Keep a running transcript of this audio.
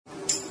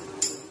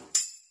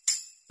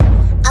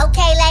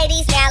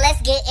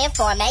Let's get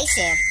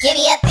information. Give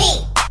me a P.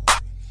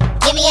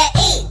 Give me a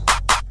E.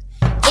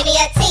 Give me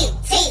a T.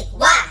 T.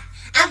 Y.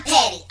 I'm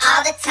petty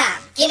all the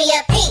time. Give me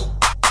a P.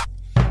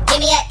 Give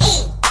me a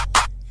E.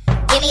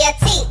 Give me a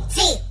T.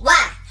 T.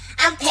 Y.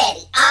 I'm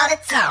petty all the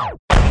time.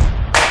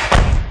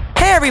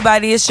 Hey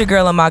everybody, it's your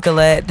girl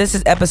Immaculate. This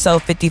is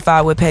episode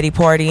 55 with Petty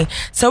Party.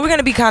 So we're going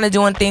to be kind of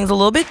doing things a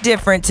little bit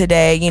different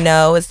today. You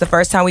know, it's the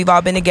first time we've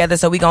all been together,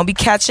 so we're going to be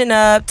catching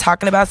up,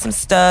 talking about some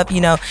stuff,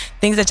 you know,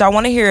 things that y'all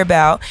want to hear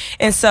about.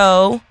 And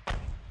so...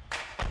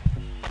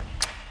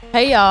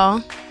 Hey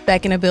y'all,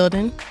 back in the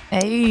building.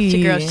 Hey. It's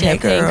your girl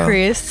Champagne girl.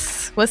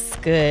 Chris. What's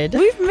good?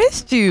 We've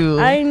missed you.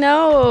 I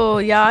know.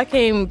 Y'all, I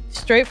came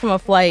straight from a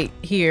flight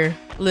here,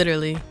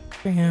 literally.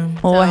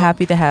 Damn. Well, we're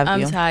happy to have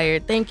I'm you.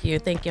 tired. Thank you.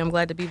 I'm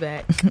glad to be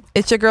back.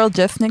 It's your girl,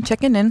 Jess Nick,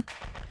 checking in.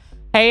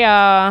 Hey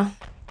y'all,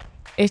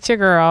 it's your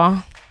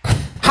girl,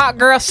 Hot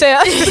Girl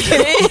Chef.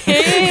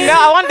 No,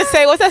 I wanted to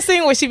say, what's that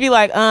scene where she be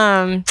like,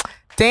 damn,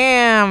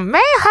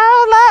 man,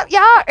 hold up,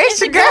 y'all, it's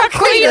your girl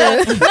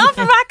Quita. Not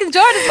for rocking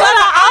Jordans, But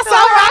I also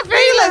rock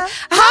feelings.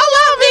 Hold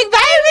up, big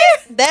baby.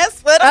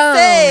 That's what I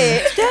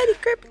said.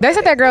 They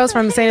said that girl's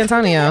from San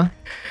Antonio.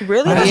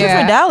 Really? She's Yeah.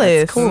 from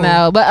Dallas.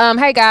 No, but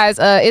hey guys,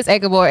 it's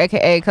Acabor,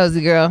 aka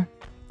Cozy Girl.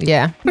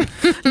 Yeah.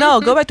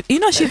 No, go back to, you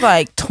know, she's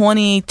like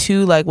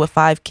 22, like with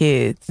 5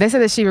 kids. They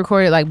said that she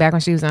recorded like back when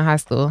she was in high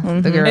school.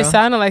 The girl. It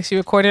sounded like she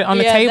recorded on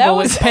the Yeah, that table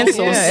was- with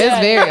pencils. Yeah, it's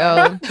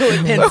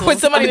very old. With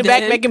somebody in the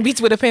back making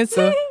beats with a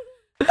pencil.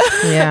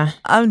 Yeah,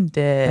 I'm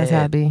dead. that's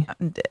how it be.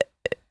 I'm dead.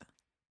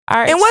 All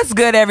right. And what's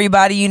good,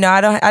 everybody? You know,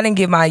 I didn't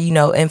give my, you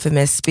know,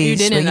 infamous speech.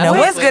 You didn't, but, you know, no.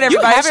 what's good,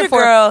 everybody? It's your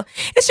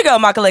girl,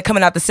 Immaculate,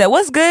 coming out the set.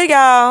 What's good,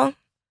 y'all?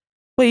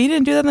 Wait, you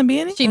didn't do that in the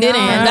beginning? She didn't.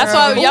 That's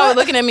why y'all were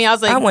looking at me. I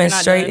was like, I went "You're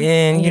not straight done."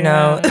 in, you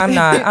know.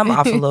 I'm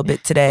off a little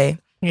bit today.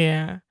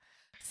 Yeah.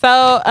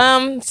 So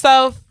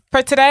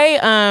for today,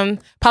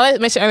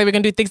 Paulette mentioned earlier we're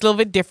gonna do things a little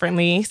bit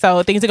differently.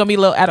 So things are gonna be a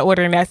little out of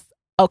order, and that's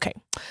okay.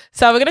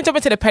 So we're gonna jump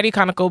into the Petty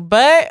Chronicle,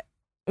 but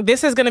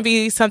this is gonna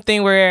be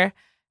something where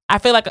I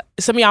feel like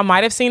some of y'all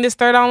might have seen this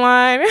thread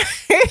online.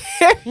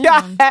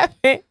 Y'all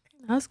haven't.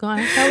 I was going.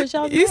 How was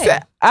y'all You day?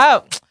 said,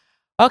 oh,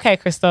 okay,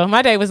 Crystal.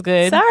 My day was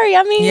good. Sorry,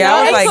 I mean, Yeah,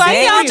 I was it's like,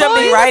 damn, y'all you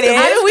jumping boys- right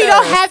in. We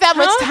don't have that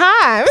much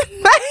time.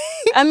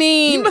 I You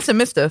mean, must have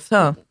missed us,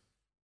 huh?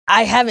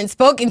 I haven't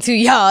spoken to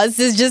y'all. It's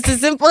just as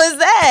simple as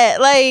that.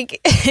 Like,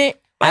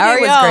 My how day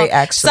are was y'all? great,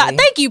 actually.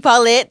 Thank you,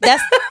 Paulette.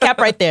 That's cap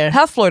right there.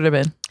 How's Florida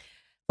been?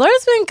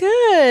 Florida's been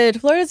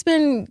good. Florida's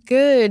been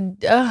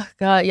good. Oh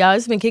God, y'all,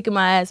 it's been kicking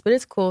my ass, but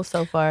it's cool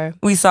so far.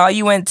 We saw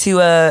you went to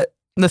a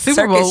The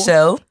Super Bowl. circus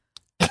show.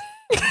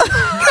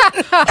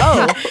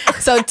 Oh,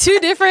 so 2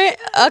 different.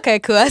 Okay,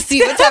 cool. I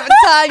see what type of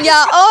time y'all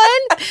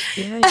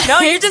on. No,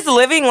 you're just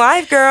living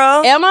life,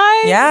 girl. Am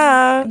I?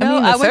 Yeah. No, I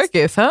mean, the went.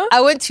 circus, huh?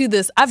 I went to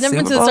this. I've never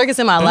been to Super the Bowl? circus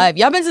in my life.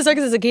 Y'all been to the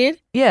circus as a kid?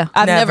 Yeah.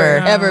 I've never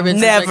Never. ever been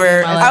to the circus Never.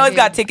 in my I life. always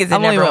got tickets and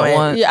I've only never went went.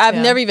 once. Yeah, I've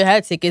never even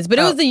had tickets, but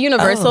it was the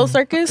Universal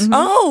Circus,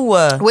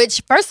 Oh.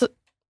 which first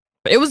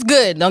it was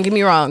good. Don't get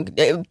me wrong,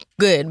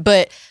 good.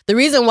 But the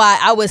reason why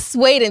I was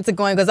swayed into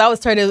going because I was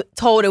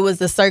told it was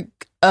the Cirque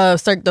du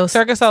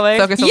Circus Soleil.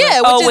 Circus Yeah,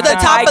 Soleil. which with is the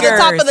top of the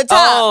top of the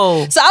top.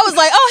 Oh. So I was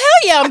like, oh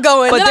hell yeah, I'm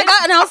going. But Then I they-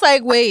 got and I was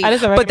like, wait, I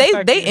just a But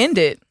regular they circus.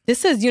 ended.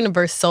 this is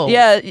Universal.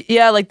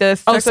 Yeah, like the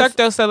Oh, circus. Cirque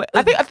du Soleil.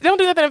 I think they don't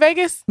do that in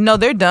Vegas. No,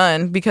 they're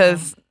done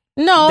because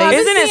No, I've been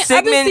Isn't it seeing-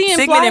 I've been Sigmund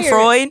seeing and flyers.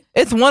 Freud?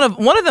 it's one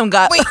of them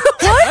got. Wait,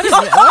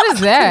 What is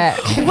that?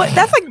 What?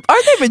 That's like,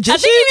 aren't they I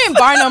magicians? think you mean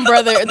Barnum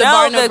brother. The No,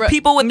 Barnum the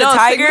people with the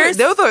tigers.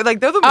 Those are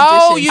magicians.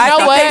 Oh, you I know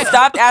think what? they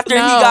stopped after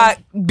he No. got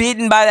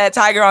bitten by that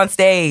tiger on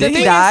stage. Did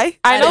he die?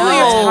 I know who No.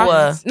 you're talking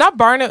about. Not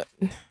Barnum.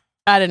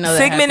 I didn't know that.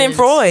 Sigmund and happened.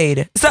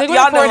 Freud. So, Sigmund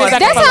y'all and know Freud is like,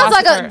 That sounds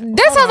like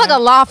philosopher. a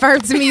law firm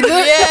to me. Yeah,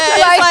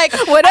 it's like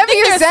whatever I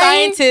think you're they're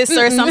saying. scientists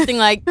or something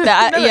like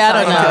that. Yeah,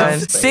 I don't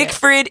know.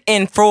 Siegfried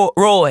and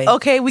Roy.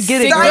 Okay, we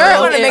get it. Sorry, girl. I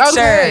want to make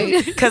Okay.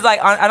 sure because like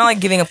I don't like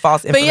giving a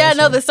false But information. yeah,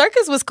 no, the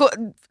circus was cool.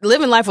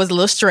 Living life was a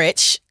little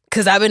stretch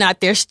because I've been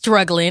out there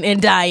struggling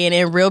and dying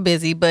and real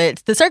busy.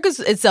 But the circus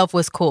itself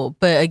was cool.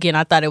 But again,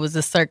 I thought it was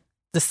the Cirque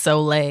du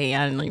Soleil.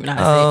 I don't even know how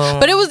to say it.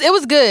 But it was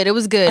good. It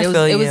was good. I It was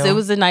feel it was you. it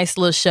was a nice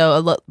little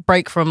show,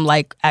 break from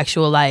like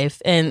actual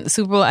life. And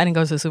Super Bowl, I didn't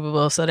go to the Super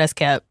Bowl, so that's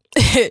cap.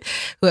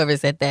 Whoever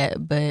said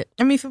that, but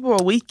I mean, Super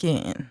Bowl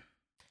weekend.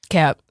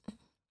 cap.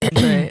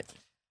 But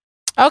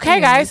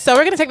Okay, guys. So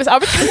we're gonna take this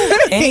opportunity.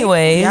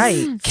 Anyways,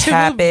 Yikes.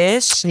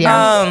 capish.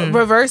 Yeah.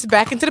 Reverse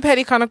back into the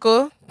Petty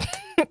Chronicle.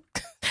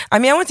 I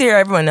mean, I want to hear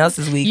everyone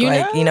else's week. You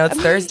like, know, you know, it's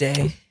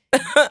Thursday.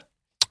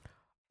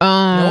 No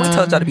Um, one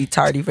told y'all to be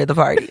tardy for the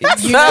party.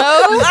 you know,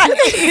 I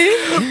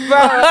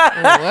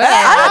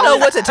don't know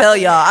what to tell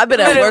y'all. I've been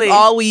at Literally. work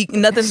all week.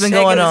 Nothing's been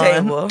Shaking going the on.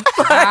 table.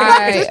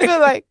 I,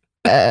 Like,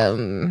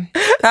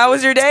 How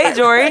was your day,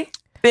 Jory?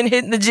 Been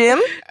hitting the gym?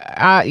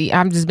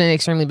 I'm just been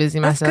extremely busy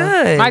That's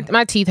myself. good.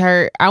 My teeth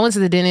hurt. I went to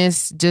the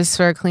dentist just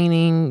for a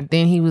cleaning.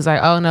 Then he was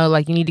like, "Oh no,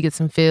 like you need to get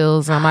some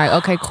fills." And I'm like,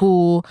 "Okay,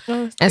 cool."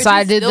 And so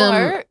I did still them.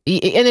 hurt?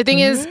 And the thing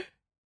is,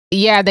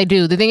 yeah, they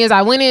do. The thing is,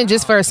 I went in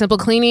just for a simple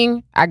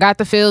cleaning. I got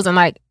the fills, and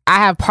like I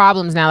have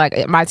problems now.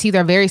 Like my teeth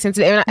are very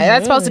sensitive. And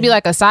that's supposed to be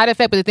like a side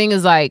effect, but the thing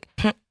is like,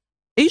 It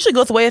usually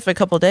goes away for a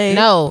couple days.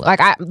 no. Like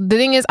the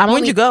thing is,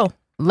 When'd you go?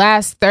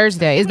 last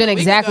Thursday. It's been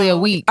exactly a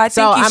week. I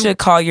think you should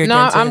call your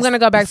dentist. I'm gonna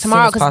go back as soon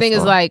tomorrow as because the thing is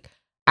possible. like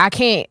I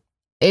can't.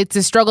 It's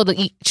a struggle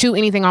to chew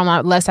anything on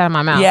my left side of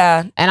my mouth.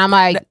 Yeah. And I'm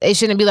like, it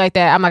shouldn't be like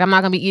that. I'm like, I'm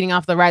not gonna be eating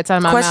off the right side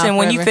of my mouth. Question: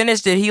 when you forever.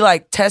 finished, did he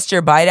like test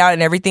your bite out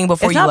and everything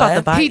before It's you not about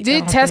left? the bite. He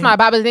did test my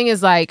bite, but the thing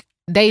is like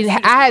I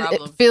had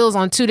feels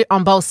on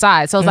both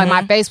sides, so it's like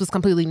my face was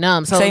completely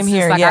numb. So Same it's just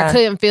here, like yeah. I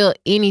couldn't feel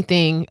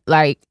anything.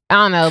 Like I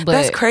don't know, but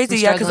That's crazy,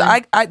 I'm yeah. Because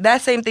struggling. I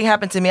that same thing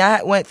happened to me.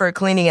 I went for a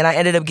cleaning and I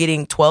ended up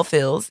getting 12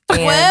 fills. And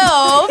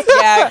 12?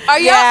 yeah, Are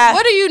y'all? yeah.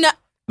 What are you not?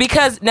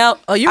 Because no,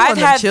 Oh, you I've one of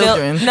them had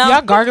children. no,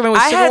 Y'all gargling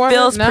with I sugar had water?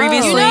 fills No.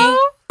 previously. You know?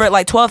 For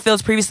like 12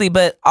 fills previously,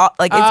 but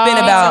like it's been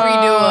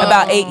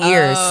about 8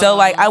 years. So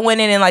like I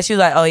went in and like she was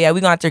like, oh yeah, we're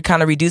gonna have to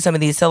kind of redo some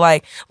of these. So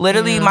like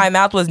literally my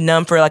mouth was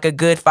numb for like a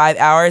good 5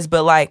 hours,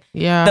 but like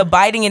Yeah. the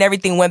biting and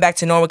everything went back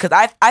to normal because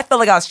I felt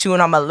like I was chewing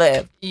on my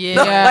lip.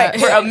 Yeah. Like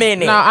for a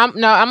minute. No, I'm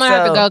gonna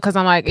have to So- go because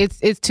I'm like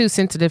it's too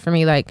sensitive for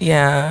me. Like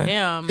Yeah.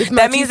 Damn.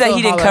 That means that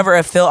he didn't cover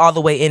a fill all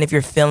the way in if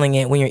you're filling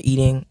it when you're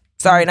eating.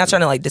 Sorry, not trying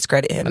to like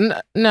discredit him.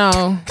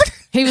 No,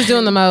 he was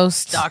doing the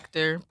most.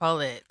 Dr.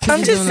 Paulette.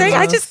 I'm just doing saying, the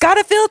I most. just got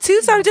a feel too,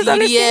 so I'm just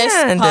BDS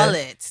understand.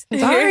 Paulette.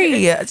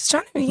 Sorry, I'm just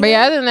trying to. But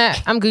yeah, other than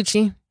that, I'm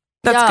Gucci.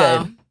 That's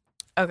Y'all. good.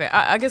 Okay,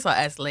 I guess I'll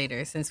ask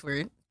later since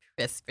we're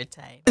pressed for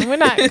time. We're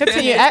not.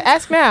 Continue.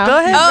 Ask now. Go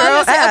ahead, Oh, I girl.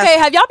 was gonna say, ask. okay,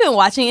 have y'all been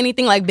watching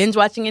anything, like binge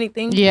watching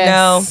anything?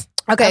 Yes.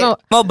 Okay.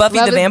 Well, Buffy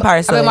the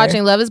Vampire Slayer. I've been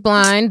watching Love is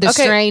Blind, The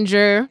Okay.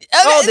 Stranger.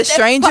 Oh, The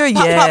Stranger,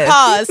 yes.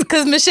 Pause,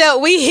 because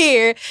Michelle, we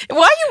here.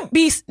 Why you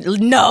be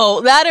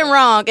no that and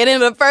wrong, and then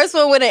the first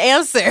one with an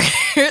answer,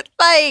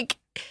 like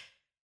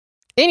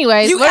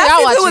Anyways, You what are asked y'all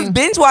if it was watching?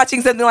 binge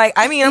watching something like.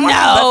 I mean, I'm No.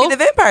 watching Buffy the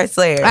Vampire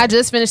Slayer. I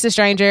just finished The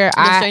Stranger.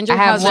 Stranger? I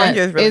have How's one. that?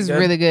 Stranger is It's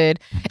really really good.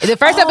 The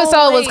first Oh,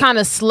 episode was wait. kind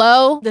of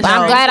slow, The but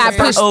I'm glad I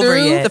Stranger. pushed Not over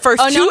through. yet. The first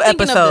no, 2 I'm thinking of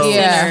The episodes.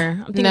 Yeah. Sinner.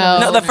 I'm thinking No.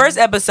 of no, the first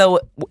episode,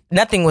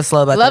 nothing was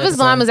slow about. Love that is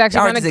Blind was episode. actually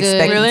Y'all were kinda just good.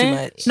 expecting Really?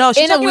 too much. No, she's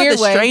In a talking about weird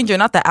The way. Stranger,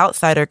 not The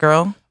Outsider,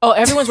 girl. Oh,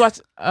 everyone's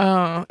watching.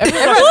 Everyone's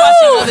Everybody's watching.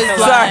 watching Love is Sorry.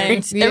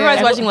 Blind. Yeah.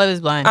 Everybody's watching Love is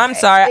Blind. I'm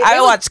sorry.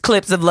 I watched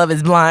clips of Love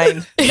is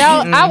Blind. No,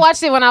 I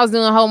watched it when I was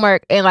doing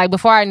homework, and like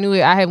before I knew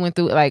it, I had went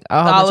through like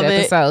a whole All bunch of of it.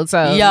 episodes.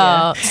 So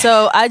Y'all.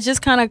 So I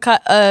just kind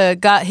of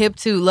got hip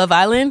to Love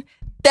Island.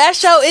 That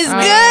show is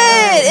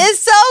good.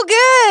 It's so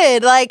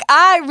good. Like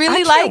I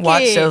really I like can't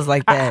watch it. shows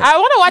like that. I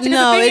want to watch it. 'cause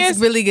No, the thing it's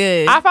is, really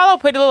good. I follow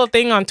Pretty Little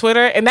Thing on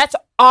Twitter, and that's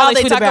all All they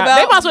they tweet talk about. about?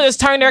 They might as well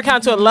just turn their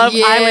account to a Love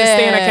Yeah. Island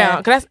stan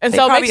account. 'Cause and They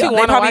so it probably- makes you they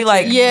want to probably, watch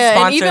like, it. yeah, and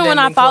sponsor even them when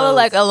I and follow clothes.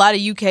 like a lot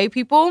of UK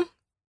people,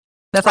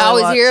 That's I all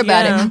always watch. hear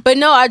about Yeah. it. But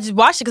no, I just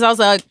watched it because I was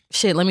like,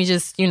 shit, let me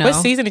just, What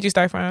season did you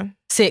start from?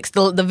 6,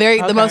 the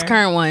most Okay.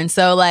 current one.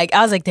 So like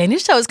I was like, dang,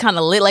 this show is kind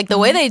of lit. Like the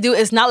way they do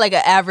it's not like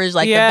an average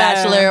like Yeah.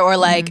 The Bachelor or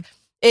like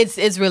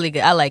it's really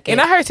good. I like it. And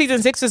I heard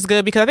season 6 was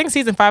good because I think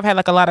season 5 had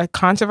like a lot of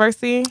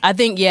controversy. I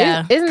think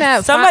Isn't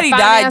that Somebody died,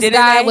 finance didn't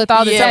guy they? with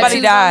all the Yeah.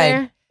 Somebody tattoos on died.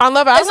 there? On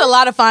Love there's Island. a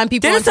lot of fine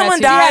people. Didn't on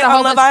someone tattoos. die had a on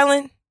whole Love bunch-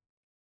 Island?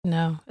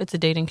 No, it's a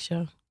dating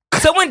show.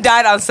 Someone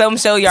died on some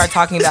show y'all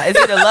talking about. Is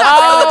it a Love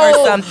Island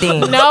or something?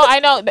 No, I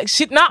know that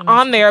she not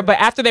on there, but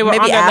after they were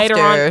Maybe on there later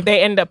after. on,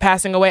 they ended up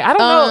passing away. I don't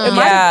know. It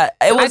might- Yeah,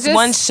 it was just-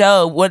 one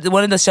show.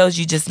 One of the shows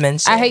you just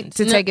mentioned. I hate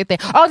to take it there.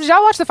 Oh, did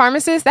y'all watch The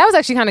Pharmacist? That was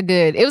actually kind of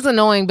good. It was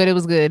annoying, but it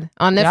was good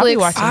on Y'all be Netflix.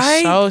 watching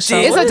I shows.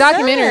 did. It's What a is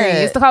documentary.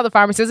 that? It's called The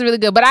Pharmacist. It's really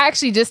good. But I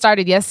actually just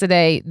started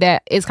yesterday.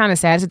 That it's kind of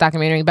sad. It's a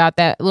documentary about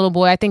that little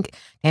boy. I think,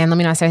 and let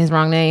me not say his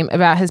wrong name.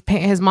 About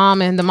his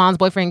mom and the mom's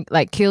boyfriend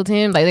like killed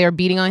him. Like they were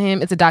beating on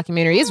him. It's a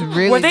documentary. It's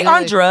really. Were they good.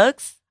 on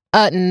drugs?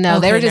 No,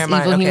 they Okay, were just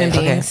never evil mind. human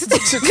Okay, beings.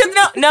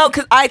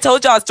 Because I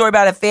told y'all a story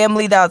about a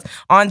family that was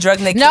on drugs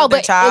and they No, killed their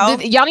but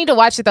child. y'all need to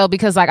watch it though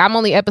because like I'm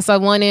only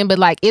episode 1 in, but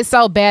like it's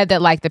so bad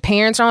that like the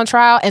parents are on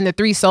trial and the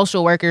 3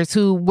 social workers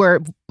who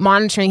were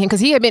monitoring him because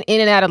he had been in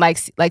and out of like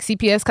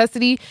CPS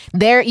custody.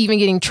 They're even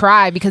getting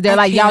tried because they're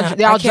like y'all I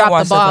can't dropped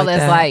watch the stuff ball like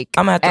as that. like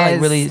I'm gonna have to like as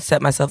really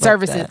set myself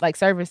services up. like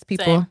service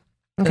people. Same.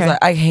 Okay. Like,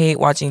 I hate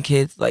watching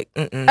kids like.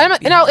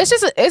 No, it's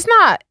just it's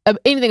not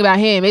anything about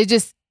him.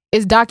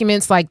 It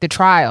documents like the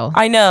trial.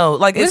 I know,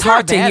 like it's It's not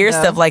hard to bad, hear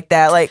though. stuff like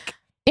that. Like,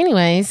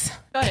 Anyways,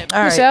 Go ahead. All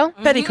right. Michelle?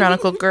 Petty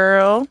Chronicle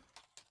girl.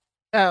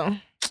 Oh,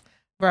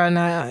 bro,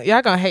 nah,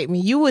 y'all gonna hate me.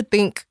 You would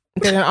think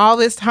that in all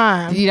this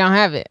time, you don't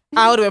have it.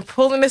 I would have been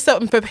pulling this up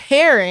and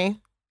preparing.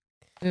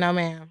 No,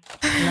 ma'am.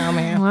 No,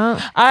 ma'am. Well,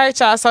 All right,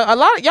 y'all. So a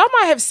lot y'all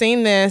might have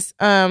seen this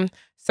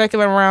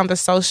circulating around the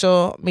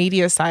social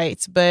media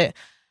sites, but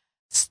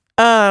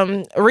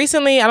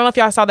recently, I don't know if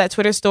y'all saw that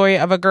Twitter story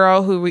of a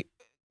girl who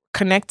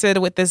connected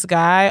with this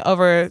guy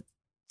over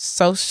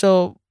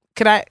social.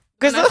 Could I?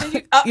 Can I see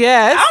you?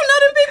 Yes. I don't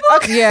know them people.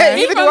 Okay. yeah,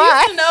 He neither from do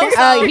I. Houston, though,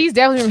 so- He's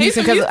definitely from He's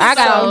Houston from because Houston, I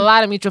got so- a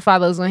lot of mutual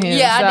follows with him.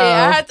 Yeah,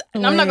 I so,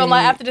 did. I'm not gonna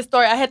lie. After the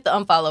story, I hit the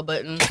unfollow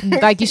button.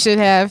 like you should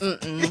have.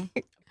 Mm-mm.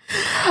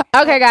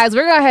 Okay, guys,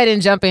 we're going to go ahead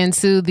and jump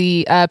into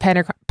the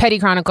Petty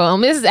Chronicle.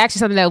 This is actually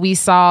something that we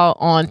saw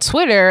on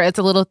Twitter. It's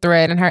a little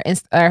thread, and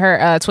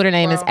her Twitter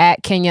name is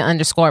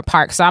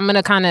 @Kenya_Park. So I'm going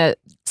to kind of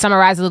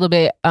summarize a little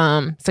bit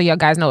so y'all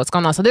guys know what's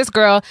going on. So this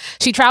girl,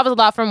 she travels a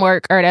lot from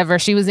work or whatever.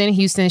 She was in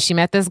Houston. She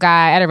met this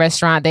guy at a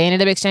restaurant. They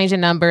ended up exchanging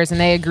numbers, and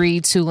they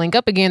agreed to link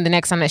up again the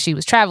next time that she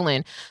was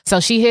traveling. So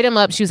she hit him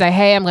up. She was like,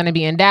 hey, I'm going to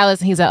be in Dallas.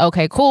 And he's like,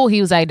 okay, cool.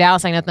 He was like,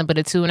 Dallas ain't nothing but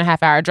a 2.5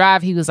 hour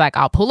drive. He was like,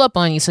 I'll pull up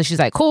on you. So she's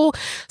like, cool.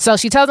 So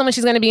she tells him when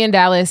she's going to be in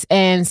Dallas.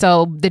 And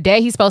so the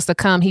day he's supposed to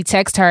come, he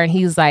texts her and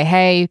he's like,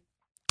 hey,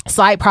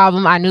 slight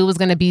problem. I knew it was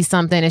going to be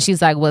something. And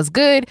she's like, what's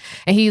good?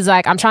 And he's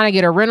like, I'm trying to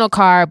get a rental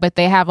car, but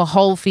they have a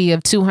whole fee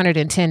of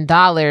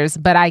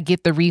 $210, but I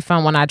get the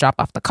refund when I drop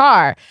off the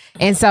car.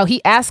 And so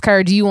he asked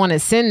her, do you want to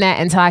send that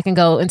until I can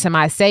go into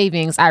my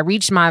savings? I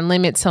reached my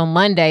limit till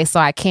Monday, so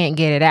I can't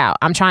get it out.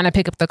 I'm trying to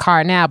pick up the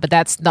car now, but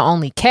that's the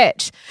only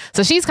catch.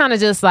 So she's kind of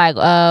just like,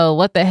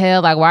 what the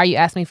hell? Like, why are you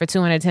asking me for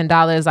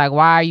 $210? Like,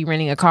 why are you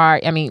renting a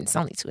car? I mean, it's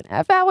only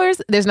 2.5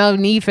 hours. There's no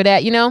need for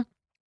that, you know?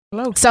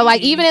 So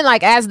like even in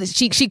like as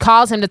she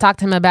calls him to talk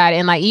to him about it,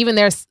 and like even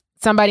there's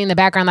somebody in the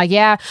background like,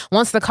 yeah,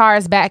 once the car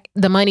is back,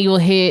 the money will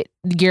hit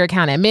your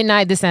account at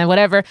midnight, this and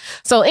whatever.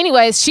 So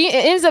anyways, she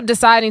ends up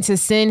deciding to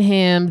send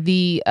him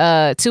the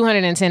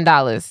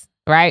 $210,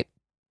 right?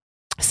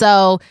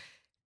 So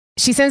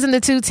she sends him the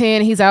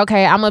 $210. He's like,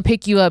 okay, I'm going to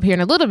pick you up here in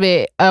a little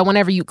bit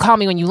whenever you call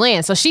me when you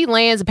land. So she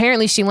lands.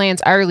 Apparently, she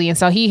lands early. And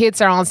so he hits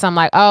her on something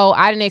like, oh,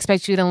 I didn't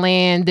expect you to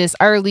land this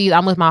early.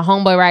 I'm with my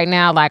homeboy right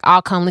now. Like,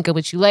 I'll come link up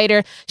with you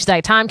later. She's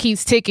like, time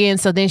keeps ticking.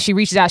 So then she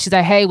reaches out. She's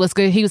like, hey, what's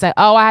good? He was like,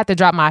 oh, I have to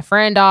drop my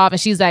friend off.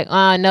 And she's like,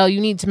 no, you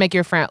need to make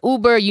your friend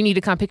Uber. You need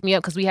to come pick me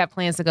up because we have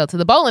plans to go to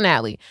the bowling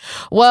alley.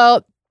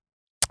 Well,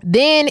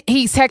 then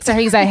he texts her.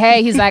 He's like,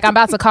 hey, he's like, I'm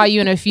about to call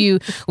you in a few.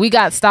 We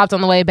got stopped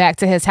on the way back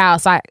to his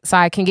house so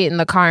I can get in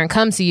the car and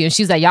come to you. And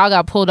she's like, y'all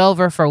got pulled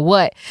over for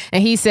what?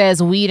 And he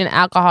says weed and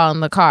alcohol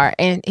in the car.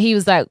 And he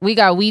was like, we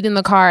got weed in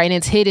the car and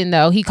it's hidden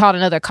though. He called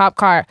another cop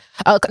car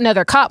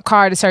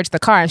to search the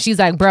car. And she's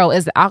like, bro,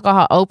 is the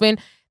alcohol open?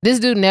 This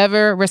dude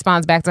never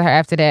responds back to her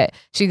after that.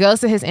 She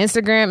goes to his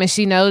Instagram and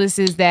she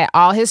notices that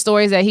all his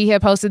stories that he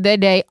had posted that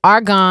day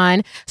are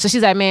gone. So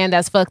she's like, man,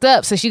 that's fucked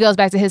up. So she goes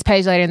back to his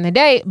page later in the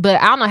day.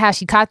 But I don't know how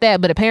she caught that.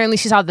 But apparently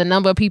she saw the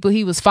number of people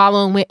he was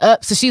following went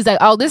up. So she's like,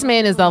 oh, this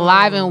man is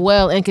alive and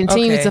well and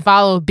continues to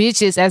follow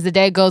bitches as the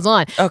day goes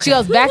on. Okay. She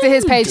goes back to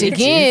his page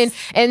again.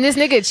 And this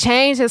nigga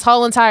changed his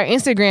whole entire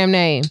Instagram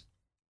name.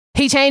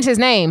 He changed his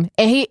name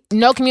and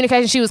no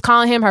communication. She was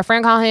calling him, her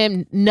friend calling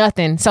him,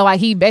 nothing. So like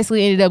he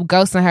basically ended up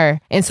ghosting her.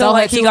 And so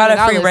like he got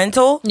a free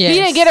rental? Yes. He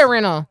didn't get a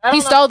rental.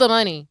 He stole the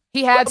money.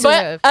 He had to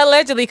have.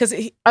 Allegedly, because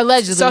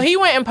allegedly. So he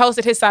went and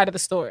posted his side of the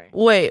story.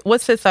 Wait,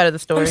 what's his side of the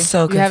story? I'm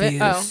so confused. You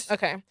have it? Oh,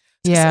 okay.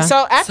 Yeah.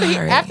 So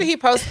after he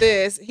posts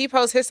this, he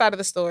posts his side of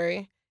the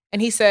story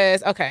and he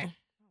says, okay.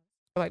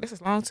 I'm like, this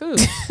is long too.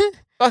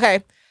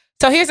 Okay.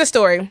 So here's the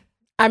story.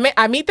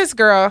 I meet this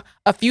girl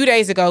a few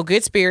days ago,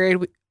 good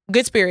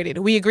spirited.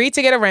 We agreed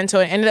to get a rental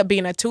and ended up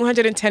being a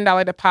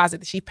 $210 deposit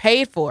that she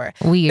paid for.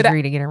 We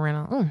agreed to get a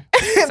rental.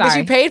 That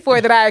she paid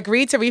for that I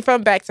agreed to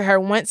refund back to her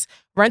once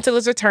rental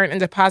is returned and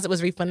deposit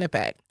was refunded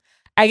back.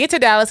 I get to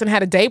Dallas and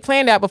had a day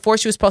planned out before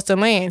she was supposed to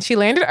land. She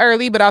landed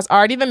early, but I was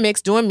already in the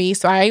mix doing me,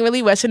 so I ain't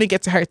really rushing to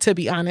get to her, to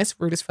be honest.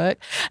 Rude as fuck.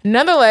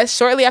 Nonetheless,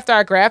 shortly after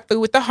I grab food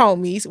with the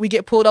homies, we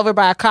get pulled over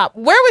by a cop.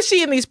 Where was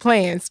she in these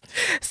plans?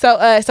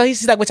 So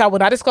she's like, which I will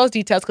not disclose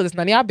details because it's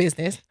none of y'all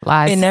business.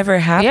 Lies. It never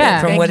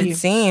happened from what you. It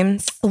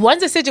seems.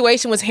 Once the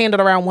situation was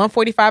handled around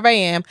 1:45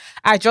 a.m.,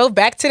 I drove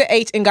back to the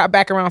H and got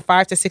back around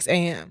 5 to 6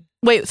 a.m.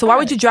 Wait, so why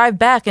would you drive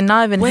back and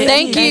not even hit?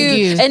 Thank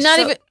you. And not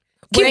even...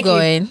 Keep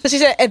going. So she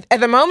said, at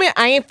the moment,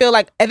 I ain't feel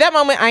like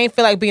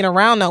being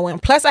around no one.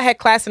 Plus, I had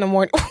class in the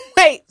morning.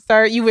 Wait,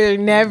 sir, you were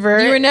never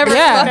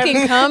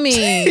fucking coming.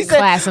 Said,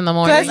 class in the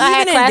morning. I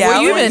had class.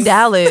 Were you even in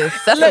Dallas?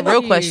 That's a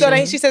real question. So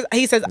then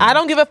he says, I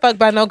don't give a fuck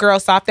about no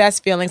girl's soft ass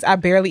feelings. I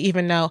barely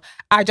even know.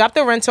 I dropped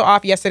the rental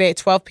off yesterday at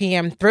 12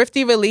 p.m.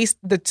 Thrifty releases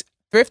the...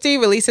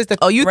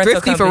 Oh, you thrifty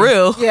company. for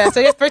real. Yeah, so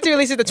yes, Thrifty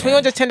releases the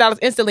 $210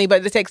 instantly,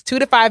 but it takes 2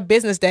 to 5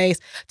 business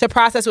days to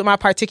process with my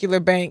particular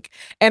bank.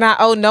 And I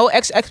owe no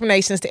extra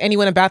explanations to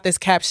anyone about this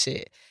cap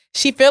shit.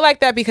 She feel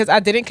like that because I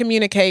didn't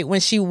communicate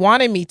when she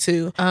wanted me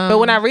to. But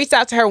when I reached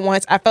out to her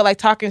once, I felt like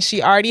talking,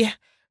 she already had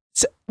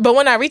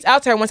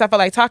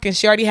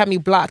me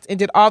blocked and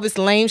did all this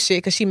lame shit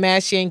because she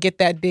mad she ain't get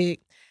that dick.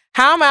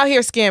 How I'm out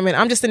here scamming,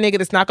 I'm just a nigga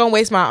that's not gonna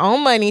waste my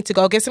own money to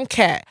go get some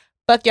cat.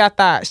 Fuck y'all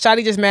thought.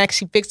 Shawty just mad 'cause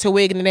she fixed her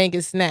wig and it ain't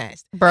get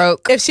snatched.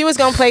 Broke. If she was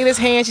gonna play this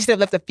hand, she should have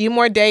left a few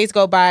more days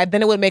go by.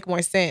 Then it would make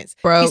more sense.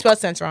 Broke. He spelled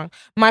sense wrong.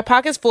 My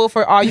pocket's full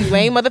for all you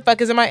lame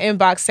motherfuckers in my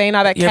inbox saying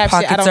all that Your cap shit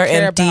I pockets don't are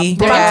care empty.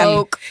 about.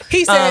 Broke.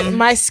 He said,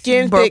 my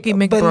skin thick. Brokey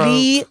McBroke.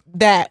 Believe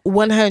that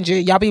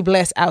 100. Y'all be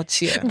blessed out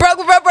here. Broke.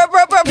 He's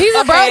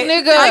a broke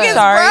nigga. I'm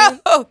sorry.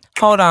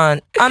 Hold on.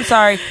 I'm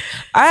sorry.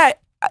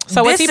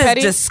 So was this he petty?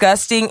 is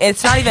disgusting.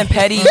 It's not even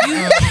petty.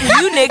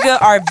 You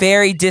nigga are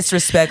very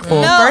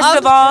disrespectful. No, First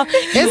of all,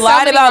 you so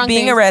lied many about wrong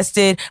being things.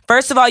 arrested.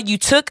 First of all, you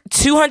took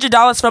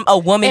 $200 from a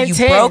woman, And you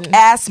 10. broke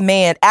ass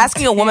man,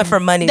 asking a woman for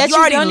money. That you you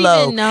already don't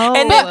low. even know.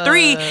 And then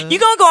 3, you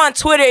gonna go on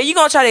Twitter and you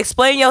gonna try to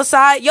explain your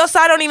side. Your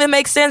side don't even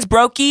make sense,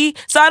 brokey.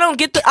 So I don't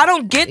get the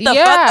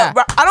Yeah.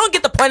 I don't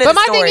get the point of But the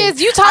my story. thing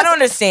is, you I talk. don't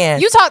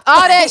understand. You talk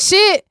all that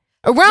shit.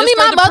 Run me Just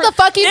my for the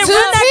motherfucking Then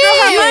run that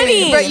girl her 2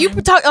 money. Bro, you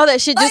talk all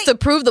that shit just to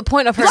prove the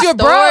point of her You're story.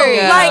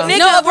 broke. Like, nigga,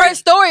 no, of her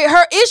story.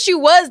 Her issue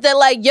was that,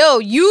 like, yo,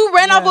 you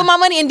ran off with my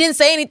money and didn't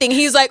say anything.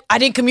 He's like, I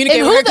didn't communicate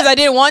And with who her because I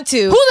didn't want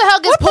to. Who the hell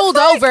gets pulled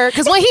over?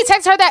 Because when he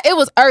texted her that, it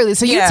was early.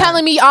 So you Yeah.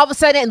 telling me all of a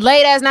sudden,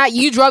 late ass night,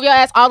 you drove your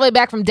ass all the way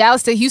back from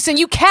Dallas to Houston.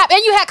 You capped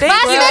and you had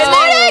class the next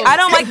morning. I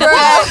don't like the Bruh.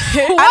 fact.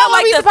 What I don't were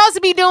like we the supposed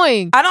to be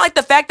doing? I don't like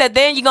the fact that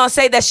then you gonna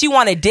say that she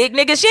wanted dick,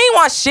 nigga. She ain't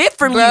want shit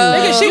from you.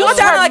 Nigga, she you wanted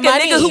sounded her like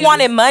money. a nigga who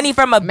wanted money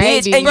from a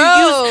Maybe. bitch, and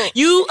Bro.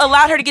 you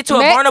allowed her to get to a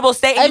Ma- vulnerable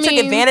state, and I you took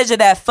mean, advantage of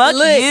that. Fuck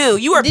Look, you.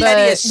 You were did-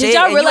 petty as shit. Did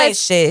y'all and you ain't realize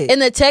shit? in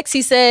the text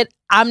he said,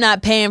 I'm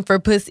not paying for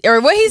pussy. Or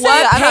what he said?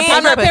 What?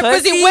 I'm not paying for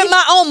pussy with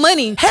my own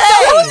money. Hey,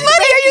 so whose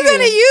money are you going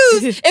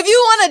to use? If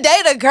you want to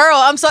date a girl,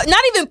 I'm sorry,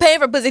 not even paying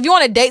for pussy. If you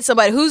want to date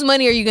somebody, whose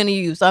money are you going to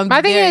use? I'm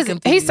My thing very is,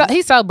 confused.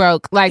 he's so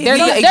broke. Like there's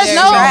He's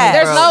no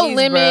trash.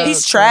 limit.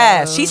 He's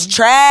trash. He's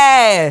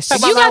trash. Talk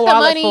If you about got my the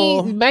wallet money,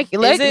 full. make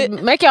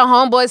it? make your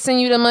homeboy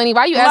send you the money.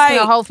 Why you asking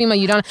Like, a whole female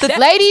you don't?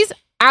 Ladies,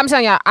 I'm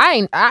telling y'all,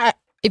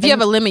 If you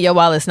have a limit, your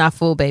wallet's not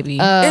full, baby.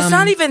 It's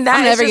not even that.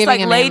 I'm It's never just giving like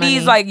a man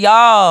ladies, money. like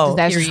y'all.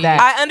 That's just Period. that.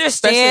 I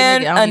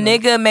understand Especially a nigga I a don't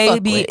even nigga may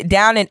fuck be with.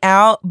 down and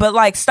out, but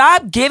like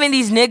stop giving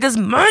these niggas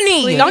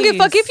money. Don't give a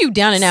fuck if you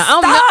down and out.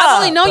 I've Stop.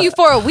 only known you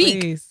for a week.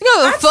 Please. You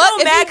give a I'm fuck so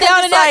if mad you 'cause down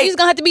it's and out. like- You's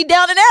gonna have to be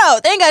down and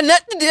out. They ain't got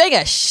nothing to do. They ain't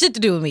got shit to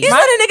do with me. You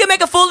let a nigga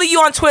make a fool of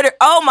you on Twitter.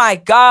 Oh my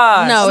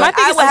god! No, like,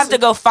 my I thing would is- have to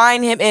go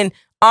find him and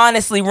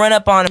honestly run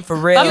up on him for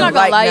real. I'm not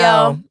gonna Like, lie, no.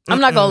 y'all.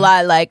 I'm not gonna Mm-mm.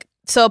 lie. Like,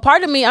 so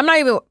part of me, I'm not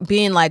even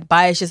being like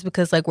biased just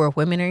because like we're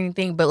women or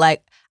anything, but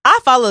like I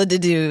followed the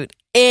dude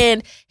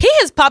and he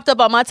has popped up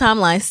on my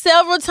timeline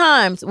several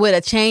times with a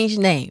changed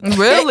name.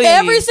 Really? And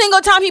every single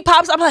time he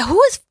pops, I'm like,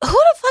 who the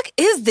fuck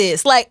is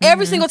this? Like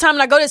every single time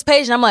I go to this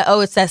page and I'm like,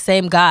 oh, it's that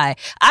same guy.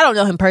 I don't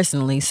know him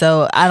personally,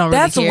 so I don't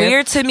That's really care.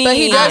 weird to me. But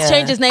he does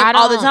change his name I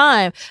all the don't-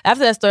 time.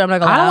 After that story, I'm not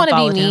gonna lie. I don't want to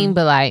followed be mean, him.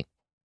 but like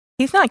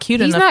He's not cute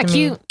he's enough. not to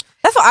me. cute.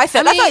 That's what I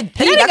said. I mean,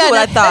 That's exactly what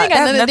I thought. that ain't got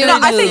nothing to do No,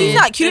 with I think it. he's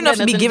not cute That enough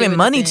got to be nothing to do giving with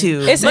money it.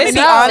 to. It's- Let me it's be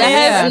not- honest.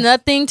 That has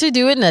nothing to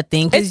do with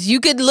nothing. Because you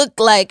could look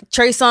like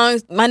Trey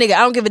Songz, my nigga. I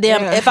don't give a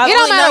damn if I It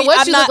don't only matter know what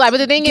I'm you not look like, but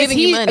the thing is, giving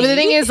you money. but the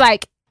thing is,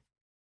 like,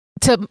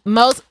 to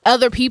most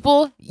other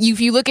people,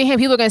 if you look at him,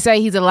 people are gonna say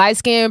he's a light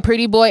skinned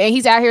pretty boy, and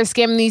he's out here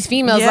scamming these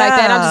females like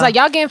that. And I'm just like,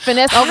 y'all getting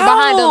finessed over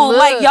behind the How? look.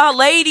 Like y'all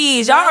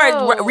ladies, y'all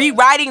No. are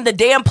rewriting the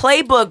damn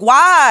playbook.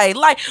 Why?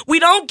 Like we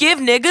don't give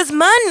niggas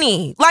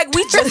money. Like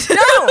we just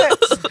don't.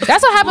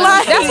 That's what happens.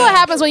 Like- That's what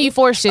happens when you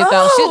force shit,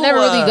 though. Shit never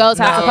really goes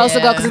how it's No. supposed to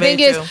go. Because the Very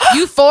thing is, true.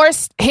 you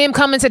forced him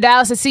coming to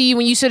Dallas to see you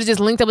when you should have just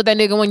linked up with that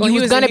nigga when you he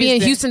was was gonna in be in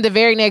Houston. Houston the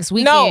very next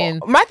No,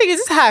 weekend. my thing is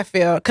this is how I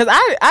feel because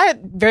I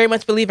very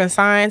much believe in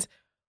signs.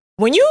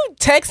 When you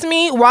text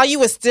me while you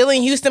were still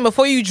in Houston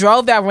before you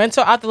drove that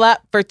rental out the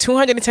lot for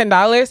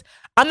 $210,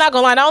 I'm not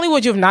gonna lie. Not only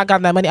would you have not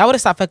gotten that money, I would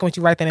have stopped fucking with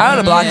you right then. I would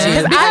have blocked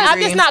you. Because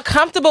I'm just not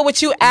comfortable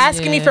with you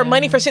asking me for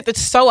money for shit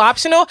that's so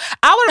optional.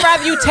 I would have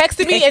rather you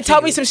texted me and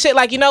told me some shit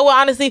like, you know what,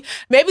 honestly,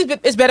 maybe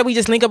it's better we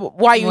just link up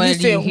while you're When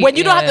Houston you- when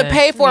you don't have to yeah.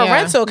 pay for a Yeah.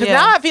 rental. Because Yeah.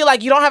 now I feel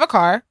like you don't have a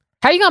car.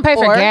 How you gonna pay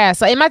for Or- gas?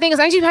 Like, and my thing is,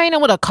 ain't you paying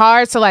them with a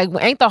card? So like,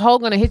 ain't the hoe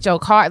gonna hit your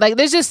card? Like,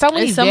 there's just so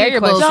many There's so many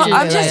variables. questions. No,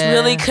 to I'm it. just Yeah.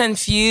 really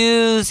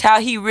confused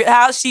how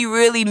how she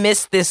really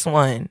missed this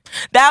one.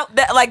 That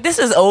like this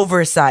is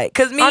oversight.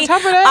 Because me, On top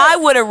of that- I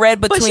would have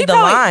read between the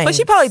lines. But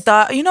she probably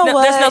thought, you know No,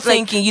 what? there's no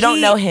thinking. You don't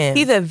know him.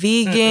 He's a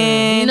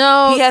vegan.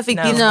 No. He has these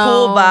No.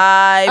 cool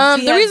vibes.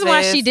 He The has reason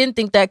why this. she didn't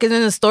think that, because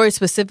in the story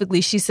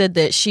specifically, she said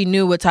that she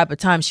knew what type of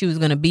time she was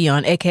going to be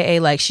on, aka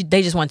like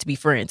they just wanted to be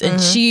friends,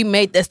 and she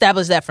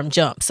established that from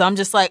jump. So I'm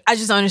just like, I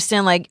just don't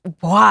understand like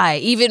why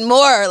even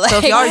more like So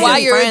if y'all why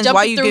really you're friends, jumping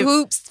why you through give-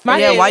 hoops. My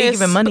Yeah, thing why you is-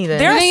 giving money then?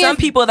 There are thing some is-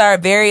 people that are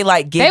very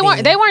like giving.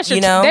 They weren't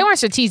you know? they weren't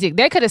strategic.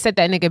 They could have set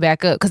that nigga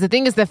back up. Because the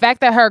thing is, the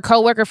fact that her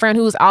coworker friend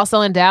who was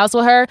also in Dallas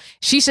with her,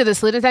 she should have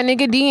slid at that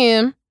nigga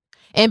DM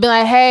and been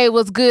like, "Hey,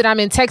 what's good? I'm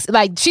in Texas."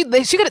 Like they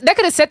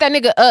could have set that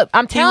nigga up.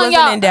 I'm He telling wasn't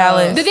y'all. in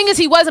Dallas. The thing is,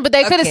 he wasn't, but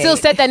they could have Okay. still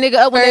set that nigga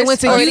up when they First, went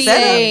to already Houston.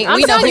 said. I'm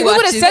We know telling he you, we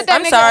would have watches. set that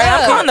I'm nigga sorry.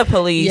 up. I'm calling the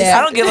police. Yeah.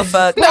 I don't give a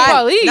fuck. The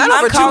police. Not I'm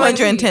over calling-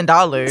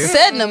 $210.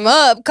 Setting them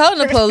up, calling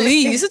the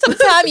police. It's the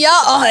time y'all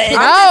on. I'm just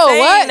No, saying,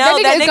 what? No,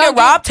 That that nigga is nigga gonna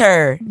robbed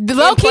her.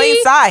 Low in plain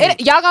key,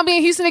 sight. y'all gonna be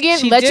in Houston again.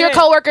 She Let your didn't.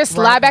 coworker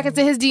slide back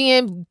into his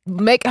DM,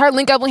 make her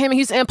link up with him in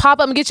Houston, and pop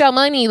up and get your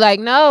money. Like,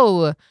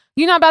 no,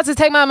 you're not about to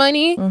take my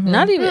money.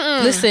 Not even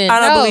listen. I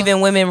don't No. believe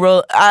in women.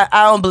 I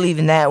don't believe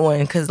in that one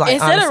because like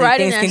Instead honestly, of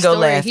writing things that can go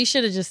story, left. he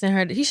should have just sent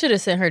her. He should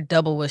have sent her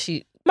double what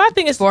she. My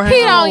thing is He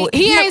don't.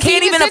 He ain't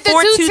can't even sent the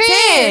afford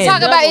 210. 210.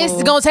 Talk about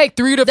it's gonna take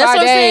 3 to 5 days. That's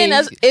what I'm saying.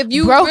 That's, if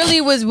you Broke.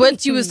 really was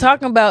what you was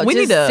talking about, We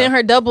just need to- send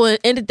her double and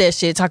ended that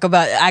shit. Talk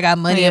about I got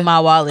money in my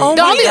wallet. Oh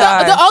The my only,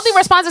 gosh. the only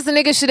response to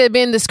niggas should have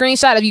been the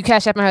screenshot of you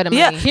cash apping her the money.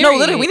 Yeah, Period. no,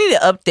 literally, we need to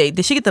update.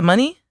 Did she get the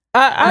money?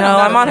 I No, don't know.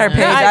 I'm on her page.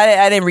 No,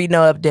 I didn't read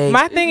no update.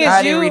 My thing is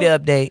I didn't you- read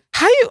an update.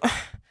 How you?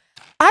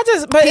 I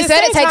just. But He at the said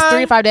it same takes time,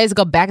 3 to 5 days to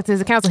go back into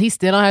his account, so he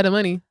still don't have the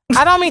money.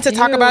 I don't mean to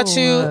talk about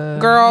you,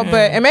 girl, Mm.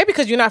 but and maybe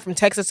because you're not from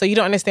Texas, so you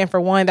don't understand. For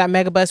one, that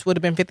megabus would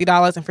have been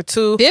 $50, and for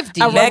two,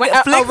 50. a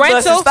Flixbus rental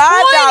is $5.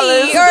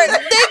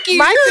 Thank you.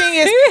 My thing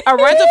is, a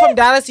rental from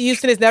Dallas to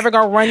Houston is never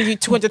gonna run you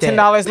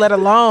 $210, let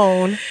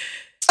alone.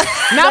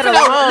 Not for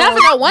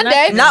no one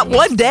day. Not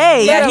one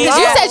day. Yeah, Because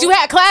you said you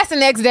had class the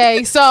next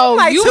day, so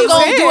Like you was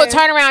gonna 210. do a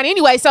turnaround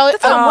anyway. So a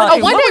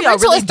What one were day y'all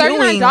rental really is $39.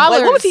 doing?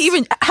 Like, what was he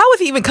even? How was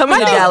he even coming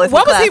to Dallas?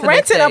 What for was he class the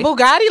next renting? A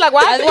day? Bugatti? Like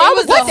why?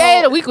 What day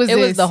of the week was It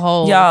this? was the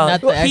whole. Y'all,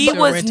 not the he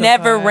actual was rental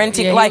never car.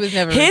 renting. Yeah, he like was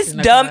never his renting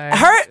a dumb.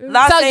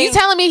 car. So you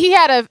telling me he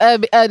had a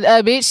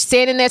bitch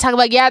standing there talking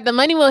about, yeah, the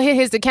money will hit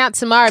his account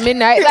tomorrow at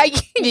midnight? Like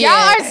y'all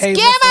are Hey,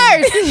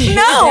 scammers.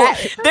 No,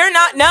 they're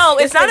not. No,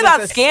 it's not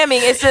about is a-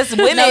 scamming. It's just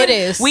women. No, it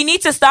is. We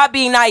need to stop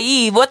being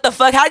naive. What the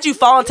fuck? How'd you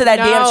fall into that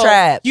damn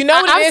trap? You know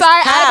what it I'm is? sorry.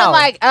 I've How? been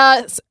like,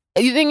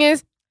 the thing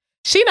is,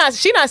 She not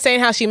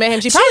saying how she met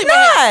him. She She's probably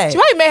not. She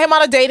probably met him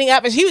on a dating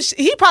app, and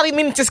he probably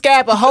meaning to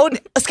scam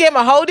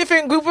a whole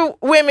different group of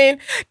women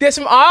that's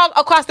from all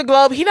across the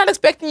globe. He not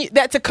expecting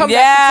that to come back to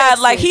Yeah,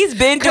 Texas. like he's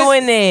been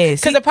doing this.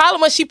 Because the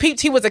problem when she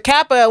peeped, he was a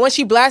Kappa. When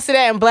she blasted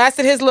that and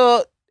blasted his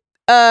little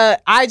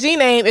IG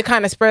name, it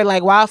kind of spread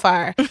like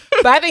wildfire.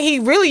 But I think he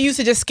really used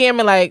to just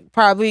scamming like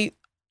probably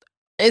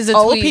Is it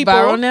old tweet people.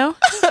 viral now?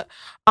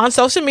 on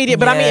social media.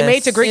 But I mean, it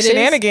made to great It is.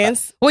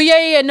 shenanigans. Well,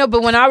 yeah, no.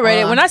 But when I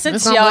read it, when I sent it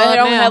it's to gonna y'all, blow it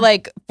up only now. had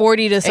like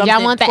 40 to something.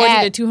 y'all want the 40 to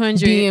ad,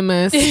 200. DM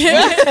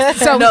us.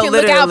 So No, we can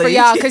look out for literally.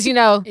 y'all because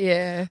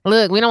Yeah.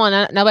 look, we don't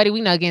want nobody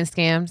we know getting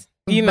scams.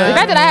 You The know,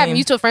 fact that I have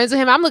mutual friends with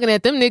him, I'm looking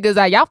at them niggas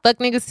like y'all fuck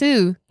niggas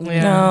too.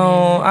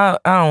 No, I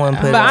don't want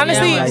to put But it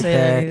honestly- like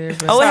that. either,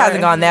 but- Oh, it hasn't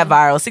Sorry. gone that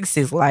viral.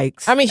 66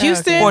 likes. I mean,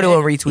 Houston,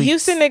 41 retweets.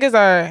 Houston niggas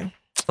are.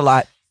 It's a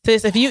lot.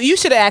 Sis, if you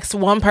should have asked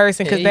one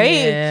person because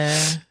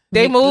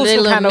they move They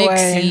some little kind of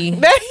way.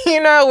 mixy.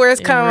 You know, where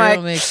it's kind of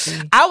like Real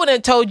mixy. I would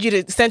have told you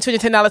to send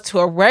 $210 to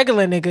a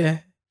regular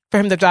nigga for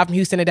him to drive from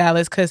Houston to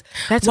Dallas because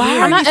that's Why weird.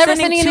 are I'm not not ever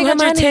sending sending a nigga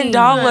money.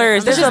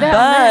 $210? There's just a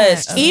that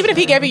bust. Even if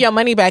he gave you your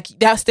money back,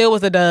 that still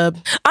was a dub.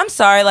 I'm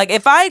sorry. Like,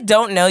 if I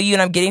don't know you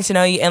and I'm getting to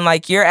know you and,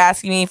 like, you're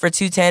asking me for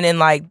 210 and,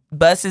 like,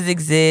 buses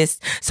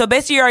exist. So,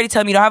 basically, you're already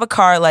telling me you don't have a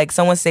car, like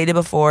someone stated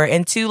before.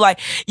 And two, like,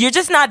 you're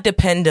just not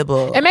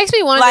dependable. It makes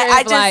me wonder like, if,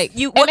 I just, like,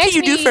 you, it what can makes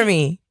you do me- for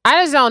me?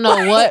 I just don't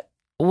know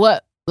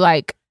what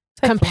like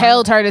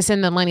compelled her to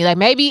send the money. Like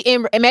maybe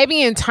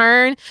in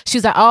turn she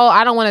was like, oh,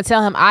 I don't want to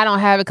tell him I don't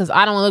have it because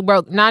I don't want to look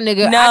broke. Nah,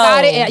 nigga, No. I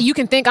got it. And you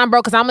can think I'm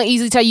broke because I'm gonna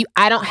easily tell you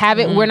I don't have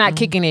it. We're not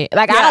kicking it.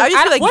 Like Yeah, I I just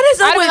don't. feel like, what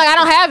is up I don't with- like I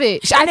don't have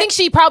it. I think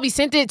she probably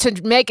sent it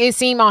to make it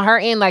seem on her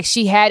end like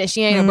she had it.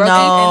 She ain't a brokey.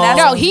 No. And that's-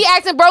 No, he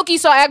acting brokey,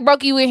 so act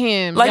brokey with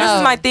him. Like, this No.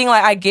 is my thing.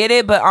 Like, I get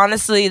it, but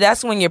honestly,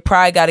 that's when your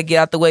pride got to get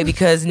out the way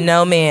because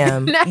no,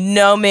 ma'am.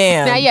 No,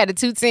 ma'am. Now you had a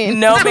 210.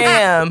 No,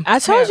 ma'am. I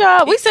told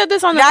y'all, we said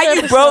this on the Now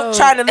other you broke episode.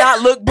 trying to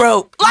not look broke.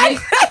 Like,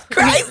 that's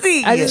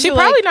crazy. I just She feel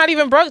probably like- not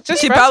even broke.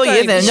 Just She probably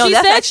frustrated. isn't. No, she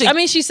that's said, actually. I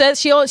mean, she said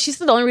she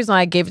said the only reason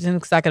I gave it to him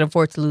because I could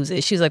afford to lose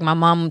it. She's like, my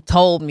mom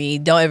told me,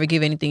 don't ever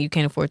give anything you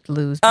can't afford to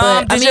lose.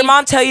 But Did your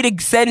mom tell you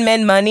to send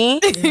men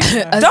money?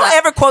 Don't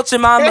ever quote your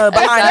mama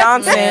behind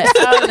nonsense.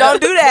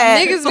 Don't do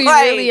that. niggas be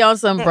Like, really on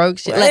some broke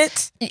shit. Like,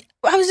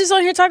 what? I was just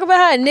on here talking about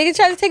how a nigga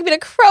tried to take me to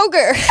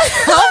Kroger.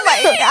 Oh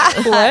my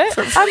god!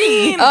 What? I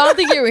mean, I don't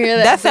think you were here.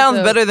 that sounds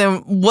better than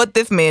what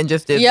this man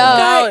just did. Yo,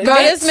 God, bro,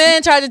 guys. this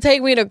man tried to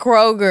take me to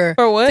Kroger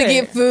For what? to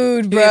get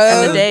food, bro.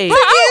 On the date.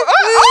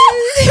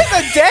 It's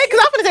a day because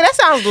I'm gonna say that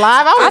sounds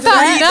live. I I was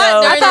thought, Agreed, not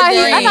though.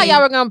 during I thought the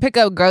y'all were gonna pick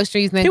up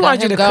groceries and then He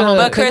wanted you to go home.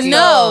 cook. and But cook.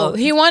 No,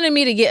 he wanted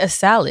me to get a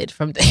salad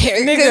from there.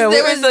 'Cause Nigga,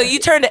 there So you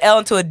turned the L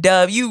into a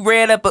dove. You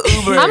ran up an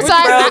Uber. I'm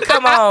sorry. Bro,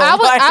 come on.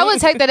 I would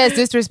take that as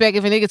disrespect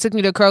if a nigga took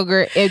me to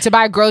Kroger to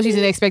buy groceries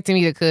and expecting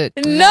me to cook.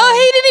 No,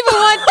 he didn't even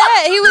want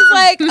that. He was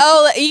like,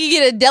 "Oh, you can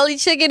get a deli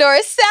chicken or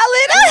a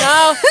salad."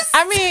 no.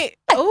 I mean,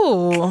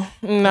 ooh,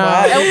 no.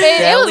 Wow.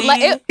 It was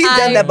like He's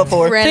done that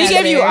before. ran He out gave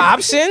of you there.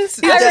 options.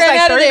 I That's ran like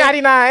out of there.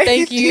 $3.99.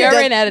 Thank you. He's I def-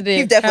 ran out of there.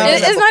 he's definitely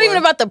done that It's not before. even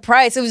about the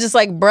price. It was just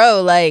like,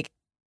 bro, like,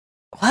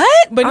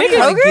 what? But I'm niggas,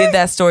 gonna give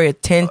that story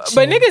attention.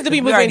 But niggas do be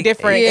We moving already-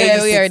 different.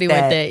 Yeah, we 86 already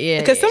went that. Yeah,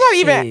 because yeah. somebody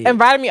even Shit.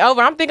 invited me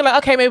over. I'm thinking like,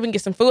 okay, maybe we can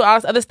get some food, all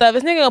this other stuff.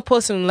 This nigga gonna pull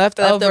some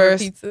Leftover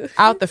leftovers pizza.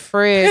 out the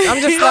fridge. I'm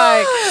just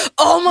like,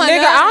 Oh my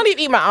nigga, god! I don't even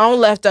eat my own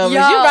leftovers.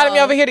 Yo. You invited me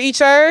over here to eat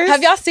yours.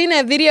 Have y'all seen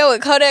that video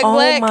with Kodak Oh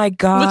Black my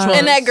god. Which one?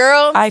 and that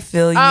girl? I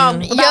feel you.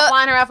 About Yeah.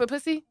 flying her out for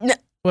pussy.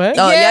 What?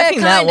 Oh, yeah, I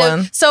seen that kind of.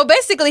 one. So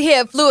basically, he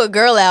had flew a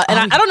girl out, and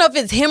I don't know if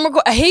it's him.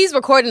 He's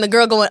recording the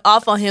girl going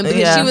off on him because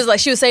Yeah.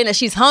 she was saying that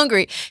she's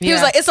hungry. He was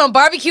Yeah. like, it's on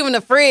barbecue in the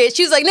fridge.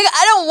 She was like, nigga,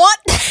 I don't want.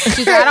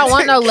 She's like, I don't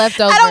want no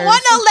leftovers. I don't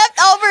want no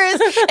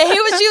leftovers. And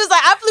she was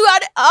like, I flew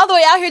out all the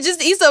way out here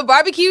just to eat some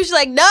barbecue. She's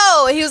like,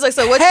 no. And he was like,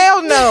 so what?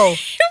 Hell no.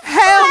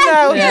 Hell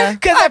no. Yeah.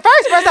 Because at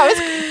first off,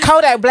 it's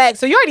Kodak Black,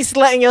 so you're already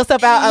slutting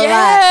yourself out a lot.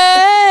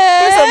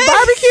 Yeah. For some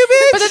barbecue,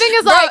 bitch. But the thing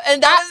is, Bro, like,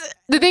 and that was.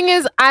 the thing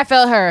is, I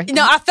felt her.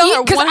 No, I felt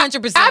her 'Cause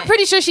 100%. I'm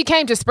pretty sure she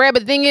came to spread,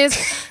 but the thing is,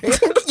 you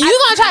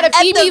gonna try to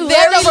feed the me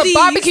very leftover least-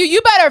 barbecue?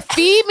 You better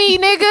feed me,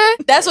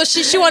 nigga. That's what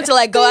she wanted to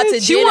like go out to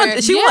She dinner. wanted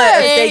a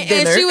steak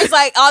dinner. And she was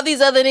like, all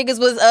these other niggas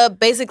was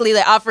basically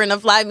like offering to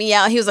fly me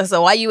out. He was like,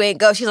 so why you ain't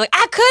go? She's like,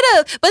 I could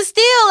have, but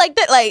still like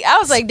that. Like I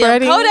was like, damn,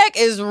 Spreading- Kodak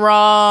is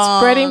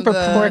wrong. Spreading for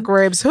pork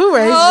ribs. Who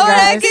raised you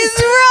Kodak guys?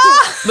 is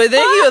wrong. But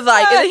then he was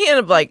like, and then he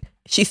ended up like,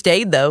 she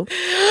stayed though.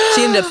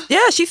 She ended up,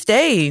 yeah, she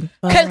stayed.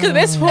 Because at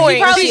this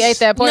point, She ate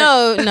that pork.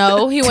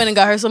 No, he went and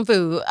got her some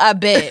food. I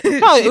bet.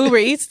 probably Uber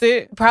Eats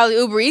it. Probably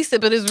Uber Eats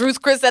it, but it's Ruth's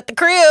Chris at the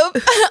crib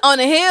on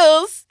the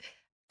hills.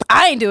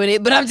 I ain't doing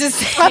it, but I'm just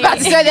saying. I'm about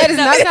to say that is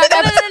not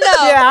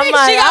No. Yeah, I'm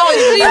like, she got what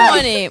she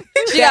wanted.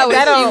 She got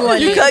what she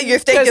wanted. You cut your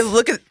steak and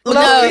look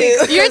No,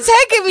 you're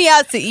taking me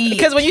out to eat.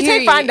 Because when you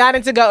take fine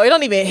dining to go, it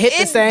don't even hit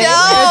the It same.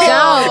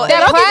 don't.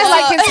 That Don't get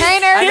plastic up.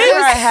 container I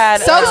remember I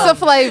had soaks the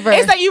flavor.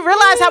 It's like you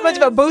realize how much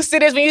of a boost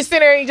it is when you sit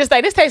there and you just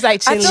like, this tastes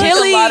like I chili. feel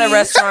like a lot of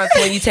restaurants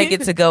when you take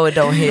it to go, it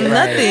don't hit right.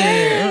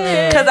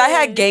 nothing. Because I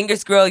had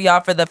Genghis Grill,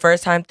 y'all, for the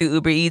first time through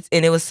Uber Eats,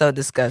 and it was so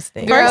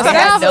disgusting. Girl, It had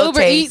now no Uber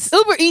taste. Eats.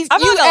 Uber Eats, I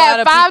feel you like a lot add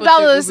of people through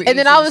 $5, Uber and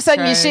then Eats all of a is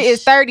sudden your trash. shit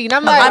is $30, and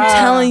I'm like, I'm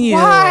telling you.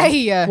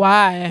 why?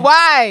 Why?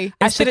 Why?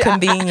 It's the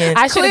convenience.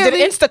 I should have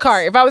did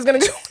Instacart if I was gonna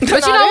do.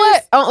 But you know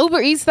what? On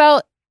Uber Eats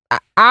though,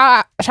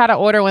 I try to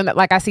order when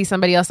like I see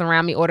somebody else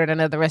around me ordered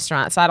another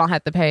restaurant, so I don't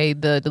have to pay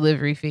the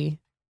delivery fee.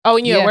 Oh,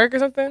 when you Yeah. at work or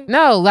something?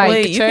 No, like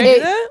Wait, you can it-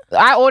 do that?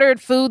 I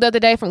ordered food the other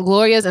day from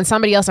Gloria's, and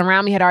somebody else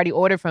around me had already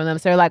ordered from them.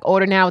 So they're like,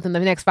 order now within the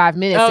next 5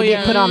 minutes Oh, to yeah.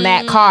 get put on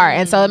that car,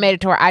 and so it made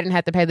it to where I didn't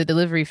have to pay the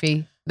delivery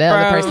fee. The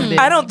other Bro. person did.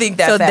 I don't think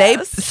that's So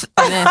fast.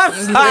 I'm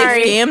they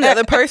sorry. scammed the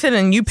other person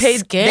and you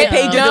paid, they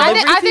paid your No,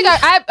 delivery I think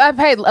I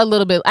paid a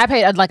little bit. I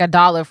paid like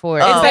 $1 for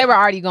it. Oh. They were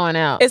already going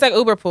out. It's like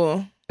Uber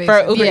Pool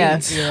for Uber Yeah.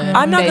 Eats.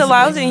 I'm not gonna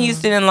lie, I was in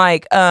Houston and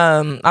like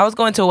I was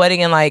going to a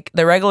wedding and like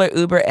the regular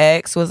Uber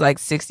X was like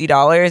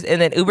 $60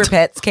 and then Uber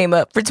Pets came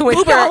up for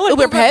 $20.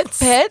 Uber Pets?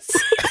 Pets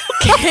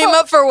came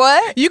up for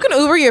what? You can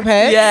Uber your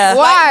pet. Yeah.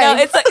 Why? Like,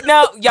 no, it's like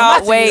no,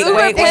 y'all wait, Uber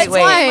wait, Pets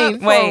wait, came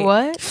up wait. for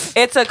what?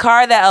 It's a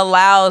car that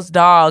allows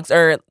dogs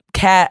or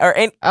cat or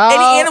any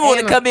animal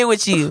to come in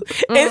with you.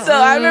 And so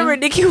I remember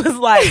Nikki was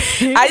like,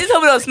 I just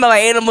hope it don't smell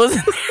like animals.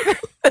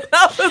 And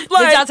I was Did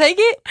like, y'all take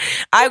it?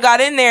 I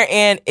got in there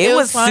and it It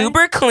was was fine?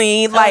 super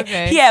clean. Like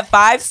Okay. he had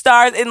 5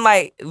 stars and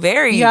like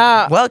very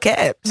Yeah. well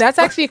kept. That's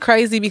actually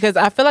crazy because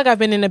I feel like I've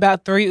been in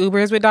about 3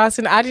 Ubers with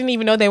Dawson. I didn't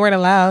even know they weren't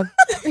allowed.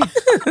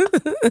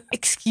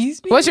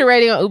 Excuse me. What's your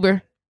rating on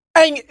Uber?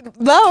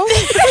 Low.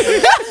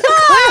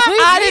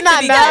 I did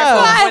not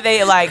know. Before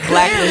they like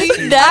blacklist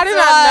you. I did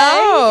not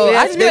know.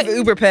 I just be like,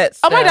 Uber Pets.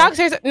 oh, my so. dog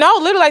says no,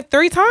 literally like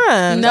 3 times.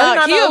 I did No, not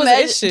can know you it was an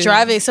imagine issue.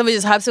 driving? Somebody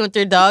just hops in with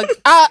their dog.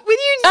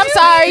 I'm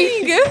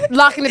sorry.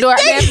 Locking the door.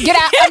 Man, get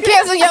out. I'm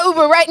canceling your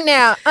Uber right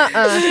now.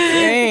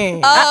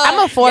 Dang.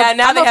 I'm a 4. yeah,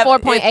 now I'm they a have-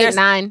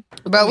 4.89.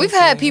 Bro, we've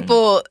had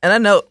people And I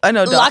know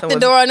lock Dawson the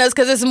was- door on us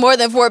because it's more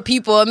than 4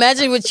 people.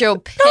 Imagine with your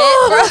pet,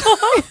 bro.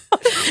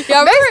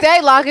 Y'all They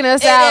stay locking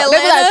us in out. They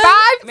be like, Atlanta?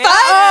 5? Man.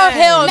 Oh,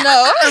 hell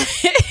no.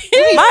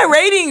 My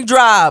rating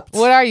dropped.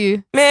 What are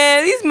you?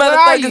 Man, these are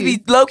motherfuckers you?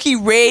 be low key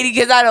rating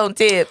because I don't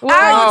tip. What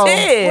I are don't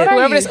you? tip. What are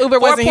Whoever you? this Uber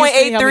was in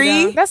Houston, help me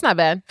 4.83. down. That's not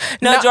bad.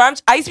 No, Jordan,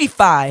 I used to be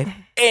 5,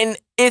 and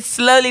it's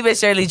slowly but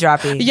surely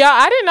dropping. Yeah,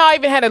 I didn't know I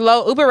even had a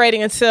low Uber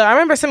rating until I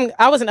remember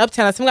I was in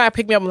Uptown and some guy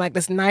picked me up in like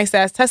this nice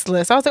ass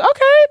Tesla. So I was like,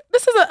 okay,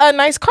 this is a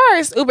nice car.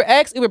 It's Uber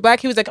X, Uber Black.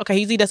 He was like,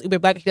 okay, he does Uber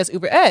Black, he does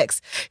Uber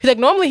X. He's like,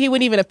 normally he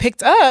wouldn't even have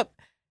picked up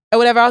or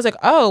whatever. I was like,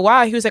 oh,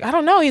 wow. He was like, I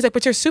don't know. He's like,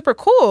 but you're super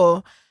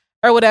cool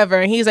or whatever.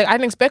 And he's like, I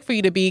didn't expect for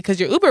you to be because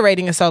your Uber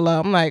rating is so low.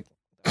 I'm like,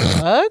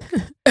 fuck?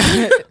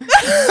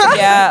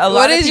 Yeah, a lot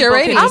What of is your people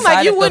rating? can I'm like,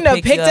 decide you if wouldn't they'll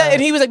have pick picked up.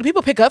 And he was like, do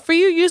people pick up for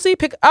you usually?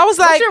 I was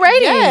like, your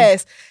rating?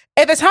 yes.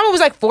 At the time, it was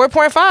like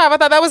 4.5. I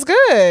thought that was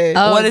good.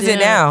 Oh, What is it damn.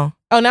 now?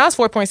 Oh, now it's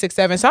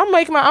 4.67. So I'm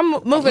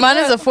moving. Mine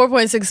up. is a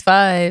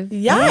 4.65.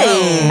 Yikes.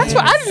 That's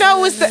what I didn't know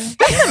was the.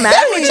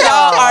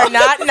 Y'all are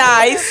not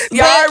nice.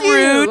 Y'all are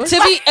rude.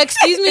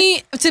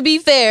 To be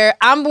fair,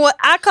 I'm what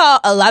I call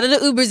a lot of the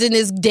Ubers in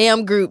this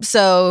damn group.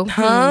 So,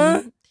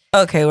 Huh?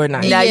 Okay, we're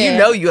not. Now Yeah. you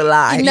know you a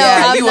lie. no,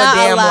 Yeah, I'm you a not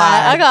damn lie.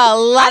 lie. I got a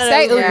lot I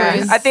say of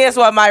Ubers. I think that's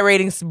why my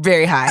rating's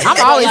very high. I'm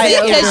always Is it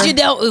saying because Uber. you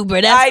don't Uber?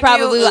 I That's do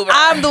probably Uber.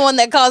 I'm the one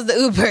that calls the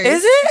Ubers.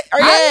 Is it?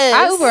 Yes.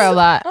 I Uber a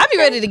lot. I be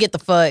ready to get the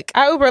fuck.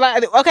 I Uber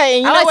like okay,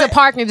 and you I know like what? to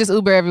park and just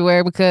Uber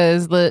everywhere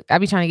because look, I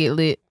be trying to get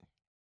lit.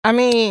 I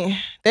mean,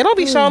 they don't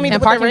be showing me And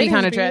what parking their be ratings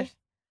kind of be. trash.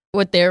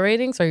 What their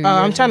ratings are?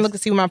 I'm trying to look to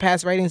see what my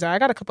past ratings are. I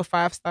got a couple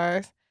 5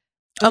 stars.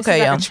 Okay, I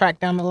yeah. can track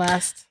down the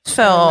last.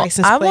 So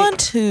license I plate. want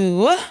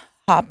to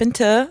hop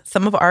into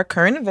some of our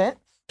current events.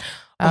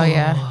 Oh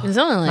yeah, There's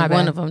only My like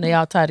one bad. of them. They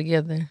all tie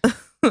together.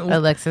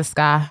 Alexis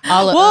Sky.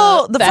 All of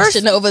Well, the first-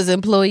 Fashion Nova's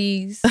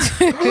employees.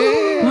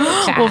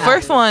 Well,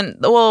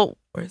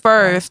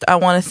 first I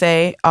want to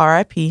say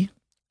R.I.P.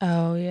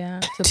 Oh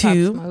yeah.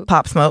 to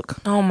Pop Smoke.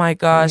 Oh my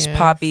gosh, Yeah.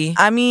 Poppy.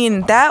 I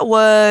mean, that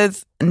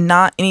was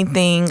not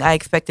anything I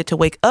expected to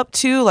wake up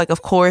to. Like,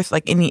 of course,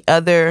 like any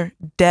other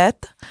death.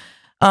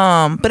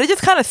 But it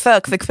just kind of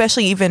sucks,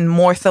 especially even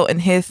more so in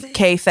his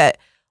case that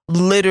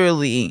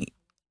literally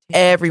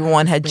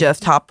everyone had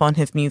just hopped on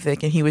his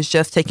music and he was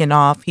just taking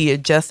off. He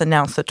had just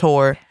announced a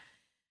tour.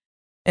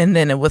 And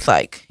then it was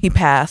like he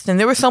passed. And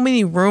there were so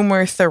many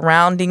rumors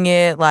surrounding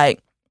it. Like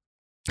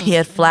he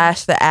had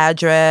flashed the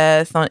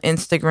address on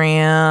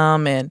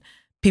Instagram and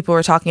people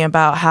were talking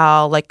about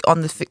how like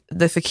on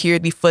the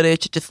security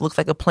footage, it just looks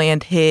like a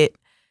planned hit.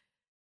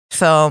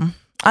 So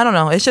I don't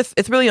know.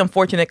 It's really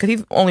unfortunate because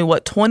he's only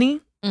 20?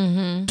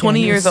 Mm-hmm. 20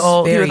 Yeah, years he's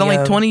old. He very was only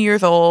young. 20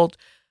 years old.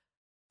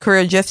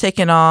 Career just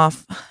taken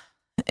off.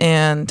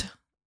 And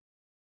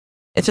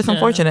it's just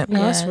unfortunate.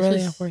 No, it's Yeah, really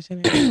it's just-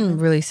 unfortunate.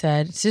 Really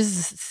sad. It's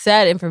just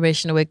sad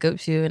information to wake up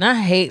to. And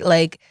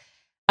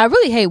I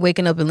really hate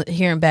waking up and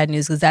hearing bad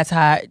news because that's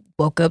how I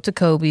woke up to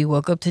Kobe,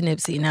 woke up to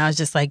Nipsey. Now it's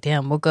just like,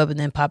 damn, woke up and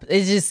then pop.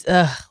 It's just,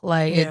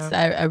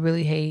 I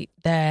really hate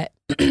that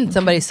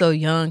somebody so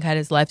young had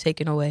his life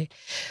taken away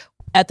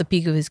at the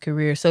peak of his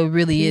career. So it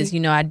really is,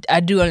 I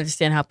do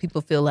understand how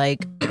people feel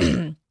like,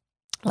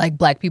 like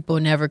black people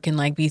never can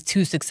like be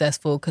too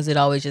successful because it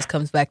always just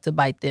comes back to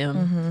bite them.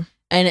 Mm-hmm.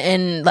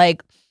 And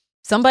like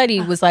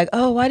somebody was like,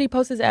 oh, why did he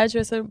post his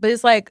address? But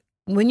it's like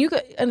when you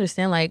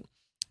understand, like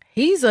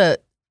he's a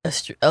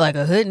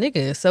hood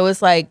nigga, so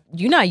it's like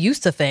you're not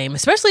used to fame,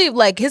 especially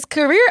like his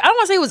career. I don't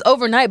want to say it was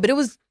overnight, but it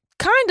was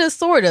kind of,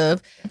 sort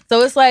of.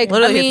 So it's like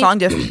Literally, his song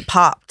just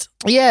popped.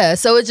 yeah.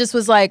 So it just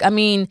was like, I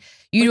mean,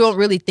 you don't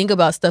really think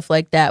about stuff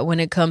like that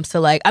when it comes to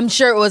like, I'm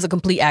sure it was a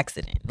complete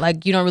accident.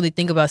 Like you don't really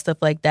think about stuff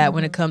like that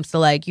when it comes to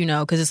like,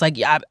 because it's like,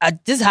 yeah,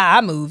 this is how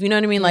I move. You know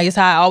what I mean? Like it's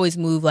how I always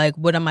move. Like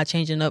what am I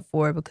changing up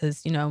for? Because,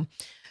 so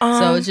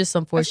it's just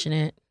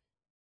unfortunate.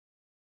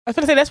 I was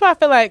gonna say that's why I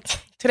feel like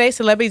today's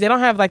celebrities, they don't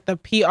have like the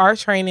PR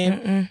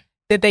training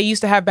that they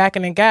used to have back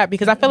in the Gap,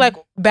 because I feel like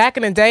back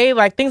in the day,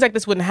 like things like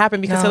this wouldn't happen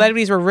because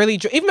celebrities were really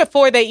even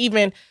before they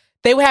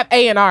would have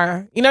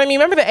A&R. You know what I mean?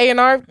 Remember the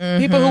A&R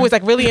people who was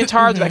like really in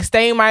charge, like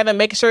staying by them,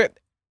 making sure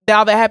that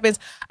all that happens.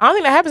 I don't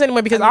think that happens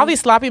anymore because all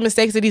these sloppy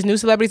mistakes that these new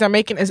celebrities are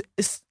making it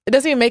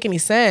doesn't even make any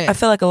sense. I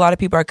feel like a lot of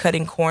people are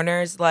cutting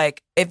corners.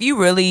 Like, if you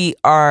really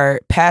are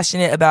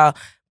passionate about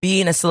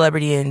being a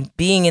celebrity and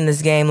being in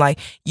this game, like,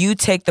 you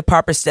take the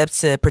proper steps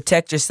to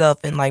protect yourself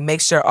and like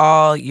make sure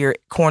all your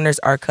corners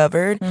are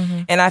covered.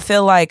 And I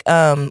feel like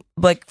I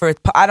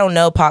don't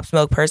know Pop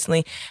Smoke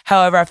personally.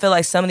 However, I feel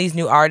like some of these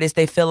new artists,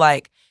 they feel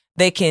like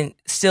they can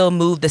still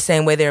move the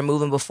same way they were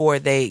moving before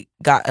they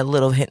got a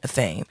little hint of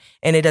fame.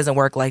 And it doesn't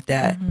work like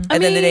that. At the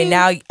end of the day,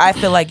 now I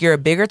feel like you're a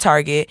bigger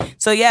target.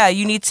 So yeah,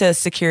 you need to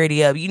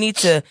security up. You need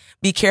to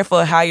be careful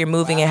of how you're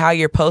moving and how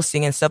you're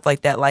posting and stuff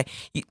like that. Like,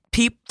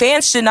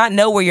 fans should not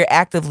know where you're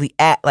actively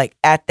at, like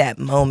at that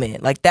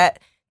moment. Like that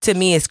to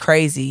me is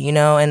crazy,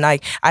 and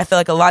like I feel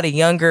like a lot of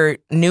younger,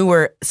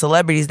 newer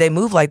celebrities, they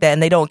move like that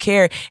and they don't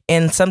care,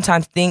 and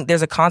sometimes think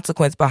there's a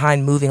consequence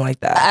behind moving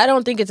like that. I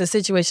don't think it's a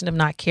situation of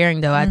not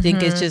caring though. I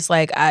think it's just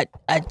like I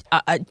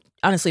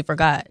honestly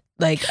forgot.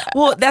 Like,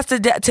 well,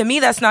 to me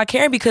that's not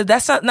caring, because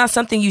that's not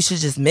something you should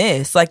just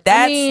miss. Like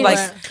that's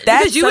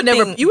that's Because you something,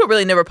 would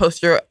really never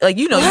post your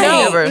you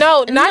never.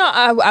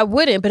 I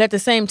wouldn't. But at the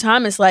same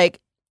time, it's like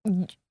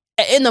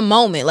in the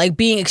moment, like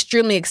being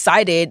extremely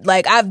excited.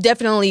 Like I've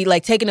definitely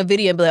like taken a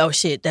video and be like, oh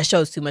shit, that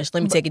shows too much.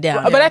 Let me take it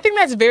down. But I think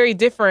that's very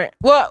different.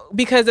 Well,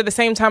 because at the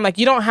same time, like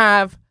you don't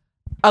have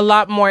a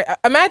lot more.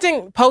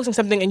 Imagine posting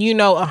something and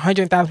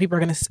 100,000 people are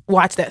going to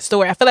watch that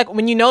story. I feel like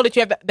when you know that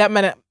you have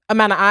that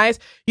amount of eyes,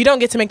 you don't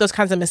get to make those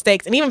kinds of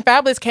mistakes. And even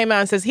Fabulous came out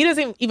and says he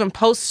doesn't even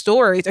post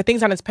stories or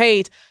things on his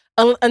page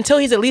until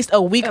he's at least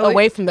a week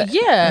away from the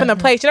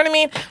place. You know what I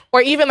mean?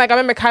 Or even like I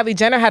remember Kylie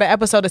Jenner had an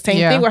episode, the same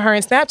thing with her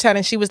in Snapchat,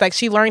 and she was like,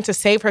 she learned to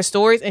save her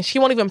stories and she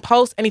won't even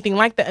post anything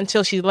like that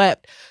until she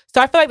left.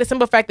 So I feel like the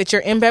simple fact that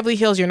you're in Beverly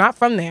Hills, you're not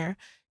from there.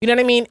 You know what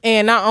I mean?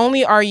 And not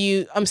only are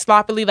you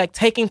sloppily like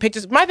taking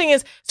pictures. My thing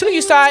is, as soon as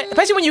you saw it,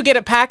 especially when you get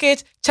a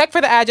package, check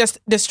for the address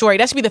destroyed.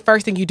 That should be the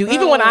first thing you do.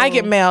 Even when I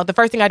get mail, the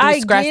first thing I do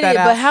is scratch that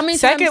out. But how many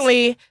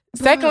Secondly,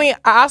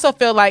 I also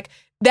feel like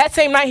that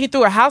same night he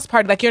threw a house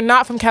party. Like, you're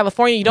not from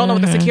California. You don't know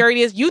what the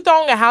security is. You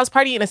throwing a house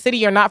party in a city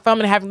you're not from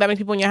and having that many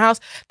people in your house,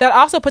 that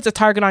also puts a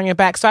target on your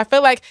back. So I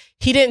feel like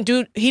he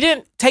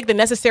didn't take the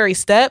necessary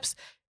steps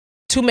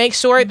to make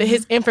sure that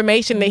his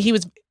information, that he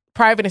was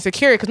private and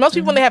secure. Because most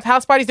people, when they have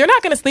house parties, they're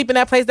not going to sleep in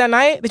that place that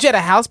night that you had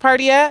a house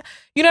party at.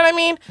 You know what I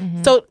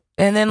mean? So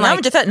And then Now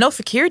I'm just had no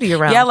security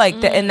around. yeah,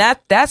 like and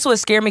that's what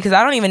scared me because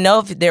I don't even know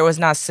if there was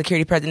not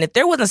security present. If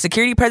there wasn't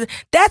security present,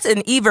 that's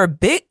an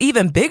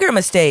even bigger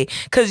mistake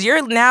because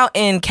you're now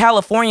in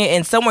California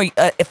in somewhere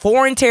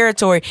foreign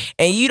territory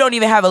and you don't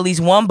even have at least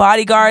one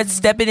bodyguard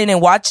stepping in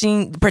and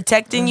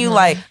protecting you.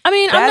 Like, I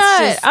mean,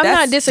 I'm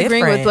not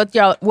disagreeing with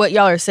what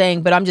y'all are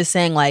saying, but I'm just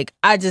saying, like,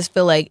 I just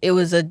feel like it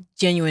was a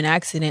genuine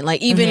accident.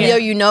 Like, even though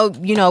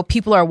you know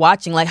people are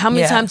watching. Like, how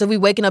many times have we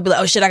waken up and be like,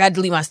 oh shit, I gotta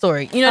delete my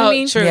story? You know what I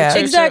mean? True, Yeah.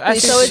 true, Exactly. true.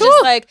 So it's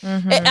just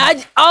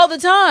like all the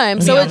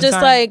time. So Yeah, it's just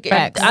all the time. like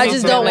Facts. I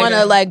just don't want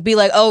to like be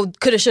like, oh,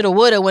 coulda, shoulda,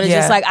 woulda. When it's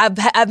just like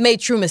I've made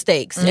true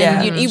mistakes,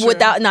 Yeah. and even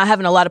without not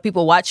having a lot of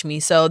people watch me.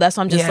 So that's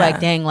why I'm just like,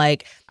 dang,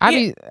 like I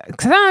be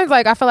sometimes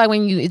like I feel like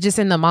when you just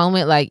in the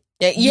moment, like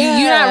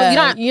you're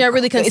not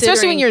really considering,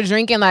 especially when you're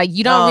drinking, like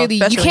you don't really,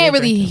 you especially can't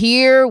when really you're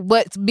hear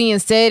what's being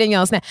said in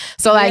your snap.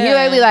 So like you're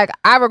literally like,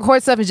 I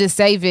record stuff and just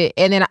save it,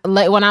 and then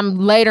when I'm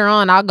later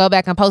on, I'll go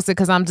back and post it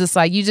because I'm just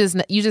like, you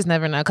just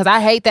never know. Because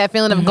I hate that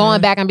feeling of going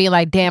back and being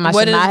like, damn, I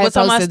should not have what's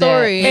on posted my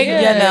story? that.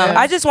 Yeah, no.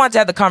 I just wanted to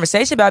have the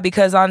conversation about it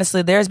because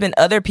honestly, there's been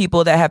other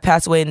people that have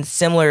passed away in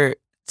similar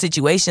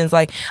situations.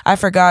 Like I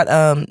forgot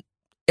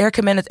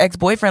Erica Mena's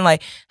ex-boyfriend,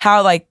 like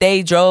how like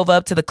they drove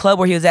up to the club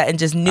where he was at and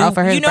just knew,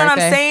 for his you know what I'm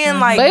birthday. saying?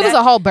 Like, But it was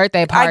a whole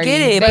birthday party. I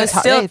get it, They but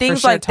still they things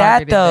for sure like that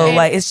targeted though, that.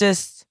 like it's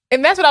just.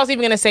 And that's what I was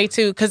even gonna say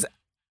too, because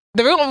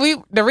the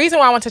reason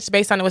why I want to touch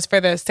base on it was for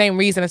the same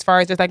reason, as far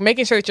as just like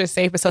making sure that you're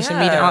safe with social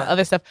media and all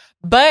other stuff.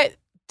 But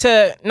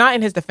to not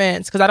in his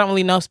defense, because I don't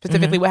really know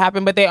specifically what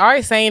happened, but they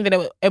are saying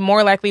that it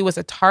more likely was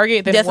a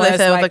target than That's it what was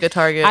they said, it was like a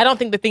target. I don't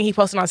think the thing he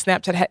posted on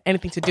Snapchat had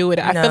anything to do with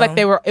it. I No. feel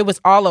like it was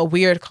all a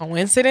weird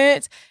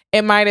coincidence.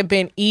 It might have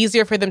been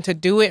easier for them to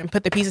do it and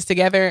put the pieces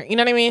together. You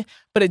know what I mean?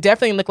 But it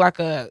definitely looked like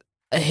a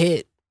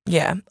hit.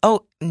 Yeah.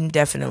 Oh,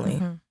 definitely.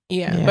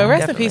 Yeah. Yeah, but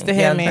rest in peace to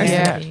him, definitely.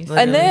 man. Yeah,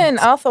 literally. And then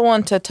I also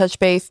want to touch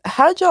base.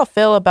 How did y'all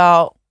feel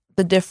about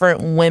the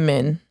different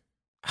women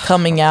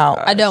coming out?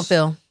 I don't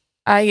feel.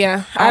 I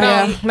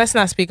don't. Let's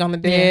not speak on the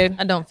dead.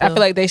 I don't. I feel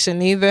like they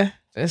shouldn't either.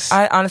 Just,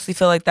 I honestly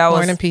feel like that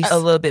Born was in peace. a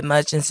little bit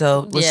much, and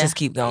so let's Yeah. just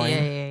keep going.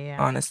 Yeah.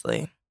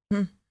 Honestly.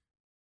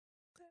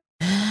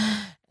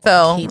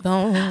 So keep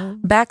on.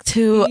 back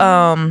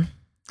to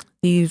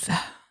these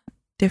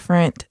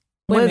different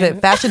what is Women.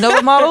 it? Fashion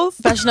Nova models?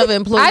 Fashion Nova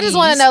employees. I just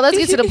want to know. Let's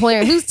get to the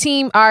point. Who's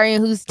team Ari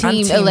and who's I'm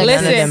team team Alexis?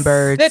 none of them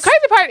birds. The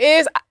crazy part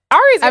is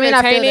Ari's I mean,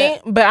 I feel entertaining,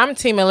 but I'm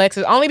team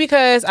Alexis only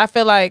because I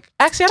feel like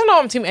actually I don't know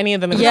if I'm team any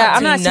of them. Yeah,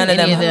 I'm not none team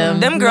of any of them.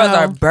 Them girls No.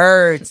 are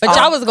birds. But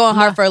y'all was going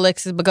hard for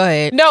Alexis. But go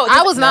ahead. No,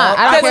 I was not.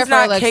 I don't I care was for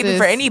not Alexis. caping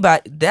for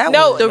anybody. That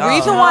No, was, the y'all.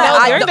 reason why No,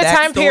 I- during the that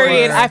time story.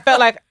 period, I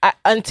felt like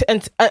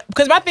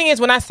because my thing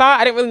is when I saw,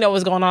 I didn't really know what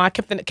was going on. I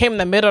came in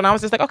the middle, and I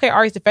was just like, okay,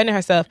 Ari's defending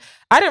herself.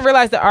 I didn't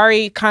realize that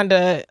Ari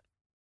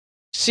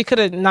she could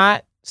have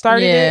not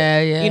started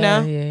it. You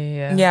know,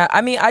 Yeah,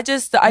 I mean, I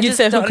just You don't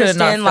said who could've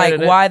not understand like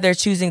started it. why they're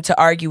choosing to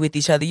argue with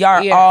each other. Y'all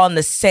are Yeah. all in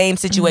the same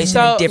situation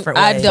So, in different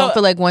I ways. don't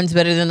feel like one's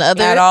better than the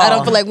other. At all. I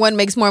don't feel like one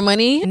makes more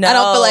money. No. I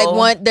don't feel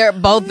like they're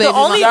both baby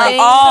only mamas. Y'all thing-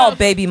 all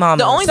baby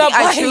mamas. The only So, thing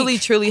I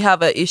like, truly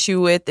have an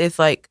issue with is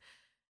like,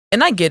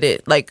 and I get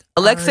it. Like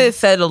Alexis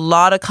said a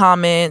lot of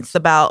comments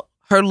about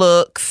her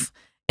looks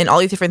and all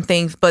these different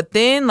things, but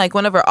then like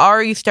whenever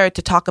Ari started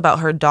to talk about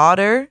her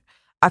daughter,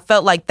 I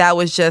felt like that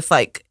was just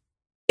like,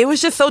 it was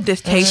just so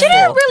distasteful. She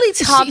didn't really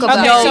talk about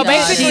okay, it. so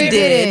basically- she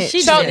did. She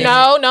so did.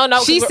 no.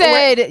 She 'cause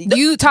said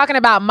you talking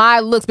about my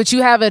looks, but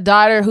you have a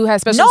daughter who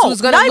has special No,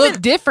 who's going to not look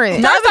even- different.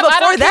 Not First even off, I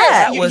before don't care.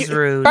 that. that was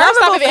rude. First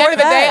Not off, at the before end of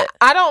the day, that.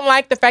 I don't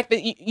like the fact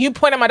that you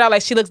point at my daughter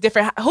like she looks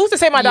different. Who's to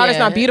say my daughter's Yeah.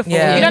 not beautiful?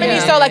 Yeah. You know what I mean?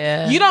 Yeah. So like,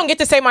 Yeah. you don't get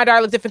to say my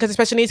daughter looks different because of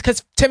special needs.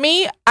 Because to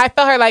me, I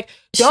felt her like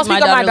don't My speak on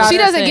my daughter looks daughter. She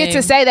doesn't get to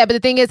same. say that, but the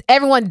thing is,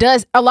 everyone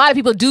does. A lot of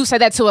people do say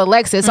that to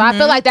Alexis. So I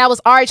feel like that was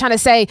Ari trying to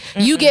say,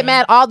 you get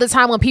mad all the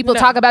time when people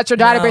talk about your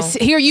daughter, but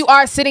here you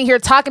are sitting here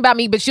talking about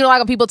me, but you don't like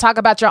when people talk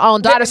about your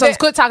own daughter. So it's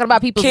good talking about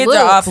people's Kids looks.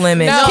 are off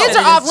limits. No. She Kids are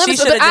should've off just-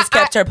 limits, She should have but just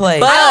kept her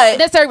place. I don't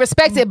necessarily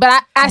respect it,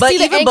 but I But see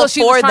the even angle she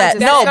before was trying that, to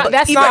no, not- but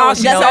that's even not all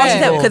she that's all she said.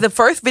 said. Because the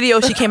first video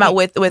she came out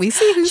with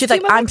she's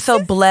like, "I'm so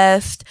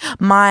blessed.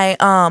 My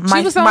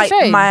She was on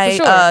shade, my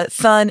for sure.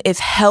 son is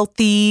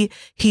healthy.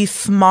 He's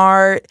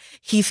smart.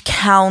 He's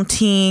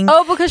counting."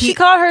 Oh, because she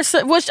called her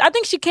son. Which I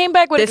think she came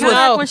back with This a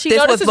comeback was- when she. this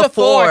No, was this is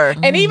before.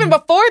 And even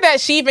before that,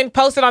 she even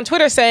posted on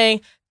Twitter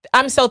saying,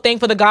 I'm so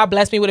thankful that God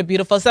blessed me with a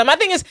beautiful son. My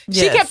thing is,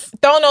 she Yes.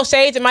 kept throwing those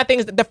shades, and my thing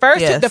is, the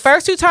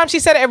first two times she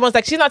said it, everyone's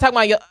like, she's not talking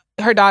about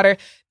her daughter.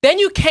 Then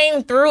you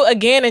came through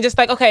again and just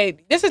like, okay,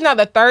 this is not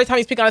the third time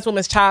you speak on this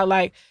woman's child.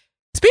 Like,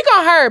 speak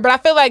on her, but I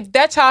feel like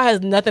that child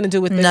has nothing to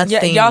do with this. Nothing.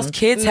 Yeah, y'all's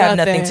kids have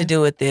nothing Nothing. to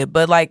do with it.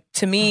 But like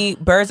to me,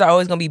 birds are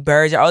always gonna be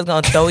birds. You're always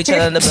gonna throw each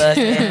other in the bus.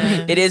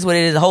 And it is what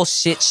it is. A whole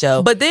shit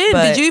show. But then,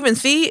 did you even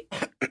see?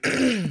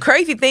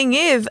 Crazy thing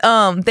is,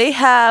 they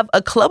have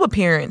a club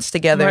appearance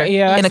together Right,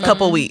 yeah, in a that's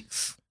couple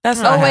weeks.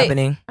 That's not wait.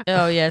 happening.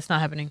 Oh yeah, it's not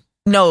happening.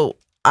 No,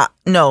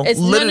 no, It's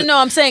literally- no.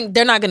 I'm saying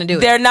they're not going to do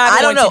it. They're not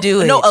I going don't know. to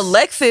do it. No,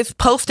 Alexis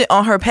posted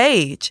on her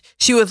page.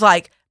 She was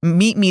like,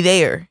 "Meet me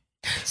there."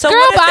 So Girl,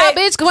 what if bye,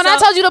 they- bitch. When I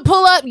told you to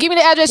pull up, give me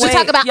the address. You Wait,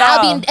 talk about y'all.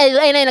 I'll be in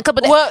Atlanta in a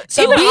couple days. Well,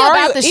 So even be Ari-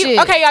 about the shit.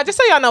 Okay, y'all, just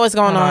so y'all know what's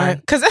going on.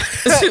 Because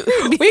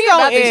we Be go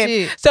about this in.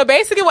 shit. So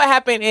basically what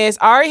happened is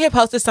Ari had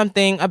posted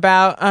something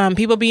about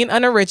people being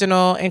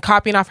unoriginal and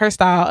copying off her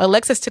style.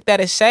 Alexis took that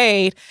as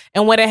shade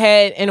and went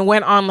ahead and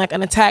went on like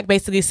an attack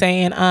basically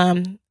saying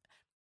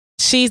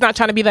she's not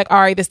trying to be like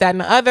Ari, this, that, and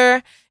the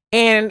other.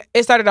 And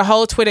it started a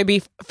whole Twitter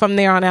beef from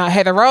there on out.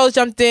 Heather Rose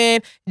jumped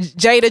in,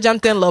 Jada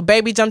jumped in, Lil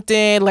Baby jumped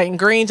in, Leighton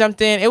Green jumped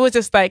in. It was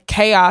just like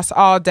chaos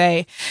all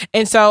day.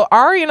 And so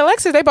Ari and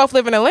Alexis, they both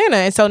live in Atlanta.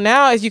 And so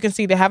now, as you can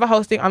see, they have a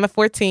hosting on the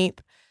 14th.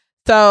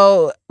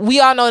 So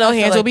we all know no I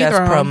feel hands like will be that's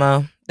thrown.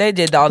 promo. They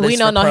did all this. We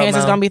know for no hands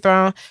is promo. going to be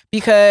thrown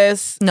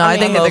because No, I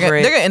think I'm that they're over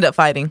it. gonna end up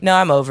fighting. No,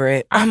 I'm over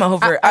it. I'm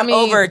over. I I'm mean,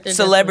 over they're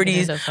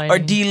celebrities definitely or gonna end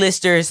up fighting.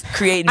 D-listers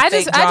creating I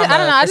fake just drama.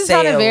 don't know. I for just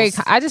find it very.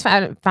 sales. I just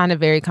find it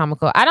very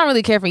comical. I don't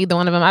really care for either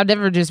one of them. I've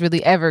never just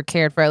really ever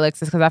cared for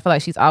Alexis because I feel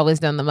like she's always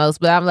done the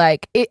most. But I'm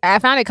like, I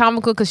found it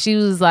comical because she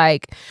was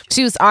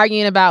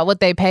arguing about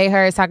what they pay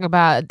her, talking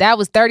about that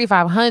was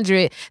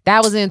 $3,500.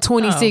 That was in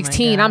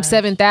 2016. I'm gosh.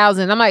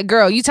 7,000. I'm like,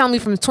 girl, you telling me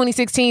from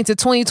 2016 to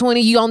 2020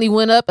 you only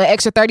went up an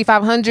extra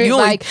 3,500? You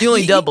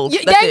only doubled.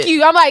 That's Thank it.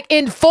 you. I'm like,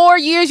 in 4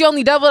 years you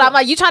only doubled. I'm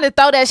like, you trying to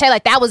throw that shade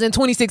like that was in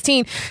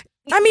 2016.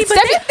 I mean, but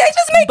Stephanie- they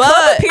just make But-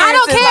 club appearances. I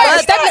don't care.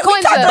 Like, Stephanie we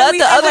Coyne's talk a- about- But we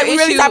the act other like we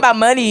really issue- talk about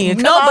money.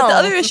 No, Come but the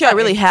on. other issue I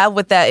really have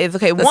with that is,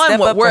 okay, The one,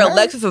 step up where for her.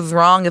 Alexis was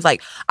wrong is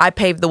like, I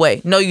paved the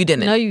way. No, you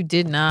didn't. No, you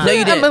did not. No,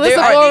 you didn't. Melissa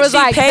There are- Ford I was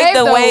think like, she paved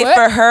the way what?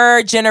 for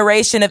her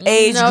generation of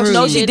age No, group.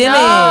 No, she didn't.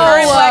 Her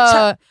and Black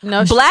Uh,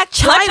 No, Black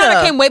China. Black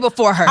China came way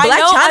before her. I Black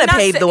know, China I'm not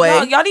paved say- the way. No,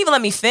 y'all didn't even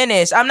let me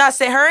finish. I'm not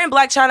saying her and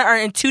Black China are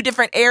in two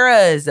different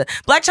eras.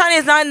 Black China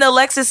is not in the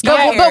Alexis Scott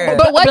era.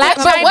 but what Black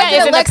did, but China what is did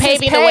in the Alexis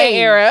paving the way pay?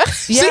 era.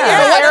 Yeah, But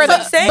that's what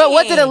I'm saying. But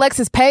what did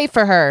Alexis pay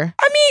for her?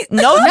 I mean,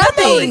 No,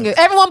 Nothing.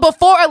 Everyone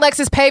before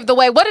Alexis paved the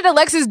way. What did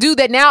Alexis do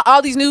that now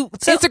all these new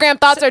Instagram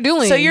thoughts are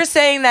doing? So you're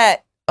saying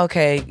that?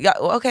 Okay, yeah,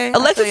 okay.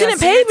 Alexis I feel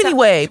didn't you. pave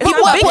anyway. It's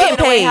People not been about getting paving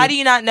the way. paid. How do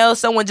you not know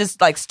someone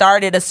just like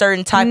started a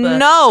certain type of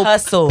No,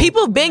 hustle?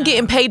 people have been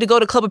getting paid to go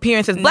to club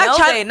appearances. Black no,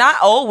 China. they not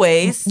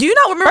always. Do you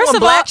not remember First when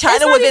of all, Black it's China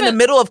not was in the even-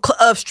 middle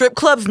of strip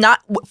clubs, not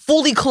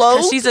fully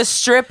closed? She's a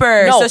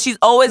stripper, No. so she's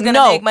always gonna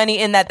No. make money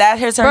in that.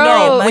 Here's her Bro,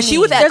 getting when money. she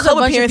was at There's a club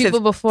bunch of appearances people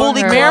before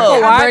fully her. clothed.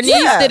 Miracle Watts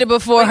Yeah. did it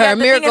before But yeah, her.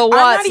 the thing Miracle is, I'm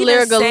not Watts, even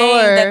Lyric saying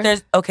Galore. that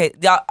there's okay.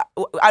 Y'all,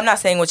 I'm not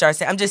saying what y'all are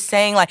saying. I'm just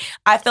saying like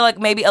I feel like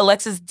maybe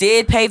Alexis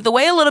did pave the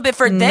way a little bit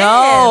for them.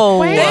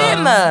 No.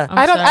 Them.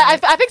 I don't.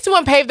 I think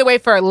someone paved the way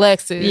for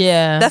Alexis.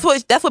 Yeah. That's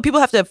what people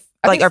have to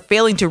are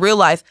failing to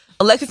realize.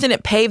 Alexis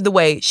didn't pave the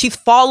way. She's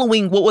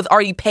following what was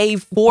already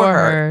paved for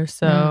her.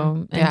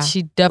 So, yeah. and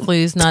she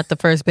definitely is not the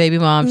first baby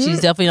mom.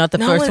 She's definitely not the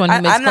No, first one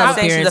who makes I'm not club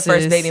saying she's appearances. the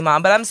first baby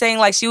mom, but I'm saying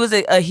like she was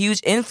a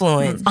huge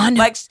influence. I know.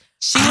 Like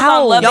she was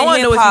How? on Love Y'all and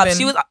wanna know Hip what's Hop. even-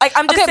 She was like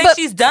I'm just Okay, saying but-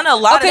 she's done a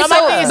lot okay, of so-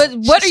 stuff. but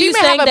what are she you may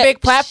saying have a that-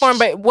 big platform,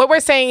 but what we're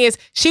saying is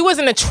she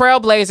wasn't a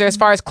trailblazer as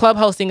far as club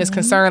hosting is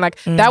concerned. Like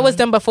that was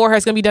done before her.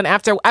 It's gonna be done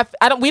after.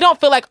 We don't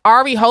feel like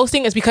Ari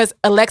hosting is because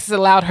Alexis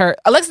allowed her.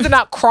 Alexis did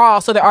not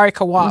crawl so that Ari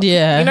could walk.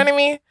 Yeah. You know what I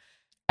mean?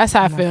 That's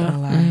how I feel.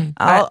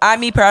 I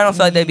don't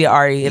feel like they'd be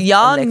Ari if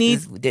Y'all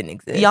Alexis didn't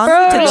exist. Y'all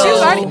need to She was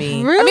go. already- I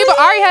mean, but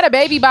Ari had a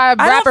baby by a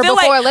I rapper don't feel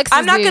before like, Alexis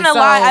I'm not did, gonna so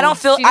lie. I don't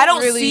feel. she I didn't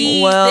don't really-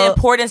 see Well, the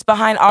importance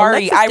behind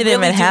Ari. Alexis I didn't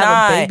really even do have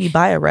not. a baby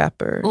by a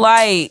rapper.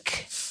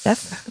 Like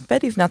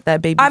Betty's not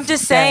that baby. I'm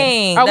just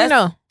saying. Oh, we that's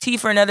know. tea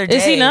for another day.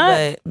 Is he not?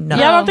 But No.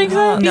 Y'all don't think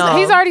so? No.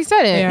 He's already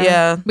said it.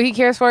 Yeah. But he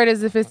cares for it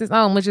as if it's his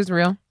own, which is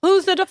real.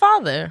 Who's the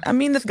father? I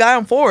mean, this guy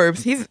on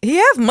Forbes, he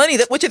has money,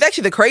 which is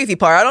actually the crazy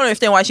part. I don't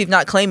understand why she's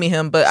not claiming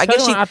him, but I Show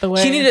guess him out the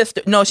way. she needed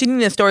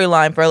a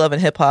storyline for Love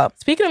and Hip Hop.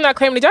 Speaking of not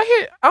claiming, did y'all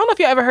hear? I don't know if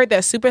you ever heard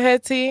that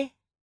Superhead tea.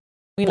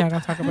 We're not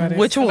gonna talk about it.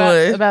 Which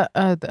one? About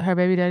her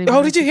baby daddy.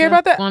 Oh, did you hear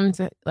about that? Wanted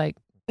to, like,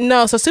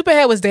 No, so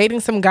Superhead was dating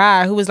some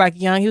guy who was like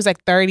young. He was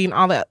like 30 and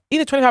all that,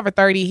 either 25 or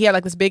 30. He had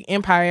like this big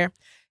empire.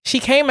 She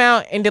came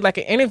out and did like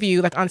an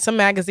interview like on some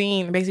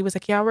magazine. And basically was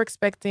like, yeah, we're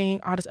expecting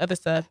all this other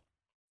stuff.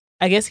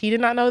 I guess he did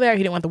not know that.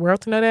 He didn't want the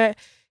world to know that.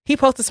 He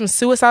posted some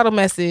suicidal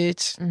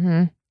message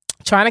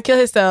trying to kill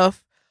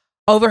himself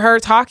over her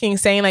talking,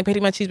 saying like pretty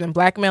much she's been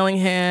blackmailing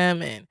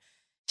him and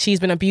she's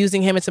been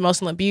abusing him. It's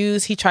emotional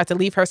abuse. He tried to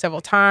leave her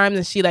several times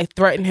and she like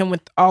threatened him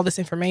with all this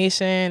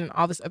information and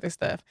all this other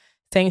stuff,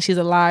 saying she's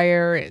a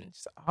liar and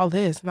just all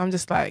this. And I'm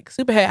just like,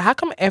 Superhead, how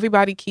come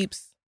everybody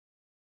keeps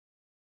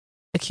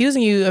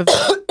accusing you of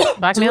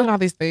doing all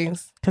these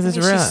things? because it's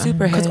she's real.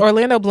 Superhead. Because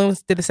Orlando Bloom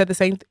said the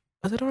same thing.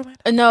 Was it Orlando?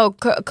 No,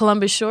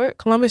 Columbus Short.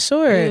 Columbus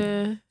Short.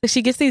 Yeah.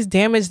 She gets these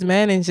damaged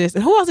men and just...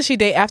 And who else did she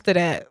date after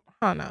that?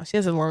 I don't know. She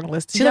has a long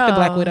list. She left the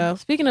Black Y'all, Widow.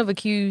 Speaking of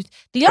accused,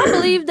 do y'all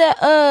believe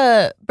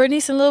that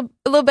Bernice and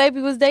Lil Baby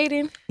was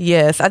dating?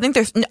 Yes, I think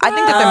that they're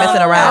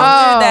messing around.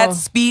 After Oh. that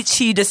speech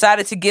he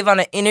decided to give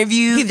on an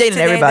interview, He's dating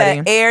today everybody.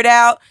 that aired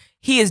out.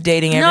 He is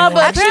dating No, everyone.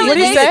 but Actually, apparently what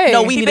did he say?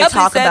 No, we He need to basically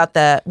talk said- about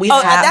that.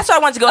 that's why I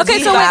wanted to go. Okay,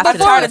 to so I'm wait,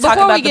 tired of talking before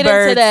about we the get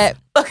birds. into that,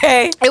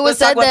 Okay, it was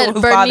let's talk said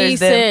about that who fathers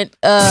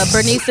them.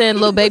 Bernice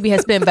and Lil Baby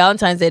had spent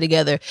Valentine's Day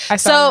together. I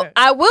saw So that.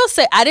 I will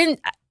say I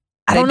didn't.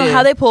 I don't know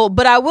how they pull,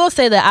 but I will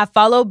say that I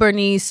follow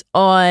Bernice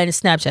on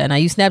Snapchat, and I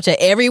use Snapchat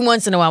every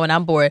once in a while when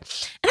I'm bored.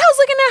 And I was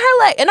looking at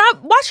her like, and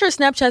I watch her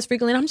Snapchats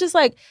frequently, and I'm just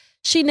like,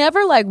 she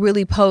never like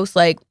really posts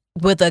like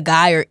with a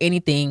guy or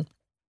anything.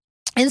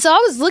 And so I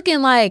was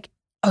looking like,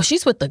 oh,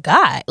 she's with the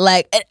guy.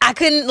 Like, and I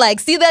couldn't like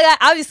see that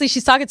guy. Obviously,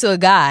 she's talking to a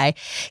guy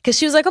because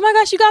she was like, oh my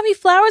gosh, you got me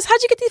flowers.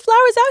 How'd you get these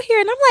flowers out here?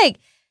 And I'm like,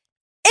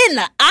 in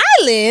the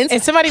islands.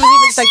 And somebody was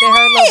even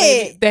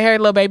just like they heard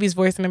Lil Baby's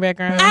voice in the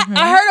background.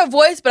 I heard a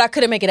voice, but I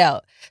couldn't make it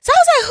out. So I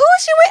was like, who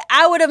is she with?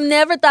 I would have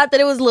never thought that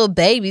it was Lil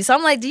Baby. So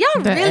I'm like, do y'all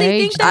really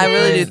think that? I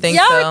really do think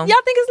y'all, so.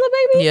 Y'all think it's Lil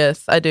Baby?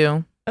 Yes, I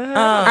do.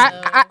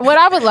 What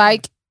I would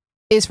like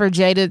is for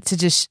Jada to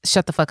just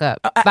shut the fuck up.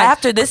 Like,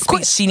 after this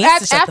speech, she needs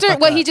to shut after the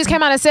fuck what up. he just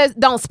came out and said,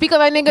 don't speak on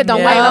that nigga,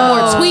 don't write no more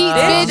tweets,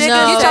 bitch. This Get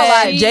nigga your said-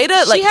 life.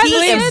 Jada, like, She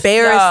he has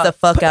embarrassed the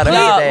fuck out of her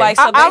today. Like,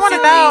 so I want to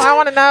know. I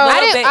want to know.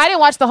 I didn't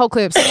watch the whole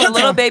clip. So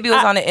Little Baby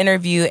was on an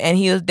interview, and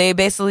they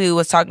basically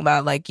was talking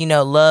about like, you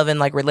know, love and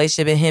like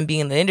relationship and him being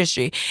in the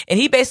industry. And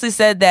he basically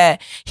said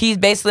that he's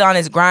basically on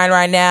his grind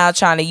right now,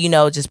 trying to, you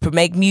know, just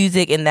make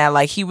music, and that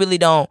like he really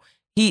don't.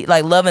 He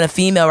like loving a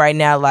female right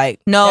now.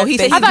 Like, No, he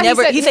said he's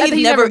never. He said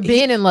he's never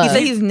been in love. He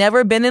said he's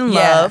never been in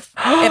love.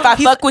 If I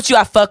fuck with you,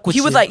 I fuck with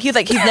you. He was like he's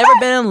never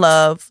been in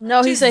love.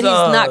 No, he said he's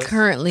Jesus. not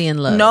currently in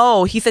love.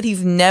 No, he said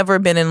he's never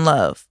been in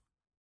love.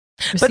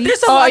 but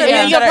there's a lot of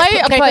men you that are- play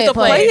it. Okay,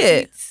 Play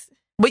it.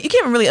 But you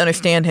can't really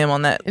understand him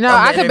on that. No, on the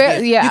I could interview.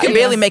 barely- yeah, you can yeah.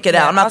 barely make it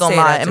out. I'm not I'll gonna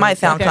say lie. that It too. might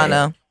sound Okay. kind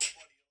of.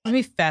 Let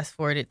me fast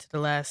forward it to the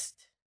last.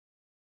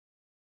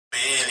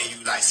 Man, and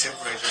you like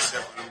separate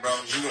yourself from them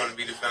bros, you want to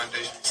be the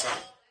foundation of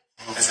something.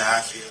 That's how I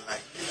feel. Like,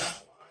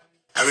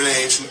 I really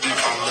ain't too deep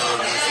on love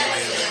with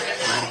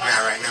female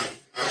not right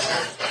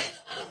now.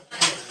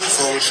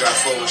 I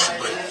fuck with you,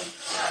 but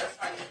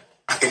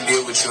I can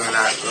deal with you and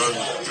I love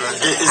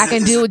you. I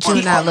can deal with you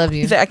and not love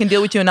you. He said, "I can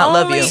deal with you and not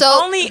love you."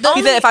 Only, He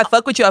said, "If I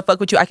fuck with you, I fuck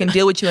with you. I can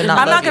deal with you and not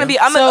I'm love not gonna you." be.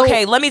 I'm So,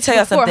 okay. Let me tell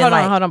you something. Hold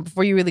like, on,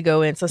 before you really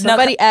go in. So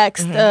somebody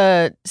asked,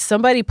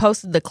 somebody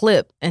posted the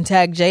clip and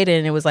tagged Jada,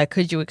 and it was like,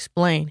 could you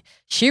explain?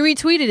 She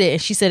retweeted it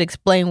and she said,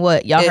 explain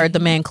what? Y'all heard the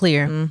man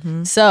clear.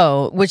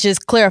 So, which is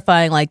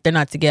clarifying like they're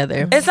not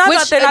together. It's not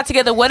that they're not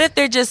together. What if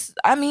they're just?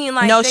 I mean,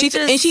 like, No, they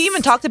and she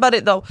even talked about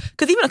it though,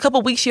 because even a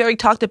couple weeks she already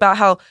talked about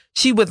how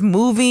she was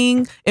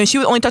moving, and she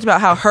only talked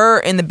about how her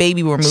and the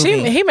baby were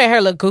moving. He made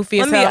her look goofy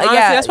as Let me- hell. Honestly,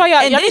 yeah. that's why y'all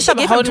And then need to she stop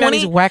gave him holding on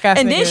these whack ass.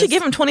 And then she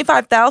gave him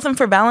 $25,000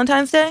 for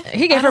Valentine's Day.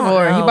 He gave I her don't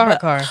more. He know, bought her but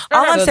car.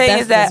 All I'm So saying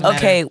is that doesn't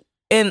matter. okay,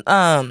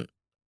 in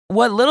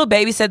what Little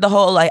Baby said, the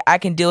whole like I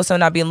can deal with someone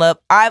not being in love.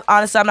 I'm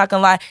not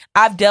gonna lie.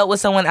 I've dealt with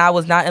someone I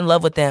was not in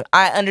love with them.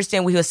 I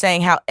understand what he was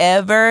saying.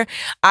 However,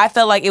 I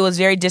felt like it was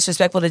very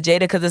disrespectful to Jada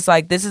because it's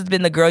like this has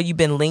been the girl you've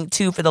been linked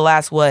to for the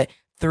last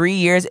 3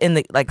 years in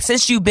the like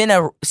since you've been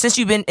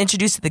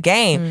introduced to the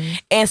game,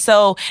 and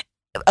so.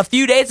 A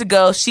few days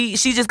ago, she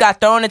just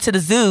got thrown into the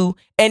zoo,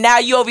 and now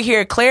you over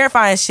here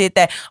clarifying shit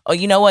that, oh,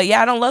 you know what?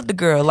 Yeah, I don't love the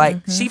girl. Like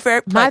she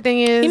fair. My like,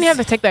 thing is, You didn't have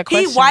to take that he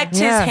question. wiped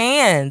Yeah. his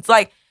hands.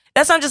 Like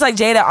that's not just like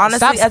Jada. Honestly,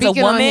 Stop as a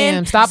speaking on woman,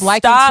 him. Stop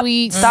liking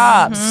tweets.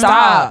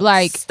 Stop.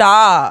 Like,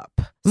 stop.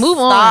 move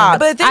on. Stop.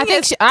 But the I thing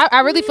think is, I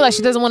really feel like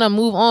she doesn't want to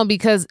move on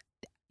because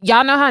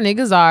y'all know how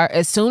niggas are.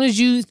 As soon as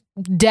you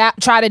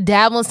try to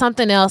dabble in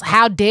something else,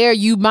 how dare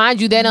you?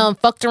 Mind you, they done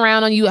fucked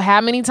around on you how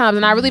many times?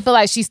 And I really feel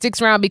like she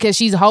sticks around because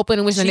she's hoping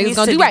and wishing She niggas needs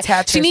gonna to do right.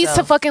 detach She needs to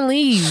herself. fucking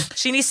leave.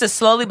 She needs to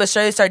slowly but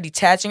surely start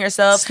detaching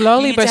herself. You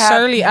Slowly need but to have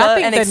surely. I love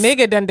think and the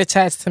nigga done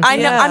detached himself. I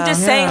know. I'm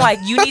just Yeah. saying, like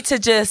you need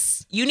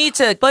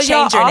to but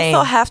y'all change your also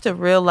name, have to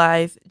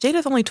realize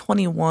Jada's only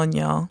 21,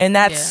 y'all. and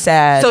that's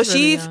Yeah. sad. So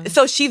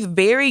really she's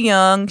very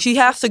young. She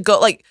has to go.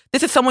 Like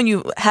this is someone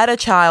you had a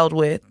child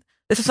with.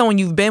 This is someone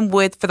you've been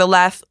with for the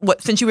last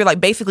since you were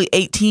like basically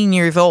 18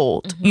 years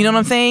old. You know what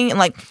I'm saying?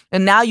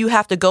 And now you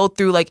have to go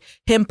through like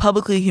him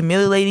publicly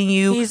humiliating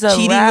you, He's a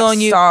cheating rap on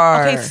you.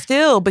 star. Okay,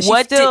 still, but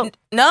what she still.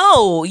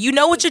 no, you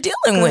know what you're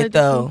dealing with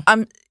though.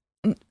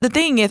 The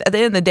thing is, at the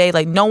end of the day,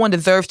 like no one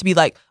deserves to be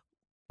like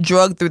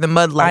drugged through the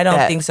mud like I don't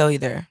that. think so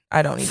either.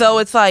 I don't. Either. So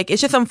it's like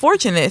it's just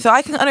unfortunate. So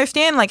I can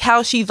understand like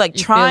how she's like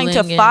trying to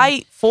feeling and-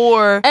 fight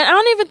for. And I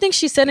don't even think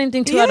she said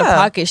anything too out of Yeah.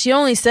 pocket. She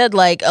only said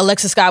like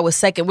Alexa Scott was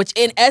second, which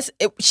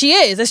she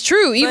is. It's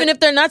true. Even if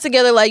they're not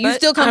together, like you But,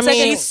 still come I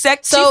mean, second.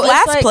 she's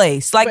last it's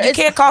place. Like you it's-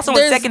 can't call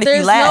someone there's- second if you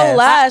there's last. no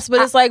last,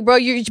 but it's like, bro,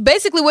 you're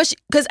basically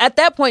because at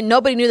that point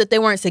nobody knew that they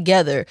weren't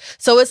together.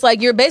 So it's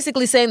like you're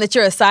basically saying that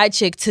you're a side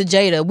chick to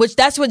Jada, which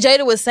that's what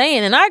Jada was saying,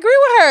 and I agree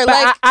with her.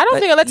 But Like I don't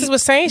think Alexis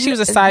was saying she was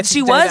a side She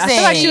chick. I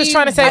feel like she was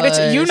trying to say,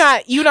 wasn't. bitch, you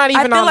not even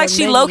I feel on like the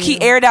she menu. low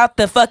key aired out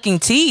the fucking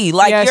tea.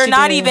 Like Yeah, you're she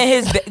not did.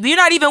 even you're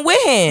not even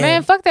with him.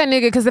 Man, fuck that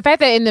nigga. Because the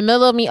fact that in the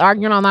middle of me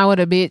arguing online with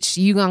a bitch,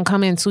 you gonna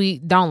come and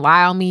tweet, don't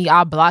lie on me,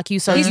 I'll block you.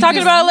 So he's you talking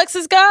just- about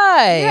Alexa's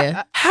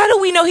guy. How do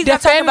we know he's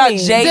not talking Defend about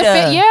me.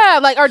 Jada? Yeah,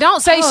 like, or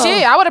don't say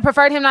shit. I would have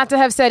preferred him not to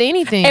have said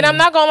anything. And I'm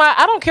not gonna lie,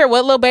 I don't care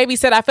what Lil Baby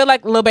said. I feel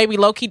like Lil Baby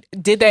low key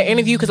did that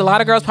interview because a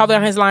lot of girls probably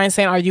on his line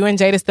saying, "Are you and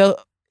Jada still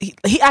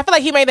I feel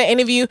like he made that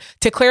interview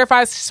to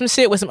clarify some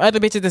shit with some other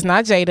bitches that's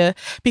not Jada.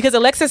 Because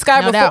Alexis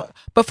Sky,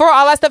 before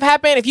all that stuff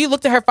happened, if you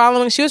looked at her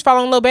following, she was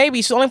following Lil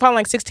Baby. She was only following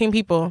like 16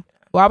 people.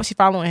 Why was she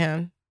following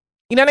him?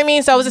 You know what I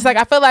mean? So it was just like,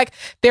 I feel like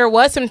there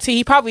was some tea.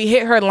 He probably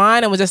hit her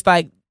line and was just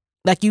like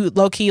you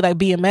low key like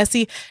being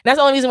messy. And that's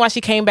the only reason why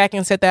she came back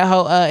and said that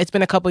whole it's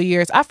been a couple of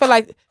years. I feel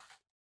like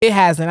it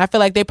hasn't. I feel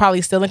like they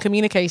probably still in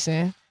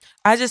communication.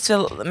 I just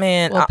feel,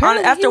 man,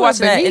 after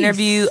watching that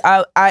interview,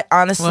 I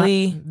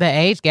honestly... the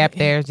age gap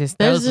there just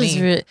throws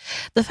me.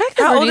 The fact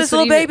that How old Bernice is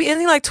Lil Baby?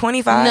 Isn't he like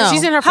 25? No.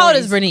 She's in her 40s. How old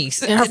is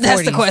Bernice? In her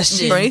That's the 40s.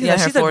 question. Yeah,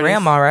 she's a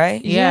grandma,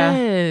 right? Yeah.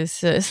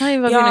 Yes. It's not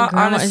even about being a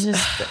grandma. It's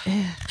just...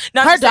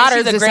 No, Her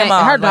daughter's a the grandma.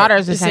 same. Her like,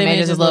 daughter's the same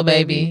age as Lil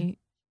Baby.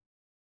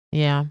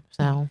 Yeah.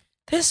 So.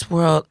 This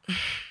world...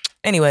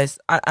 Anyways,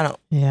 I don't...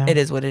 Yeah. It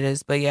is what it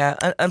is. But yeah,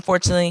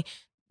 unfortunately,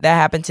 that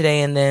happened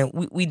today and then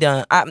we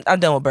done. I'm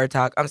done with Bird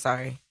Talk. I'm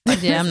sorry.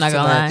 Yeah, I'm not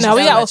gonna lie. No,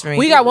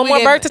 we got one more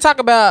bird to talk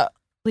about.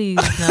 Please,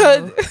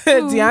 no.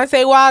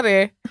 Deontay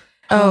Wilder.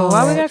 Oh,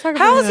 why we gotta talk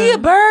about How is he a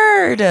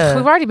bird?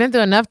 We've already been through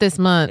enough this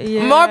month.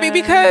 Yeah. Morby,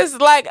 because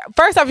like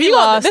first off, if you're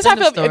gonna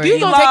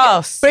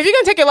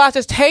take your loss,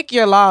 just take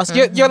your loss.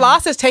 Your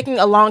loss is taking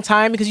a long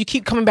time because you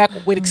keep coming back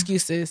with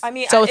excuses. I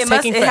mean, so it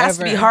has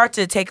to be hard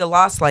to take a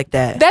loss like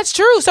that. That's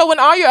true. So when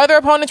all your other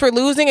opponents were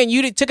losing and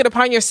you took it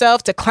upon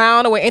yourself to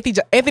clown, or when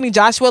Anthony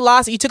Joshua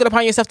lost, you took it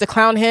upon yourself to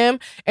clown him,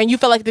 and you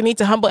felt like the need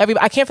to humble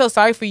everybody. I can't feel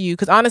sorry for you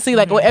because honestly,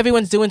 like what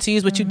everyone's doing to you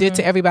is what you did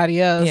to everybody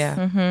else.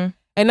 Yeah.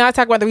 And now I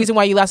talk about the reason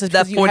why you lost is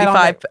That because you had on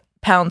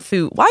 45-pound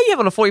suit. Why are you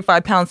having a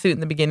 45-pound suit in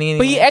the beginning?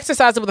 Anyway? But you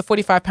exercised it with a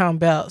 45-pound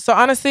belt. So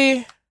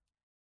honestly,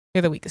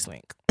 you're the weakest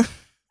link.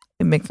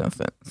 It makes no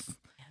sense.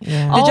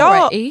 Yeah. Did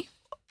y'all? Alrighty.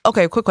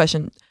 Okay, quick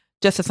question.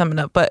 Just to sum it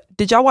up, but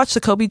did y'all watch the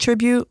Kobe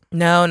tribute?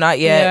 No, not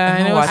yet. Yeah,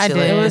 I'm gonna watch I it did.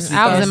 later.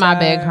 I was in my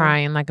bed sad.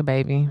 crying like a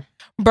baby.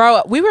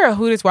 Bro, we were at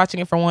Hooters watching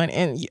it for one,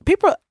 and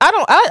people,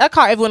 I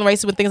call everyone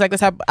racist when things like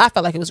this happen. I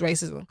felt like it was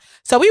racism.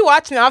 So we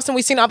watching it, all of a sudden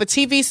we seen all the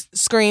TV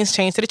screens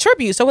change to the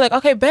tribute. So we're like,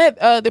 okay, bet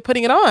they're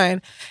putting it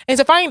on. And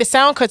so finally the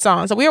sound cuts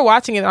on. So we were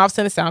watching it, and all of a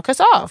sudden the sound cuts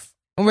off.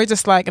 And we're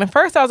just like, and at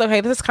first I was like,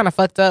 hey, this is kind of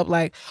fucked up.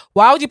 Like,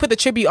 why would you put the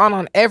tribute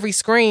on every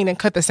screen and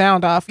cut the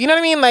sound off? You know what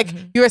I mean? Like,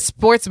 you're a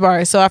sports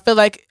bar. So I feel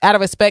like, out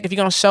of respect, if you're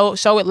going to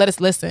show it, let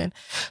us listen.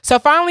 So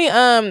finally,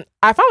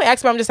 I finally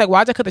asked him, I'm just like,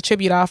 why'd I cut the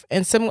tribute off?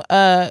 And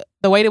the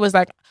waiter was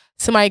like,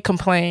 somebody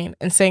complained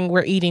and saying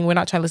we're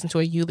not trying to listen to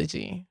a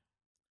eulogy.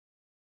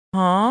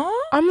 Huh?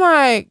 I'm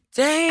like,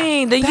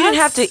 Dang, then you didn't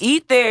have to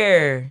eat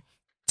there.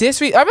 I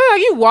mean,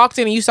 like you walked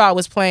in and you saw it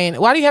was playing.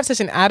 Why do you have such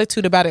an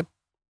attitude about it?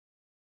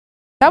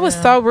 That was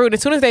so rude.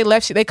 As soon as they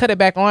left, they cut it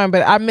back on,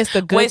 but I missed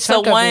a good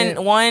chunk of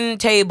it. One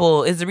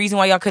table is the reason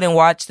why y'all couldn't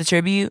watch the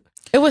tribute?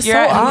 It was You're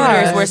so at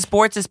Hooters odd. where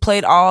sports is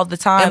played all the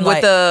time. And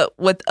like,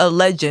 with a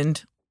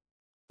legend.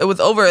 It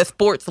was over a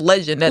sports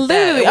legend at that.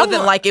 Literally, It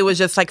wasn't like it was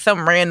just like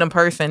some random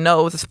person.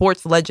 No, it was a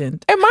sports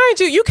legend. And mind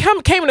you, you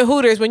came to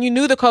Hooters when you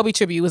knew the Kobe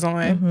tribute was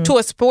on to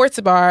a sports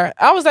bar.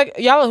 I was like,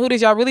 y'all at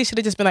Hooters, y'all really should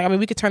have just been like, I mean,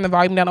 we could turn the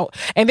volume down.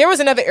 And there was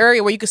another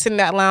area where you could sit in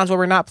that lounge where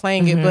we're not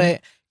playing it,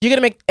 but you're going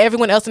to make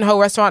everyone else in the whole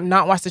restaurant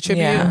not watch the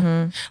tribute.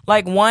 Yeah.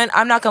 Like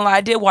I'm not gonna lie,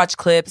 I did watch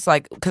clips,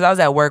 like, because I was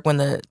at work when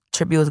the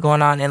tribute was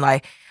going on, and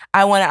like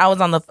I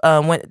was on the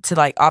went to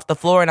like off the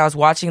floor, and I was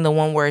watching the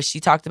one where she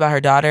talked about her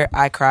daughter.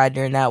 I cried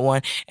during that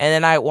one, and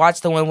then I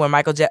watched the one where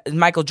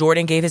Michael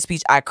Jordan gave his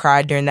speech. I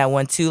cried during that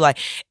one too. Like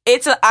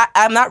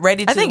I'm not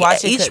ready to I think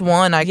watch each it.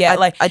 one, I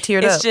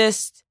teared up. It's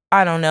just,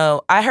 I don't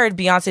know. I heard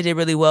Beyonce did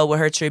really well with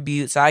her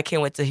tribute, so I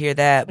can't wait to hear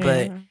that.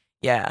 But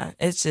yeah,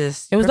 it's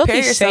just, it was prepare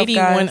looking yourself, shady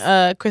guys.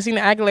 when Christina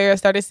Aguilera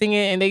started singing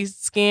and they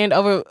scanned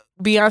over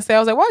Beyonce. I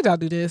was like, why'd y'all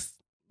do this?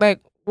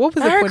 Like, what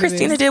was I the heard point of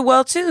Christina this? did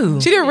well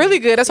too. She did really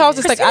good. That's why I was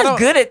just Christina's like,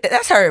 good at that.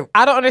 That's her.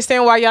 I don't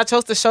understand why y'all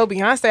chose to show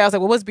Beyonce. I was like,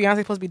 well, what's Beyonce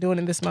supposed to be doing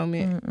in this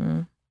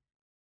moment?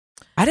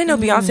 I didn't know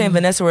Beyonce and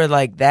Vanessa were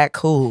like that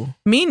cool.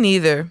 Me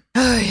neither.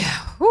 Oh yeah.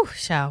 Whew,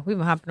 child. We've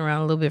been hopping around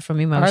a little bit from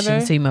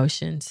emotions to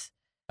emotions.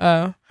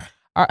 I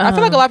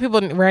feel like a lot of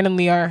people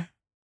randomly are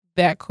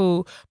that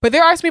cool, but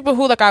there are some people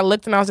who like I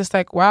looked and I was just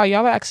like, wow,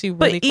 y'all are actually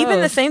really But even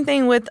the close. same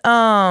thing with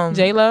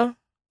J-Lo.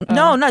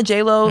 No, not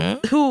J-Lo.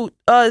 Who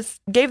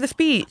gave the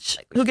speech?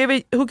 Who gave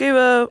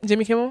a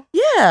Jimmy Kimmel?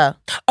 Yeah.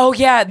 Oh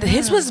yeah,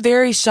 his was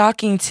very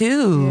shocking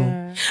too.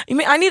 Yeah. I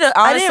mean, I need to.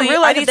 Honestly, I didn't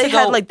realize I need that they to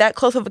had go, like that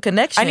close of a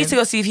connection. I need to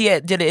go see if he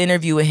did an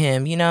interview with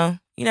him. You know,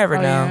 you never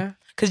know. Yeah.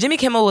 Because Jimmy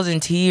Kimmel was in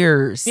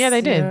tears. Yeah,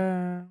 they did.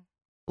 Yeah.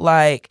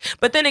 Like,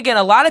 but then again,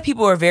 a lot of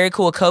people are very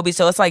cool with Kobe,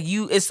 so it's like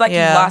you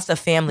lost a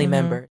family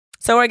member.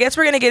 So I guess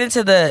we're gonna get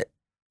into the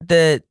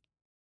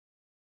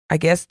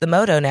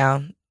motto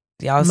now.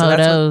 Y'all, so that's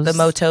what, the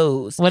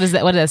motos. What is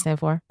that? What does that stand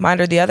for? Mine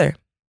or the other.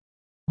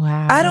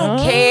 Wow. I don't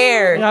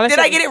care. No, Did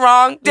I get it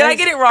wrong? Actually,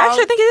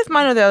 I think it is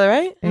mine or the other,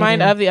 right?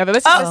 Mind of the other.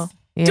 Let's Oh, just,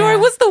 Yeah. Jory,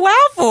 what's the wow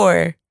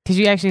for? Because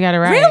you actually got it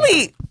right.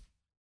 Really?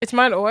 it's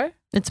mind or?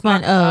 It's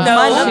mine. No, She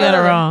got it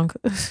no. wrong.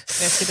 Yeah,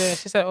 she did.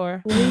 She said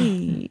or.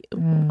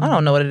 I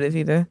don't know what it is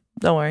either.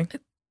 Don't worry.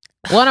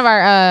 One of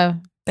our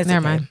It's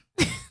never okay. mind.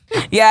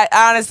 Yeah,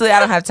 honestly, I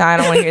don't have time. I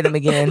don't want to hear them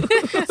again.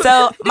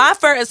 So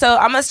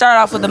I'm gonna start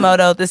off with the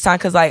motto this time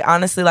because, like,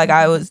 honestly, like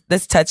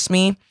this touched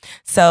me.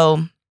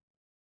 So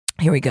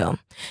here we go.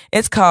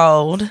 It's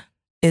called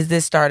 "Is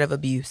This Start of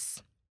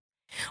Abuse?"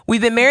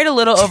 We've been married a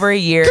little over a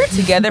year,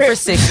 together for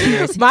 6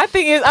 years. My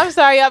thing is, I'm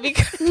sorry, y'all,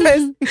 because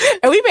and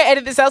we may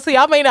edit this out, so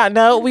y'all may not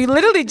know. We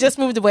literally just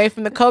moved away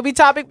from the Kobe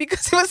topic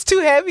because it was too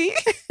heavy.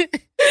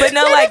 But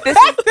no, like this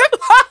is.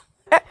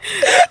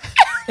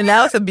 And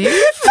now it's abuse.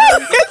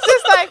 It's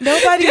just like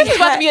Nobody This is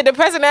about to be a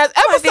depressing ass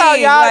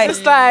episode, y'all.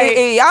 Just like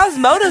y'all's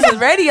motives is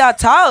ready, y'all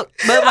talk,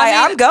 but like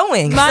I'm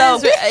going. So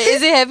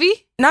Is it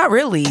heavy? not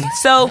really.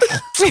 So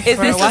is this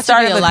the watch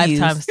start it be of a abuse?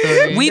 lifetime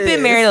story. We've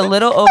been married a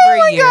little over oh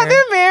my a year. god,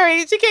 they're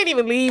married. She can't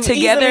even leave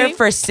Together easily.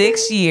 for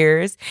 6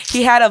 years.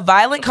 He had a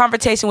violent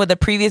confrontation with a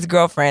previous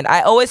girlfriend.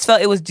 I always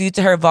felt it was due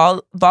to her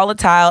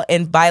volatile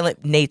and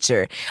violent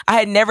nature. I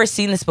had never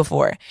seen this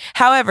before.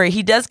 However,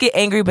 he does get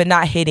angry but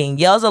not hitting,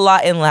 yells a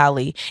lot and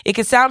loudly. It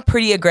can sound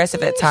pretty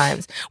aggressive at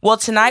times. Well,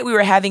 tonight we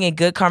were having a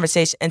good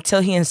conversation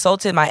until he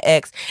insulted my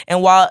ex,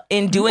 and while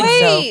in doing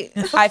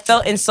so, I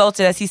felt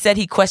insulted as he said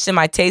he questioned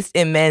my taste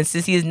in men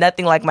since he is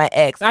nothing like my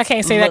ex. I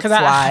can't say that because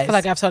I looks-wise. feel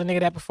like I've told a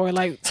nigga that before.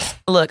 Like,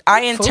 Look,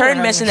 I in turn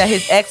mentioned that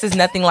his ex is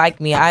nothing like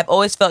me. I've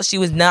always felt she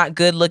was not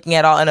good looking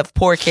at all and of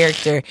poor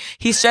character.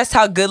 He stressed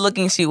how good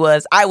looking she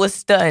was. I was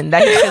stunned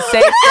that he could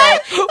say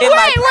so in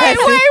my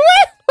presence.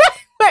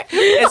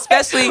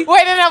 Especially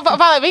wait, no,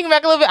 Paula, we can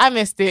back a little bit. I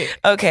missed it.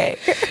 Okay,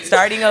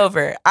 starting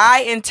over.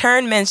 I in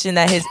turn mentioned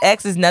that his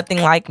ex is nothing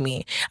like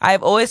me.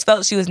 I've always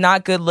felt she was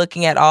not good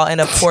looking at all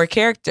and of poor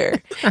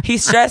character. He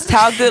stressed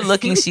how good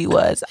looking she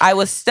was. I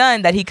was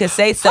stunned that he could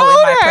say so in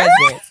my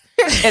presence.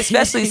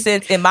 Especially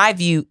since, in my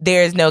view,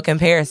 there is no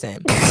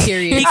comparison.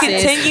 Period. He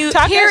continued.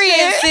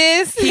 Period,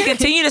 sis. He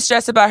continued to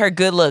stress about her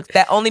good looks.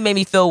 That only made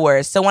me feel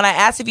worse. So when I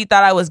asked if he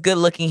thought I was good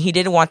looking, he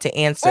didn't want to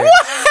answer.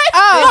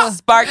 This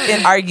sparked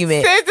an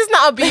argument. Sis, this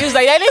not abuse.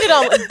 Like, that nigga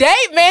don't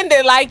date men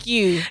that like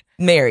you.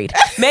 Married.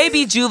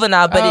 Maybe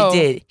juvenile, but it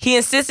did. He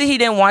insisted he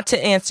didn't want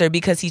to answer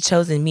because he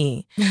chosen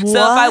me. So if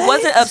I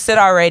wasn't upset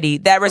already,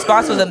 that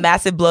response was a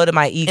massive blow to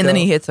my ego. And then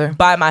he hits her.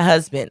 By my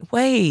husband.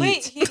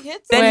 Wait, he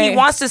hits Then he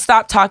wants to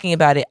stop talking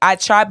about it. I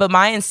tried, but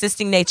my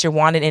insisting nature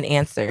wanted an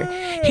answer.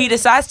 He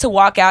decides to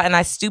walk out and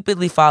I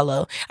stupidly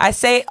follow. I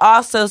say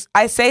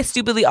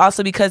stupidly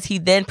also because he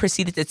then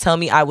proceeded to tell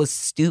me I was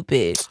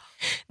stupid.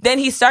 Then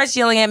he starts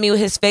yelling at me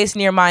with his face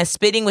near mine,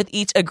 spitting with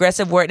each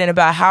aggressive word and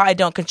about how I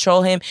don't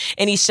control him,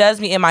 and he shoves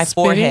me in my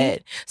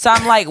forehead. So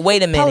I'm like,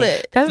 wait a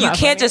minute. You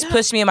can't just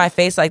push me in my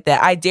face like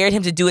that. I dared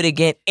him to do it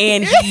again,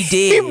 and he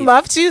did. He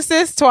muffed you,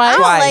 sis, twice. I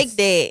don't like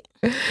that.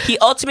 He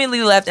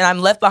ultimately left, and I'm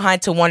left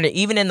behind to wonder,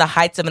 even in the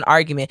heights of an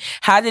argument,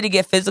 how did it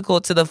get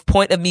physical to the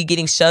point of me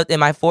getting shoved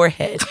in my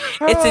forehead?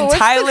 It's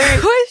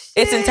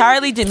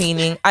entirely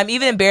demeaning. I'm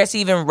even embarrassed to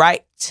even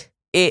write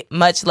it,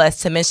 much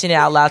less to mention it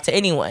out loud to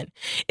anyone.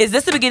 Is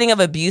this the beginning of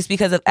abuse?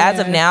 Because as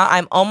of now,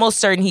 I'm almost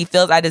certain he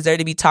feels I deserve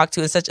to be talked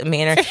to in such a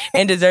manner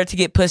and deserve to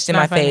get pushed in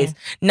my face.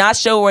 Not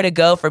sure where to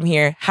go from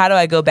here. How do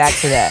I go back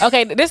to that?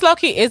 Okay, this low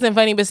key isn't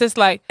funny, but it's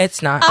like,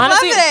 It's not.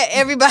 honestly, I'm laughing at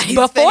everybody's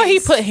before he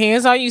face. put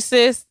hands on you,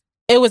 sis,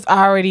 it was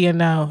already a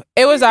no.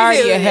 It was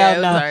already a hell it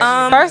was no. already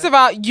a no. First of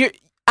all,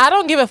 I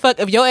don't give a fuck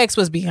if your ex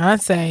was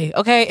Beyonce.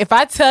 Okay, if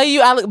I tell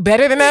you I look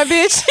better than that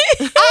bitch,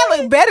 I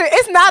look better.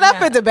 It's not up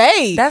for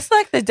debate. That's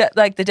like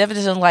the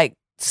definition of like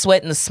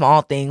sweating the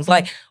small things.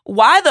 Like,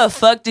 why the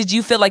fuck did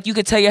you feel like you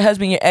could tell your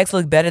husband your ex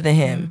looked better than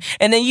him,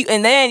 and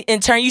then in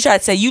turn you try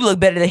to say you look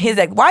better than his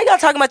ex? Why y'all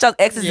talking about y'all's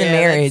exes in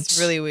marriage? That's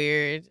really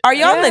weird. Are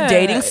y'all in the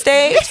dating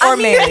stage or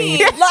married?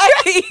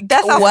 Like,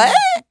 that's what?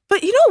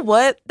 But you know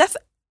what? That's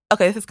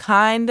okay. This is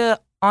kind of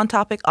on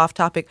topic, off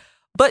topic.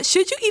 But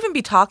should you even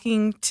be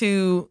talking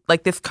to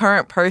like this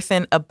current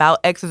person about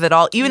exes at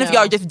all? Even if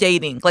y'all are just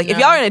dating, like if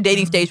y'all are in a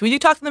dating stage, would you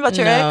talk to them about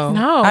your ex?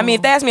 No. I mean,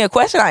 if they ask me a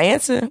question, I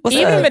answer. What's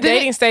Even up? in the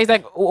dating stage,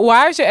 like,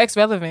 why is your ex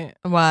relevant?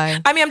 Why?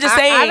 I mean, I'm just I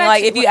saying, actually-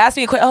 like, if you ask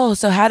me a question,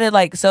 so how did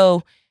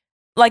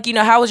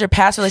how was your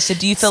past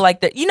relationship? Do you feel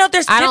like that? You know,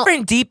 there's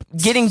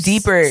getting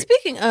deeper.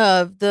 Speaking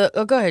of go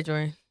ahead,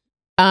 Jordan.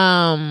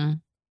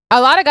 A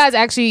lot of guys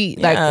actually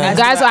like Yeah.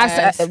 guys.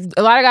 That's what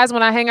I A lot of guys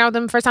when I hang out with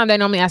them first time, they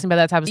normally ask me about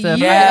that type of stuff.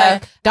 Yeah. I be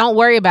like, don't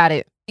worry about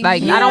it.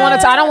 Like I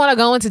don't want to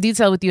go into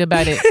detail with you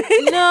about it.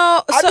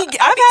 No, so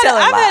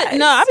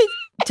I be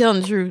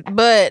telling the truth,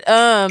 but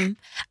I've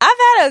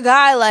had a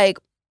guy like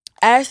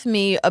ask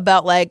me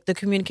about like the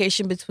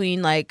communication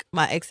between like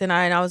my ex and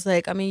I was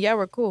like, I mean, yeah,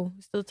 we're cool,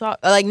 we still talk,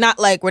 like not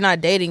like we're not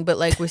dating, but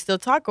like we still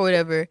talk or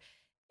whatever.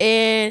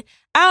 And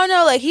I don't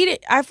know, like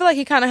I feel like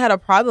he kind of had a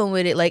problem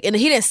with it, like, and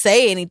he didn't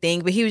say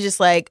anything, but he was just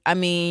like, I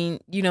mean,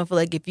 you know, feel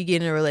like if you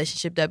get in a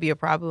relationship, that'd be a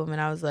problem.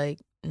 And I was like,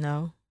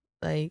 no.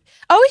 Like,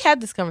 we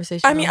had this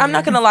conversation. I mean, I'm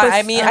not gonna lie.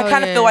 I mean, I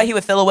kind of feel why he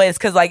would feel away is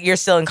because like you're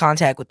still in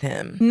contact with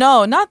him.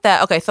 No, not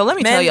that. Okay, so let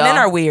me tell y'all. Men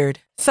are weird.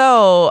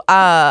 So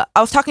I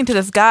was talking to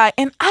this guy,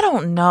 and I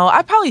don't know.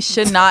 I probably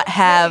should not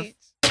have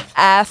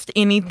asked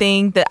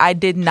anything that I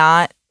did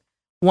not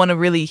want to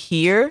really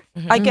hear,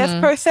 I guess,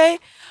 per se.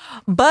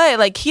 But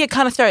like he had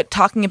kind of started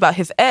talking about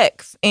his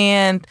ex,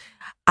 and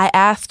I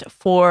asked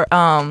for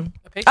I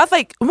was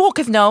like, well,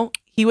 because no,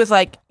 he was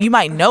like, you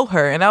might know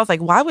her, and I was like,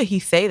 why would he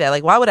say that?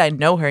 Like, why would I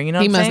know her? You know,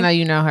 He what I'm must saying? know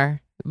you know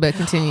her. But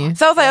continue.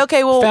 So I was like,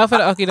 okay, well, Fell for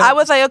the okie doke. I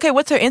was like, okay,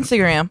 what's her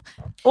Instagram?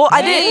 Well,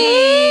 I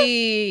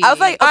didn't. I was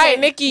like, All okay. right,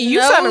 Nikki,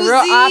 you sounding real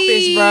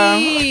offish,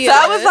 bro. So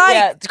I was like,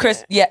 Yeah,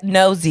 Chris. Yeah,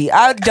 nosy.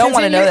 I don't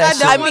want to know that.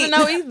 I don't shit. want to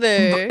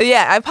know either.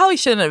 yeah, I probably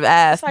shouldn't have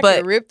asked, I but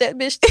could rip that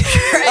bitch. Okay,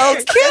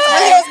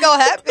 that's what's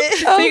gonna happen.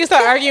 So you can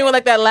start arguing with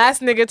like that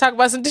last nigga. Talk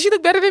about some. Did she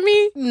look better than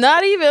me?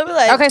 Not even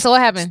like. Okay, so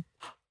what happened?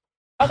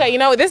 Okay, you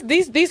know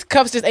these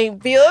cups just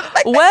ain't filled.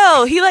 Like,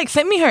 well, he like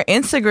sent me her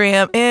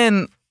Instagram,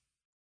 and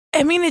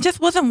I mean, it just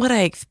wasn't what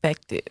I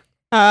expected.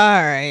 All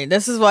right,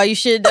 this is why you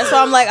should. That's why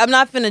I'm like, I'm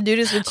not finna do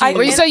this with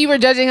you. So you were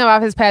judging him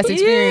off his past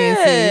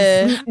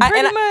experiences. Yeah,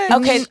 pretty much.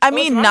 Okay, I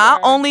mean,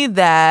 not only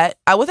that,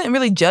 I wasn't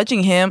really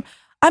judging him.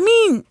 I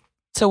mean,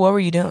 so what were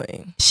you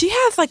doing? she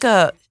has like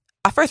at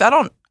first, I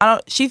don't,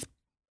 she's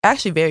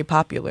actually very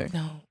popular.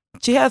 No.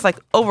 She has like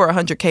over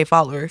 100K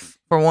followers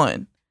for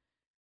one.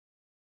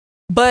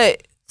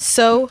 But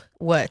So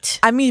what?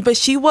 I mean, but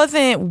she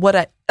wasn't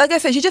like I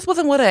said, she just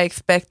wasn't what I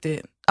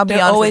expected. I'll be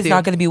They're honest always with you.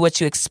 not going to be what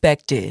you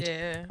expected.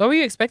 Yeah. what were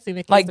you expecting,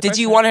 Nikki? Like, did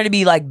you want her to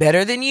be like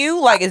better than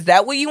you? Like, is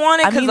that what you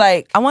wanted? I Because mean,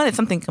 like, I wanted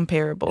something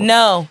comparable.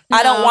 no,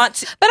 I don't No. want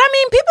to. But I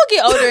mean, people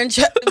get older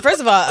and first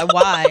of all,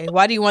 why?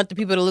 Why do you want the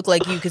people to look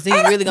like you? Because then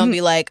you're really gonna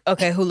be like,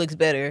 okay, who looks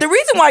better? The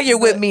reason why you're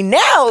with me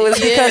now is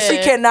because she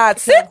Yeah. cannot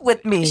sit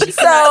with me. So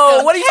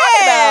cannot what are you talking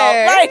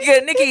compare. about?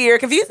 Like, Nikki, you're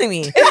confusing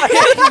me.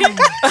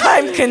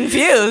 I'm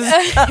confused.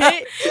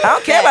 I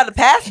don't care about the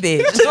past,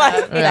 bitch.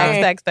 Like,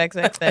 Facts.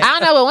 I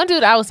don't know, but one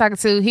dude I was talking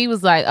to, he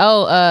was like,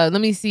 "Oh, let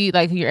me see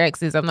like who your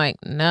ex is." I'm like,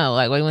 "No,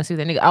 like, what do you want to see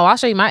that nigga?" "Oh, I'll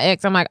show you my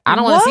ex." I'm like, "I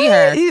don't want to see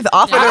her." He's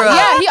offered her up.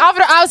 Yeah, he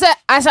offered her.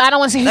 I said, "I don't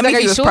want to see." He's That like, means "Are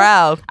he you was sure?"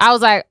 proud. I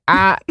was like,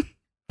 I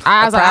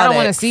was like, proud "I don't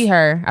want to ex. see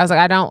her." I was like,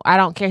 "I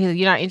don't care.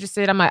 You're not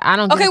interested." I'm like, "I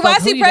don't." Okay, give a why fuck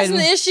is who he you pressing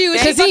dating. the issue?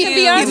 Because She he, fucking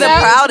Beyonce. He's a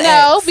proud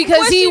no, ex. because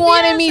What's he she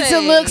wanted me to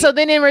Beyonce? look, so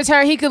then in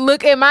return he could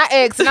look at my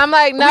ex, and I'm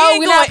like, no, ain't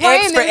we're not going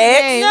playing ex this for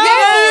ex. game. No.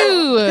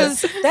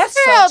 No. That's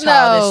Hell so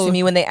childish no. to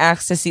me when they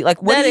ask to see.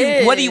 Like, what That do you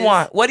is.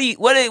 want? What are you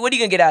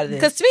gonna get out of this?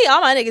 Because to me,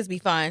 all my niggas be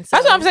fine. So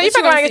That's what I'm saying. You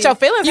what probably gonna gonna get your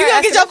feelings. You hurt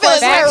gonna get your asking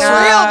feelings hurt questions.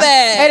 Nah. real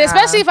bad. And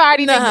especially if I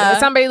already think Nah.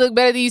 somebody look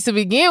better than you to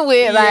begin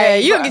with, yeah,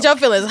 like you gonna get your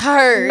feelings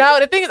hurt. No,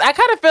 the thing is, I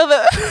kind of feel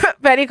the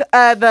Betty,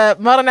 the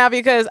model now,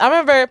 because I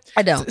remember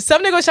I don't.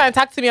 some nigga was trying to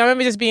talk to me. I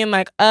remember just being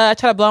like, I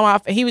try to blow him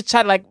off, and he was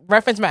trying to like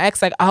reference my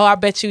ex, like, oh, I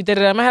bet you did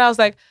it. In my head, I was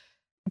like,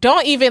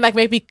 don't even like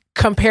make me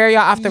compare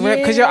y'all off the rip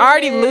because you're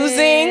already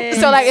losing.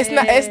 So like, it's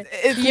not,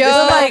 it's Yo,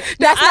 like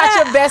that's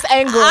not your best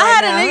angle. I right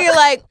had now. a nigga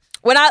like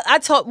when I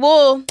told,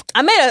 well,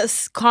 I made a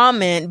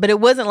comment, but it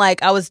wasn't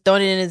like I was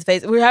throwing it in his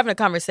face. We were having a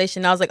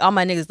conversation. And I was like, all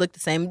my niggas look the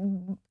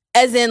same.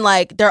 As in,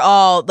 like, they're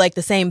all, like,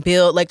 the same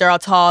build. Like, they're all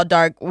tall,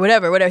 dark,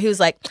 whatever. He was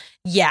like,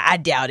 yeah, I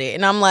doubt it.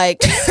 And I'm like,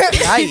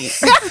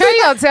 yikes.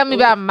 you gonna tell me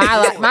about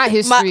my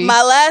history?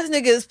 My last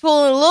nigga is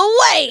pulling a little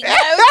weight.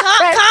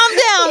 Calm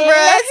down, bro.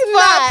 Let's That's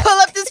why I pull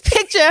up this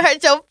picture and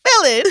hurt your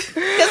feelings. Because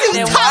he was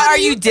Then taller why are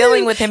than you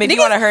dealing with him if you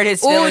want to hurt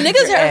his Ooh, feelings? with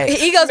niggas your hurt.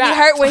 ex? Egos be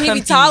hurt when he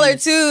be taller,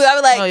 Confused. too. I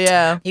was like, Oh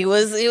yeah. he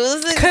was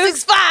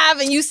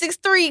 6'5" and you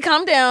 6'3".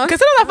 Calm down. Because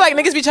sometimes I feel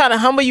like niggas be trying to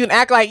humble you and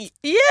act like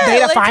Yeah. they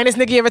the like, finest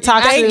nigga you ever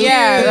talked Thank to. you.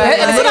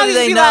 And sometimes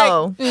They you be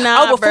know. like,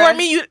 nah, oh, before bruh.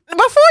 me, I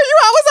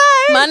was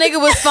I. My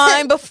nigga was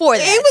fine before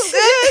that. He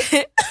was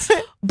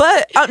good.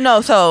 But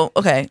no, so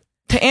okay.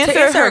 To answer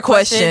answer her her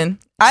question, question,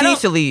 I she don't-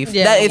 needs to leave.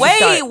 Yeah. That is the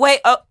start. Wait.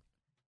 Oh,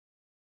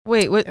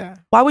 Wait, what?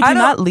 Why would I you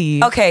don't- not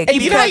leave? okay. Hey,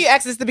 you know how you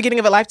asked this at the beginning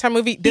of a Lifetime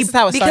movie? This is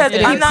how it because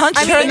started. I'm not. punched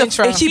I her in mean,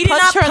 the- if she he did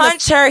punched not her in the-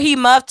 punch her. He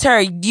muffed her.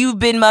 You've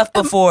been muffed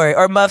before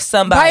or muffed By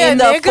somebody. a in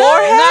the nigga?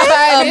 forehead? Not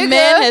by a A nigga.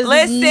 man has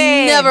Listen,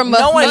 never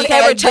muffed no one me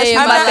ever a day touched in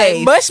my my face.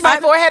 life. Mush my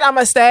forehead,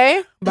 I'ma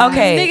stay. Bye.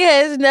 Okay. Nigga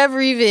has never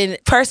even.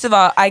 First of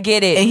all, I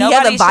get it. And he Nobody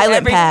had a should violent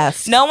ever-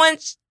 past. No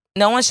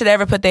one should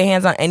ever put their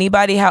hands on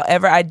anybody.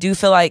 However, I do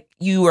feel like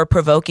you were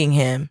provoking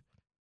him.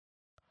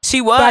 She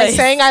was. By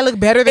saying I look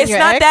better than it's your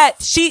not ex?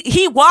 that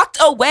he walked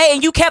away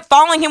and you kept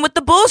following him with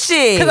the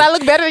bullshit. Because I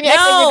look better than your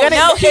ex, and No, you're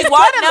gonna, no, he it's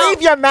walked- gonna no.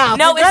 leave your mouth.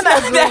 No, You're it's gonna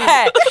not leave.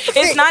 that.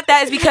 It's not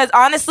that. It's because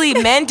honestly,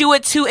 men do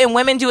it too, and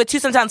women do it too.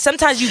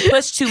 Sometimes you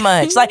push too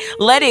much. Like,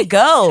 let it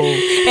go,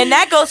 and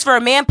that goes for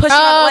a man pushing.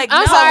 Like, I'm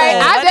no, sorry.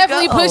 let I it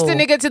definitely go. pushed the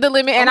nigga to the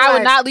limit, and I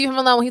would not leave him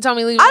alone when he told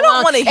me to leave him I don't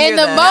alone. wanna hear And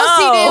the that. most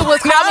he No. did was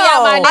call me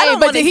out my No. I name. don't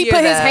But wanna did he hear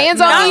put his that.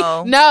 hands on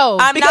No. me? No.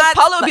 I'm Because not-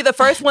 Paula would be the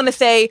first one to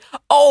say,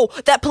 "Oh,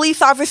 that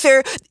police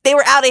officer, they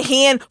were out of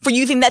hand for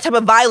using that type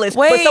of violence."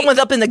 But Wait. someone's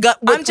up in the gut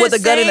I'm with just a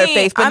gun in their saying,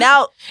 face. But I'm-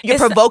 now you're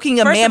it's- provoking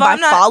a first man of all, by I'm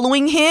not-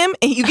 following him,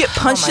 and you get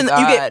punched Oh my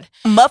you get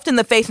God. muffed in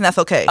the face, and that's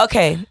okay.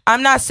 Okay,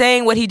 I'm not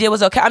saying what he did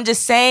was okay. I'm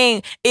just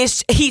saying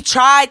he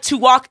tried to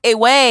walk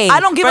away. I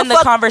don't give from a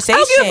fuck. the conversation.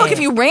 I don't give a fuck if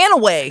you ran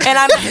away. And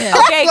I'm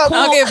okay, cool.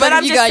 I don't give a fuck But if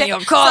I'm you just got in saying,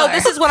 your car. so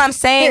this is what I'm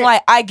saying.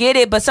 Like, I get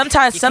it, but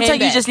sometimes came you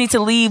back. just need to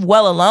leave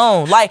well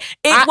alone. Like,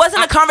 it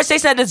wasn't a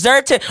conversation that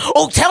deserved to.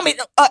 Oh, tell me,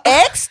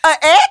 ex. Are you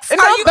But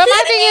my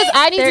kidding thing me? is,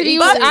 I need they're to be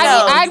equal. with.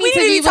 I we need to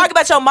need be to talk with.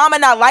 about your mama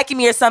not liking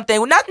me or something.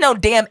 Well, not no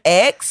damn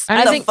ex.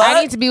 I The think fuck?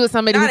 I need to be with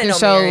somebody Not who in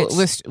can no show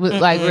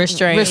marriage. like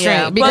Restraint,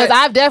 yeah. because But-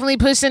 I've definitely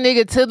pushed a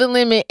nigga to the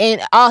limit,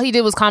 and all he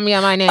did was call me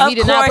out my name. He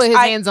did not put his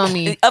hands on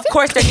me, Of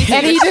course, there needs to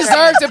and be he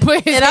deserved to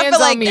put his And I hands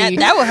feel on like me.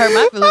 that would hurt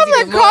my feelings. I'm like,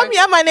 even call more. me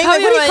out my name. Call Like,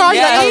 me what do out you call my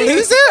you? Like, name. a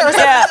loser? Or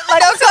something? Yeah,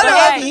 Like, don't call me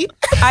heavy.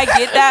 I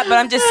get that, but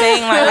I'm just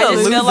saying, like, I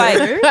just feel like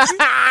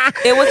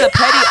it was a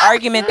petty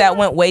argument that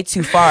went way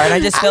too far, and I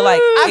just feel like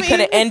it could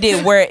have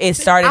ended where it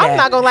started. I'm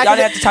not gonna lie, Y'all 'cause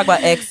didn't have to talk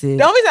about exes.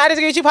 The only reason I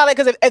disagree with you, Paula,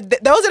 because if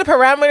those are the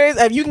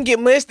parameters of you can get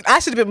mushed, I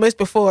should have been mushed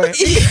before.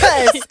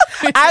 Because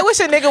I wish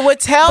a nigga would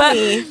tell But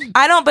me.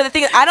 I don't. But the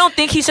thing is, I don't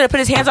think he should have put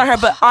his hands on her.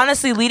 But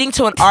honestly, leading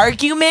to an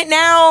argument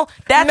now,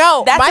 that's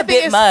My a thing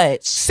bit is,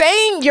 much.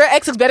 Saying your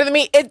ex is better than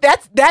me,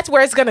 that's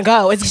where it's gonna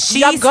go.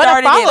 She I'm gonna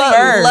started it follow you.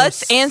 first.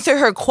 Let's answer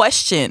her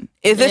question.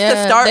 Is this the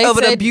Yeah, start they of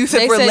an said- abusive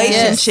they said yes.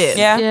 relationship?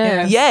 Yeah.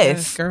 Yeah.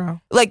 Yes.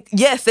 girl. Like,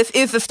 yes, this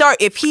is the start.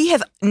 If he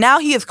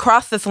has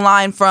crossed this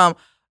line from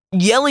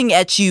yelling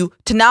at you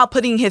to now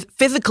putting his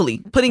hands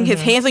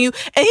on you,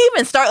 and he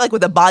even started like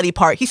with a body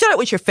part. He started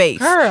with your face,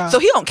 Girl. so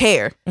he don't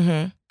care.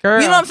 Girl.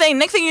 You know what I'm saying?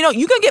 Next thing you know,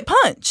 you're gonna get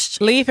punched.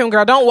 Leave him,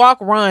 girl. Don't walk,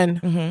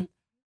 run.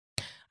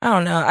 I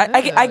don't know.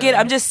 I get it.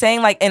 I'm just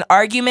saying, like, in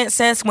argument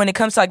sense, when it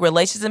comes to like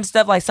relationships and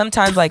stuff, like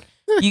sometimes like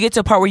you get to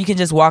a part where you can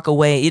just walk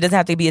away. It doesn't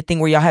have to be a thing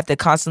where y'all have to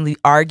constantly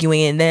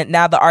arguing, and then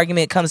now the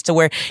argument comes to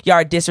where y'all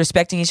are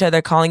disrespecting each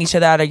other, calling each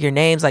other out of your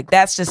names. Like,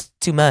 that's just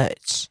too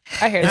much.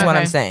 I hear Is that. what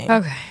I'm saying.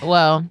 Okay.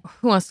 Well,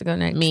 Who wants to go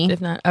next? Me. If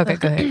not, okay,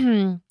 go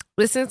ahead.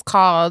 this is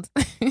called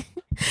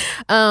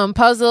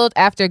 "Puzzled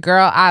After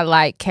Girl I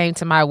Like Came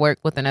to My Work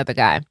with Another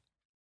Guy."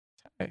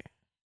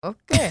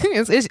 Okay.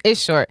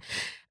 it's short.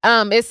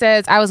 It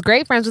says, I was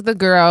great friends with a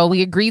girl.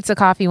 We agreed to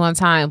coffee one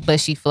time, but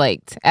she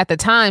flaked. At the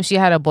time, she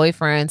had a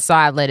boyfriend, so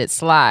I let it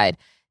slide.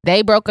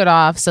 They broke it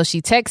off, so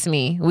she texts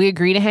me. We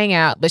agree to hang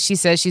out, but she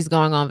says she's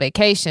going on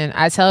vacation.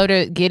 I tell her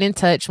to get in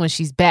touch when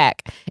she's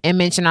back and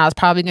mention I was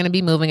probably going to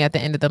be moving at the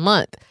end of the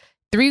month.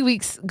 3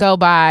 weeks go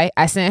by.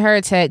 I sent her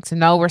a text,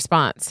 no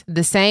response.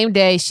 The same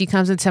day, she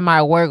comes into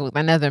my work with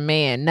another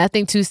man.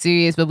 Nothing too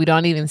serious, but we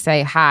don't even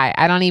say hi.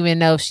 I don't even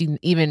know if she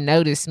even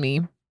noticed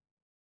me.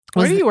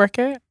 Where do you work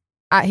at?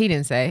 He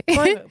didn't say.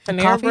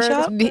 Coffee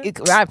shop?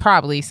 I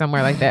probably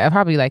somewhere like that.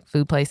 Probably like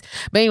food place.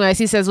 But anyways,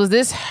 he says, was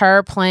this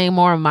her playing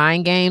more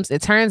mind games?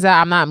 It turns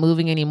out I'm not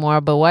moving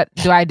anymore, but what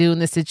do I do in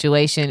this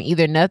situation?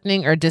 Either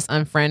nothing or just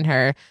unfriend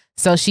her.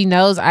 So she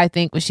knows I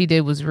think what she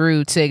did was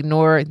rude to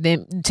ignore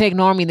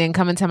me, then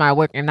come into my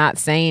work and not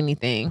say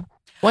anything.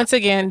 Once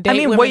again, date I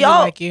mean, women were who y'all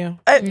like you.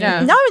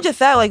 Yeah. Not even just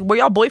that, like, were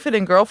y'all boyfriend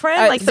and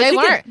girlfriend? Like, so they she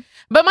could- weren't.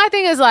 But my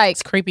thing is like,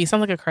 It's creepy.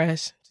 Sounds like a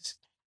crush.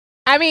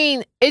 I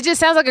mean, it just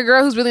sounds like a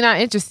girl who's really not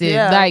interested.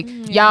 Yeah. Like,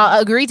 y'all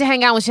agreed to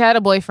hang out when she had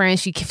a boyfriend.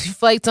 She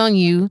flaked on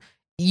you.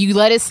 You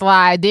let it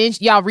slide. Then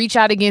y'all reach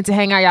out again to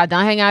hang out. Y'all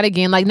don't hang out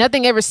again. Like,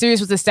 nothing ever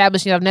serious was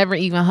established. Y'all have never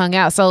even hung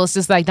out. So it's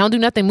just like, don't do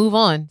nothing. Move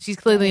on. She's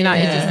clearly not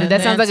interested.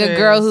 That sounds like a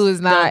girl who is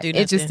not Don't do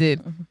nothing.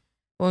 interested.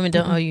 Women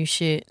don't owe you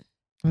shit.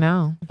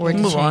 No. Or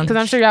Move on. Because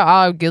I'm sure y'all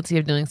all are guilty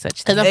of doing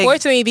such Because things.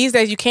 unfortunately, these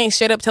days, you can't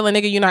straight up tell a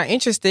nigga you're not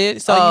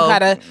interested. So Oh. you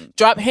gotta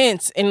drop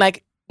hints. And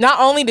like, not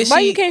only does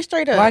Why she... you can't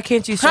straight up? Why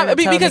can't you? Because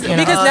No,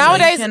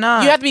 nowadays you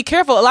cannot. you have to be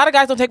careful. A lot of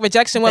guys don't take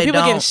rejection. When They people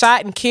getting don't.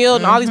 shot and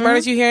killed and all these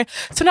murders you hear,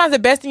 sometimes the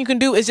best thing you can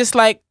do is just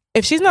like,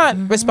 if she's not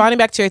responding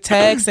back to your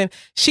text and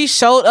she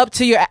showed up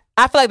to your,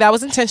 I feel like that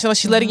was intentional.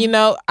 She's letting you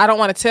know, I don't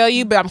want to tell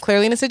you, but I'm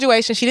clearly in a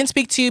situation. She didn't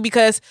speak to you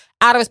because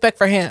out of respect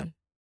for him,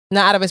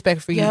 not out of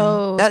respect for you.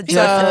 Yo, That speaking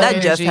just, of- that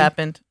just energy.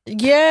 happened.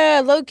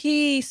 Yeah, low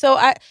key. So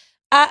I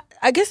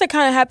guess that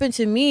kind of happened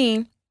to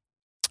me,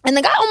 and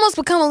like I almost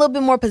become a little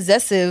bit more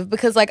possessive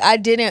because like I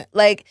didn't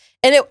like,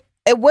 and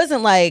it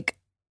wasn't like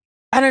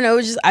I don't know, it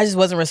was just I just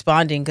wasn't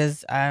responding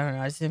because I don't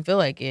know, I just didn't feel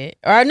like it,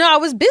 or I know I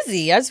was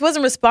busy, I just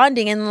wasn't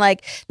responding, and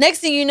like next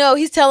thing you know,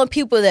 he's telling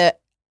people that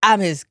I'm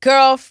his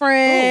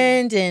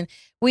girlfriend and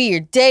we are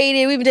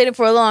dating. We've been dating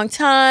for a long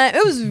time.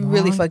 It was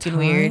really fucking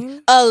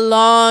weird. A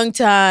long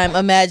time.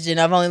 Imagine.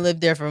 I've only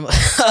lived there for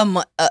a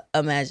month.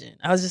 Imagine.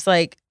 I was just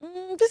like,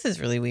 this is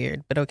really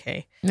weird, but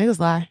okay. Niggas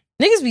lie.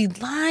 Niggas be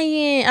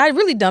lying. I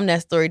really dumbed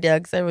that story down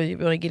because I really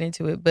want to get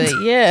into it. But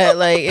yeah,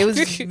 like it was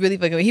really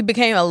fucking weird. He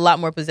became a lot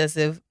more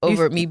possessive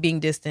over me being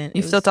distant. You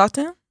It was- still talk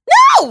to him?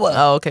 No!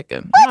 Oh, okay, good.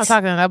 I'm not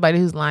talking to nobody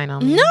who's lying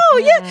on me. No,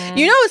 yeah.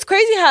 You know, it's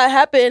crazy how it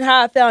happened,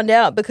 how I found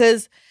out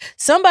because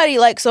somebody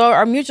like, so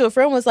our mutual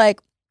friend was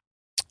like,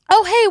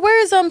 oh, hey,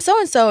 where's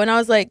so-and-so? And I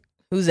was like,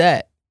 who's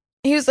that?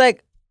 He was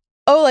like,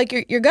 oh, like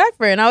your guy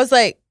friend. I was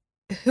like,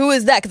 who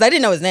is that? Because I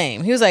didn't know his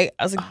name. He was like,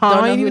 I was like, Oh, don't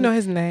you know didn't who. even know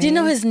his name. Didn't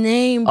know his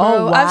name, bro.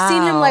 Oh, I've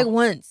seen him wow. like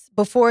once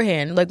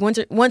beforehand, like once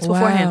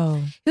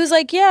beforehand. He was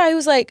like, yeah. He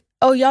was like,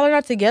 oh, y'all are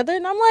not together?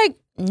 And I'm like,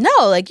 no,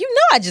 like, you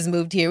know I just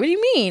moved here. What do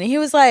you mean? And he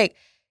was like,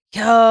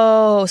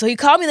 yo. So he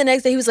called me the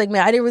next day. He was like,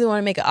 man, I didn't really want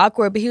to make it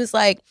awkward, but he was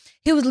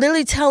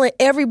literally telling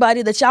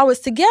everybody that y'all was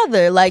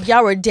together. Like,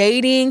 y'all were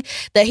dating,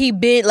 that he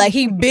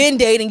been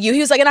dating you. He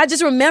was like, and I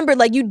just remembered,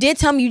 like, you did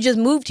tell me you just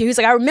moved here. He was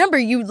like, I remember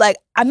you, like,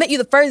 I met you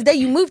the first day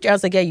you moved here. I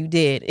was like, yeah, you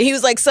did. And he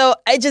was like, so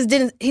I just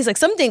didn't, he's like,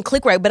 something didn't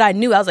click right, but I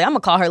knew. I was like, I'm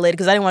gonna call her later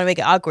because I didn't want to make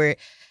it awkward.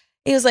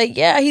 He was like,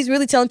 yeah, he's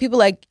really telling people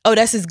like, oh,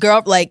 that's his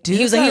girl. Like,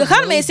 he was like, he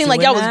kind of made it seem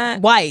like y'all was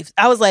wives.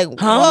 I was like,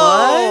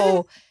 whoa.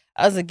 What?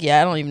 I was like,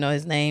 yeah, I don't even know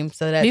his name.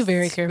 So that's Be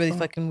very careful. really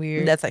fucking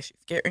weird. That's actually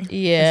scary.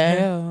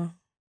 Yeah.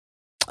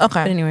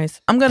 Okay. But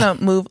anyways. I'm going to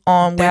move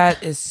on with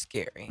That is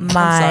scary.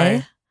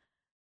 my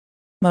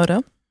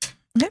motto.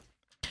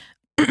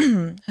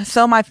 Okay.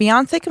 So my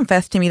fiance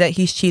confessed to me that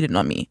he's cheated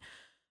on me,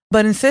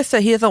 but insists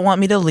that he doesn't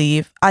want me to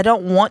leave. I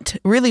don't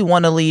really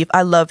want to leave.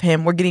 I love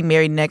him. We're getting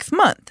married next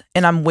month,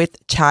 and I'm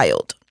with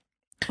child.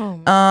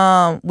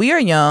 We are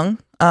young.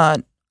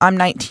 I'm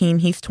 19.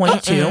 He's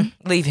 22.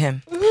 Leave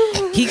him.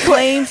 He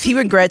claims he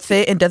regrets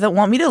it and doesn't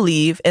want me to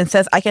leave, and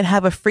says I can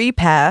have a free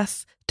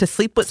pass to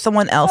sleep with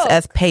someone else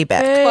as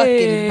payback.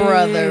 Fucking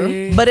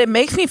brother. But it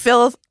makes me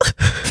feel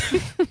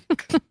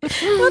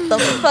What the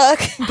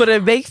fuck? But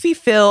it makes me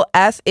feel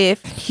as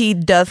if he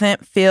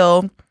doesn't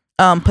feel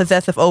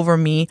possessive over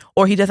me,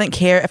 or he doesn't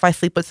care if I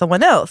sleep with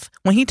someone else.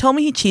 When he told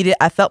me he cheated,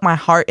 I felt my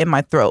heart in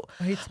my throat.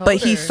 But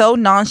he's so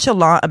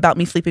nonchalant about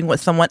me sleeping with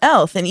someone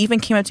else, and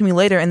even came up to me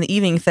later in the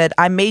evening and said,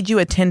 I made you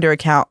a Tinder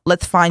account.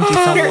 Let's find you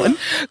someone.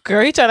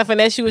 Girl, he trying to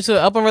finesse you into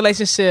an open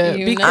relationship.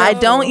 I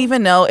don't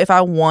even know if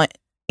I want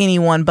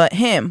anyone but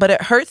him, but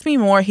it hurts me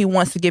more he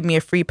wants to give me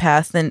a free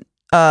pass than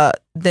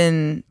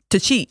to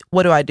cheat.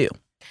 What do I do?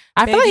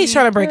 I feel like he's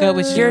trying to break up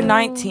with you. You're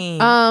 19.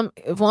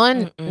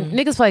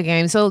 Niggas play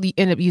games, so you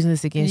end up using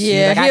this against you.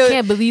 Like, I he'll-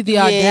 can't believe the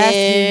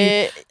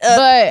audacity. Yeah.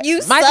 But You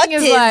my sucked thing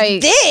is his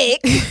like, dick.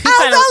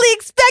 I was only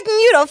expecting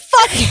you to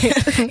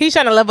fuck. He's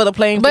trying to level the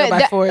playing field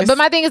by force. but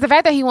my thing is the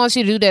fact that he wants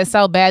you to do that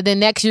so bad. Then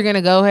next you're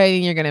gonna go ahead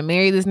and you're gonna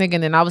marry this nigga,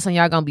 and then all of a sudden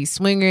y'all gonna be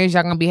swingers.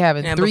 Y'all gonna be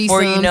having And threesomes.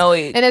 before you know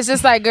it, and it's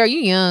just like, girl, you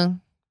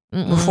young.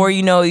 before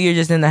you know it, you're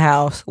just in the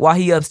house while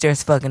he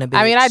upstairs fucking a bitch.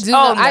 I mean, I do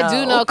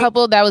Oh, know a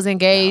couple that was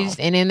engaged,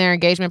 and in their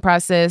engagement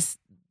process,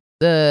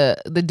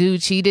 the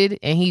dude cheated,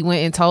 and he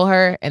went and told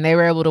her, and they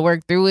were able to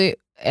work through it.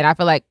 And I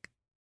feel like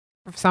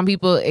for some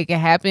people it can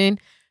happen,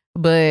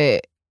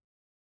 but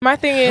my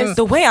thing is,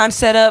 the way I'm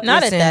set up,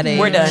 Not listen, at that age.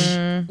 we're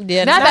done.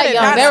 Yeah, not that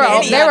young. They were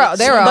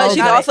But old. she's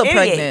Not also at any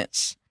pregnant.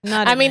 age.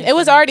 I mean, it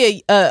was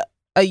already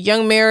a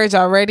young marriage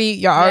already.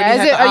 Y'all already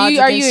had the Are odds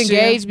you against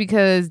engaged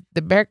because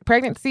the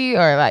pregnancy,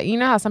 or like, you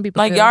know how some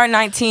people Like, feel? y'all are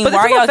 19. But Why the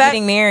are simple y'all fact-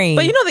 getting married?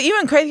 But you know, the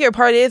even crazier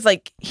part is,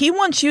 like, he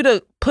wants you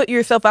to put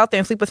yourself out there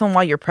and sleep with someone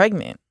while you're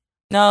pregnant.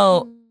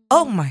 No.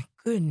 Oh my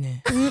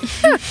goodness.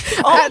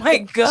 Oh my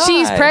god.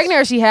 She's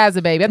pregnant or she has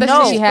a baby. I thought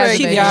No, she has a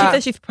she baby.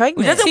 said she's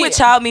pregnant. Doesn't with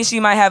child mean she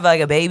might have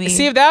like a baby?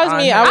 See, if that was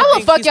me, I would will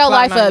think fuck he's your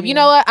life plotting on up. You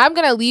know what? I'm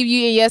gonna leave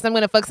you, and yes, I'm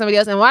gonna fuck somebody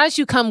else. And why don't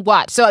you come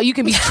watch so you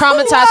can be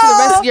traumatized for the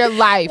rest of your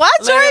life? Why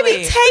Jory be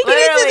Literally. taking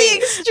it to the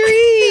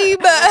extreme?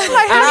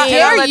 Like, how I mean,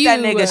 dare don't let that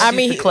you? nigga shoot I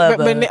mean, the club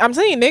but up. I'm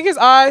telling you, niggas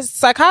are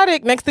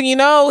psychotic. Next thing you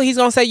know, he's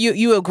gonna say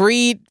you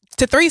agreed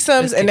to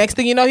threesomes, and next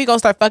thing you know, he gonna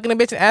start fucking a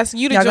bitch and asking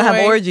you to Y'all join. gonna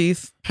have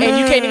orgies. And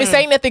you can't even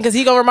say nothing because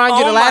he gonna remind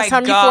you Oh the last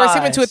my time you forced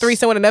him into a gosh.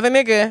 threesome with another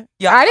nigga.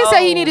 Yeah. I didn't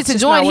say he needed to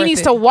just join. not He worth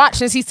needs it. to watch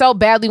since he so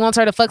badly wants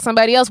her to fuck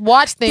somebody else.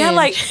 Watch them. Yeah,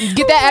 like,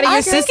 get that out of your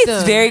I think system.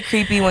 it's very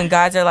creepy when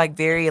guys are like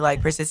very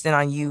like persistent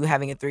on you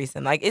having a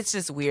threesome. Like, it's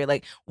just weird.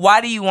 Like, why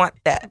do you want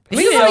that? You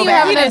It's don't so even bad.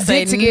 have He enough didn't say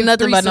dick to give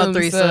nothing about no threesomes,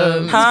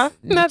 threesome. Huh?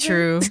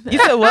 True. You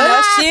said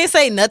what? She didn't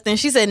say nothing.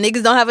 She said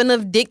niggas don't have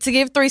enough dick to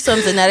give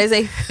threesomes, and that is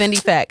a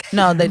Fendi fact.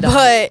 No, they don't.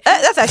 But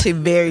that's actually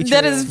very true.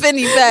 that is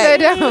Fendi fact. They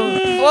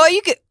don't. Well,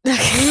 you could.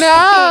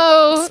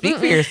 No. Speak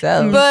for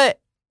yourself. But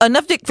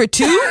enough dick for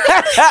two.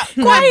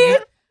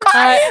 Quiet.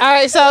 All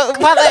right. So,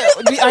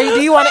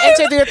 do you want to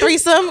enter the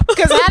threesome?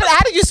 Because how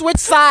did you switch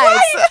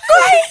sides?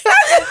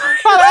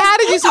 Paula, how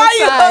did you switch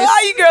sides?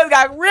 All you girls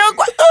got real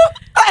quiet.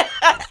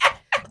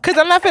 Because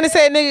I'm not finna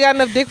say a nigga got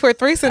enough dick for a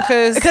threesome.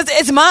 Because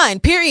it's mine.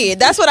 Period.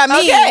 That's what I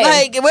mean. Okay.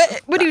 Like,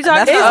 what are you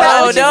talking That's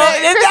about? what you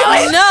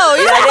No,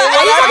 you're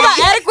talking about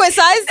adequate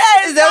size.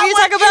 Is that what you're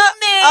talking about?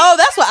 Oh,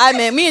 that's what I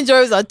meant. Me and Joy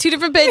was on two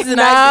different pages, and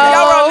Y'all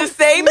were on the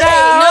same page.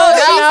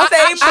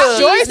 Same book.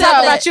 Joy's said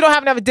talking that. about you don't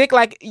have enough dick.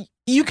 Like,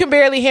 you can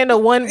barely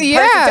handle one person to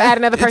add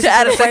another person to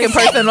add a the second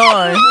equation. person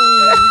on.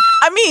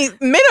 I mean,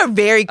 men are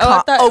very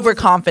I thought-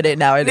 overconfident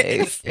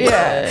nowadays.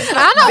 Yeah.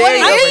 I know what it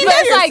Very is, but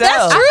it's like,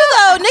 yourself. that's True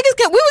though, niggas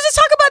can. We was just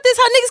talking about this.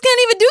 How niggas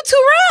can't even do 2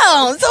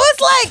 rounds. So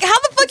it's like, how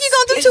the fuck you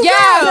gonna do 2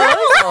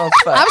 rounds? Oh,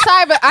 fuck. I'm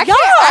sorry, but I I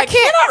can't.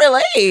 cannot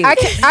relate. I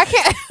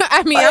can't.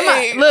 I mean, I'm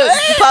not. Look,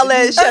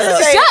 Paulette, shut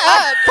up. shut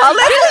up.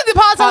 Paulette, the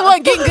Paulette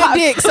one getting good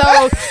dick. So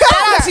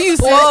shout out to you,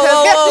 sis. 'cause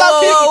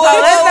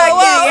Let's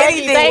not get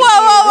anything.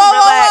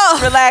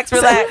 Relax.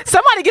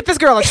 Somebody get this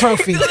girl a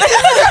trophy.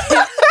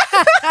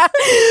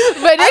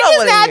 But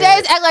niggas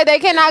nowadays act like they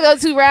cannot go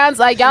 2 rounds.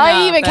 Like y'all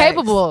ain't even facts.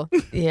 capable.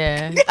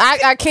 Yeah.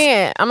 I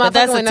can't. I'm not But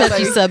that's fucking a with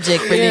touchy nobody.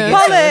 subject for niggas.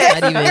 Paulette, So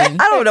it's not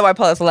even. I don't know why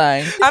Paulette's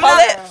lying.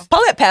 not-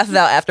 Paulette passes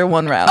out after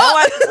 1 round.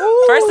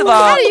 First of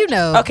all, How do you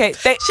know? okay,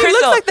 She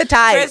looks like the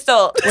type.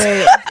 Crystal.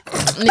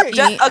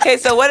 Nikki, Okay,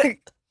 so what?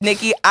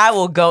 Nikki, I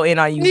will go in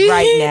on you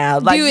right now.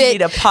 Like Do you it. need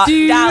to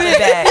dial it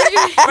back.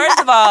 First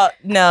of all,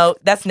 no,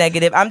 that's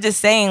negative. I'm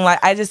just saying,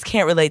 like, I just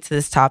can't relate to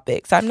this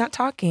topic, so I'm not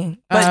talking.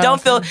 But don't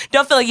feel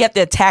like you have to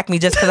attack me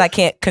just because I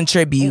can't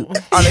contribute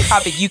on a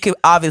topic you can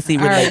obviously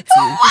relate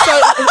to.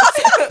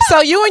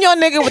 So you and your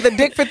nigga with the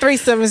dick for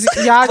threesomes,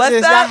 y'all What's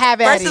just that? y'all have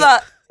at First it. of all,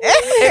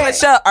 hey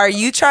Michelle, are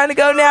you trying to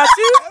go now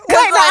too? 'Cause,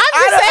 Wait, no, like,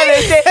 I'm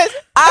just saying.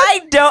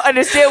 I don't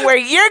understand where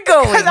you're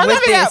going I'm with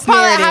looking at this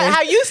Paula, narrative.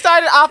 how you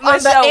started off on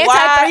the Michelle, why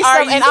are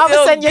anti-threesome, and you all of a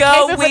sudden you're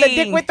still caping for the dick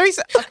going? with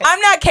threesome. Okay. I'm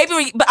not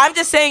capable, but I'm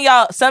just saying,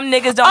 y'all, some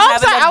niggas don't Oh, I'm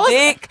have sorry, enough I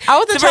dick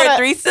wasn't for trying a to-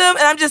 threesome, and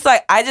I'm just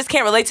like, I just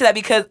can't relate to that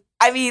because,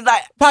 I mean,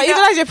 like, Paul, you you know,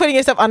 realize you're putting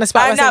yourself on the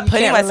spot. I'm by saying not you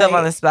putting can't myself relate.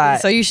 on the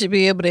spot. so you should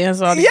be able to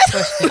answer all these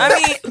questions I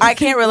mean, I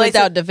can't relate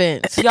without to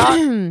defense. y'all.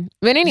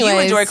 But You anyways,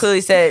 and Jory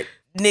clearly said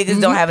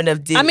niggas don't have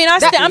enough dick. I mean, I'm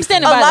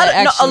standing A by lot,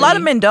 that. a lot of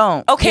actually. men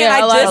don't. okay, Yeah,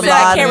 and a lot I of just said I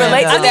men can't don't.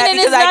 relate to I mean, that and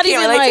because it's I not can't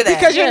even relate to like- that.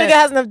 Because your Yeah. nigga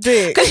has enough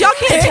dick. Because y'all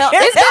can't tell.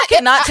 Y'all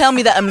cannot tell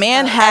me that a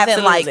man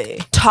hasn't Absolutely.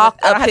 like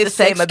talked I don't up have his to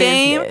say sex my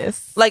game.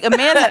 business. Like a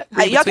man,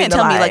 Read y'all between can't the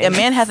tell me like a lines.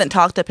 man hasn't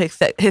talked up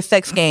his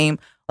sex game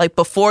like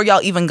before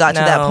y'all even got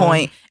to that No.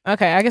 point.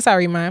 Okay, I guess I'll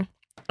read mine.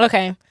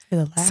 Okay,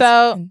 You're the last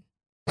so one.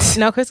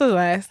 no, Crystal's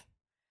last.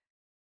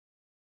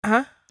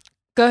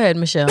 Go ahead,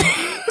 Michelle.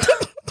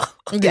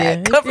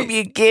 Yeah, cover me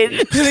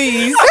again,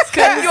 please.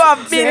 Cause you are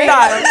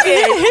midnight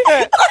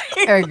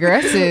again.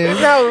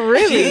 aggressive. No,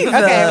 really.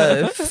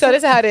 Okay, Jesus. so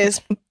this is how it is.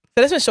 So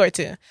this was short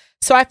too.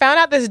 So I found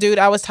out this dude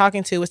I was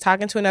talking to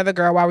another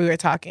girl while we were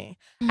talking.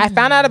 I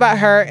found out about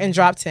her and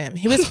dropped him.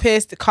 He was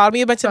pissed, called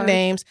me a bunch of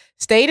names,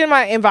 stayed in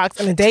my inbox,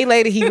 and a day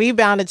later he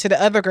rebounded to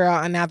the other girl,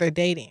 and now they're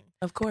dating.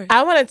 Of course.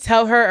 I want to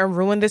tell her and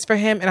ruin this for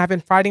him, and I've been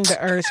fighting the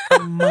urge for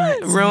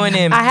months. Ruin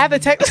him. I have the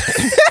text.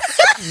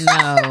 No.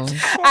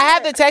 I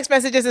have the text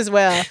messages as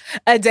well.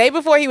 A day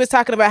before he was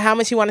talking about how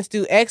much he wanted to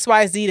do X,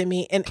 Y, Z to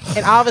me, and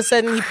all of a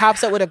sudden he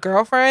pops up with a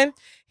girlfriend.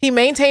 He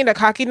maintained a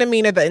cocky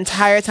demeanor the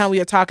entire time we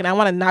were talking. I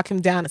want to knock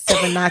him down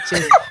 7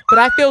 notches, but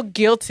I feel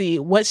guilty.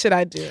 What should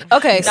I do?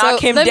 Okay, Knock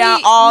so him let down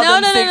me, all no,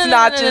 them no, 6 no, no,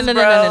 notches, no, no,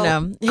 bro. no, no,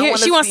 no. I Here, wanna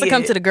she wants to see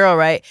come it. to the girl,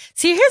 right?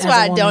 See, here's As why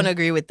a I don't woman.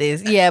 agree with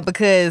this. Yeah,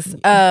 because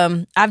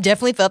I've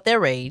definitely felt that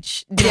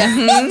rage.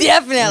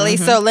 Definitely.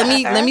 So let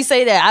me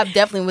say that I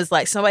definitely was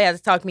like, somebody had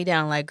to talk me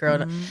down, like,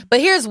 girl. But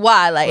here's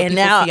why, like, With and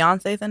people's now,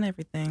 fiancés and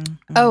everything.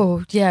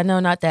 oh yeah, no,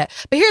 not that.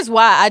 But here's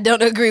why I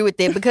don't agree with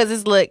it, because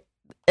it's like,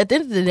 at the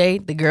end of the day,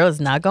 the girl is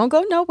not gonna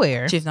go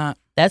nowhere. She's not.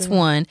 That's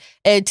one.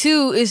 And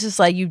two, it's just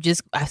like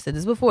I said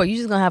this before, you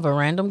just gonna have a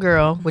random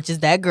girl, which is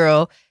that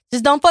girl,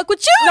 just don't fuck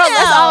with you. No, now.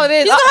 that's all it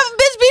is. You're gonna have a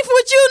bitch beefing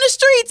with you in the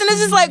streets, and it's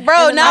just like,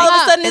 bro, And now all of a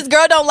like- sudden this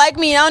girl don't like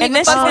me, and I don't And even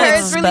then she's fuck with her.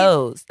 gonna It's really,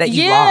 expose that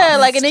you yeah, lost.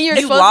 like, and then you're You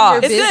exposing lost.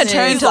 your It's business.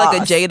 gonna turn into like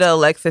a Jada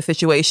Alexis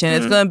situation.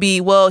 It's gonna be,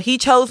 well, he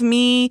chose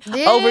me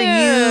over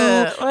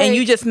you, and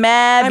you just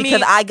mad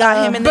because I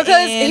got him in the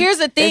because end. here's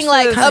the thing, It's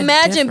like, just kinda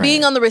imagine different.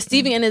 being on the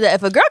receiving end of that.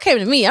 If a girl came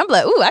to me, I'm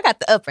like, ooh, I got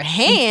the upper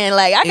hand.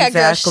 Like, I got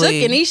girls shook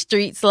Exactly. in these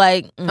streets.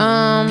 Like,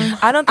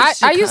 I don't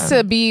think I used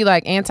to be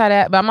like anti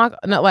that, but I'm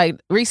not like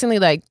recently.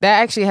 Like that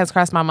actually has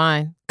crossed my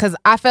mind because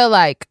I felt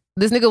like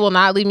this nigga will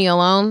not leave me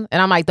alone,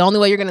 and I'm like, the only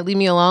way you're gonna leave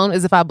me alone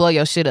is if I blow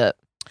your shit up.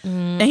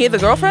 And he has a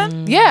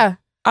girlfriend. Yeah,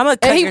 I'm gonna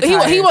cut and your he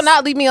tires. will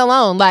not leave me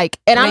alone. Like,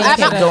 and Man, you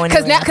can't go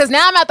anywhere. because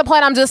now I'm at the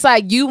point I'm just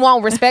like, you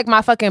won't respect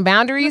my fucking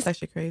boundaries. That's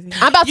actually crazy.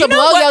 I'm about You to know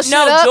blow what? your shit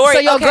No, up Jory, so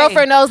your okay.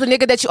 girlfriend knows the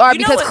nigga that you are. You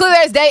know Because what- clear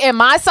as day, in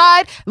my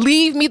side,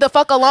 leave me the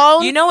fuck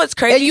alone. You know what's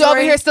crazy? and you over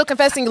Jory? here still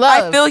confessing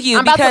love. I feel you.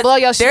 I'm about to because blow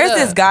your shit There's up.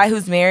 this guy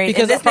who's married.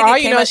 Because and this for nigga all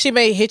you came know, up- she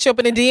may hit you up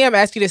in a DM,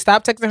 ask you to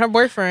stop texting her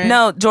boyfriend.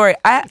 No, Jory.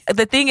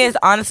 The thing is,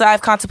 honestly,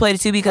 I've contemplated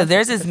too because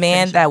there's this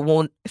man that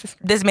will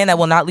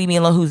not leave me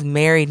alone who's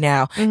married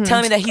now,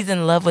 telling me that he's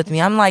in love with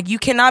me. I'm like, you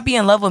cannot be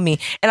in love with me,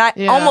 and I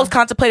almost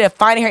contemplated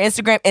finding her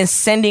Instagram and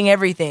sending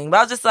everything, but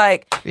I was just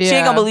like, she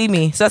ain't gonna believe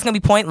me, so that's gonna be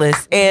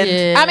pointless.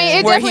 And I mean,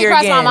 it we're definitely here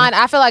crossed my again. mind.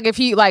 I feel like if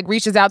he like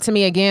reaches out to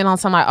me again on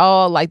some like,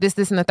 oh, like this,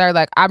 and the third,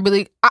 like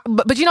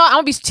but you know, I'm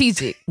gonna be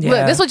strategic. Yeah.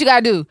 Look, this is what you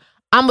gotta do.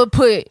 I'm gonna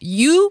put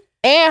you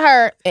and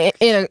her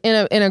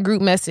in a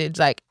group message,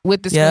 like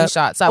with the Yep.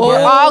 screenshots. Like we're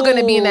all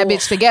gonna be in that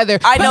bitch together.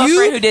 I know a you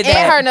friend who did and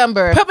that. her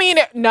number. Put me in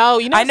there. No,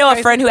 you know. I know what's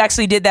a friend who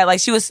actually did that.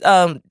 Like she was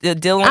dealing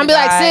with I'm be a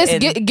like, guy sis,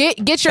 and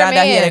get your found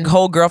out he had man. a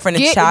whole girlfriend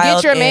and child.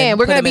 Get your and man.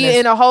 We're put gonna him be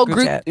in a whole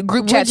group chat.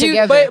 chat you,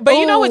 together. But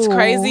you know what's Ooh.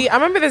 crazy? I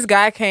remember this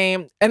guy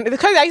came, and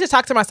because I used to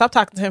talk to him, I stopped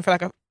talking to him for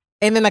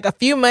and then like a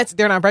few months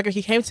during our breakup,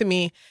 he came to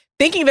me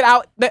thinking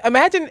that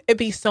imagine it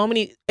being so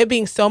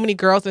many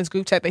girls in this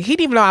group chat that he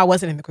didn't even know I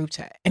wasn't in the group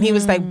chat, and he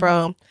was like,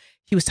 bro.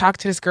 He was talking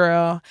to this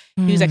girl.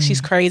 He was like,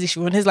 she's crazy. She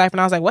ruined his life. And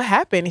I was like, what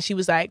happened? And she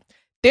was like,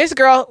 this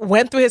girl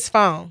went through his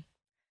phone,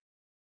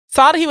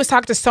 saw that he was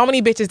talking to so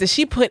many bitches that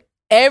she put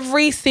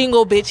every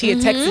single bitch he had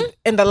texted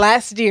in the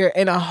last year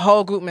in a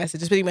whole group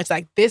message. It's pretty much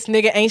like, this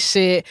nigga ain't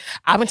shit.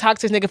 I've been talking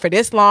to this nigga for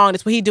this long.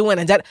 That's what he doing.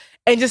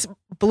 And just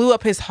blew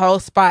up his whole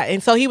spot.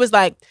 And so he was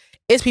like,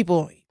 it's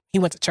people he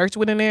went to church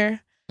with in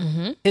there.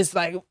 His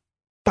like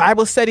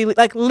Bible study,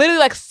 like literally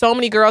like so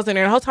many girls in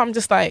there. And the whole time I'm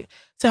just like,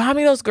 so how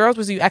many of those girls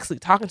was you actually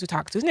talking to?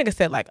 This nigga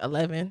said like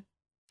 11.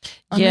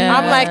 Yeah.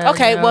 I'm like,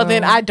 okay, well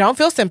then I don't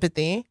feel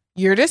sympathy.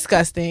 You're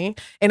disgusting.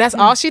 And that's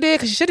all she did,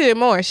 because she should have did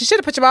more. She should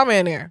have put your mama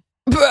in there.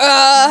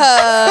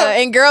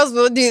 And girls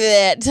will do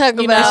that. Talk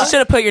You about. should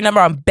have put your number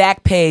on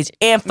Backpage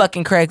and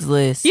fucking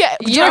Craigslist. Yeah,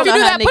 You if don't you know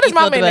do how that, put Nikki his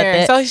mama felt in about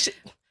there. that. So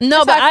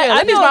No, but I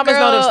let these know a mamas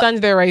know the girl. sons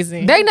they're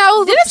raising. They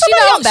know. Didn't She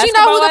somebody know. on She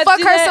know who the Basketball fuck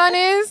do her that? son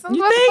is.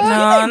 You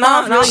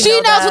think? No.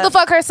 She knows who the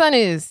fuck her son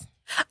is.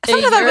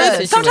 Sometimes I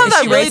really, sometimes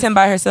I She really, raised him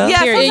by herself.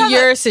 yeah, In sometimes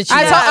your I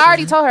situation.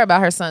 already told her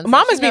about her son. So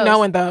Mamas she be knows.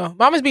 knowing though.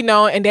 Mamas be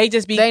knowing, and they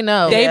just be. They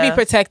know. They Yeah. be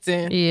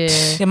protecting. Yeah.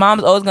 Your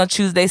mom's always gonna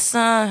choose their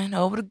son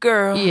over the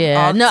girl.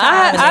 Yeah, all the no, time,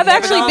 and they I've never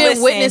actually gonna been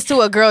listen. witness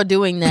to a girl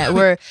doing that,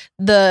 where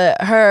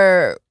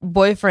her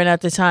boyfriend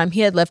at the time,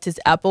 he had left his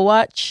Apple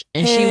Watch,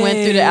 and she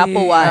went through the Apple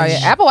Oh, Watch. yeah.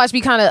 Apple Watch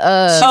be kind of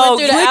Oh,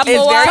 through the Quick Apple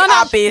is very Watch.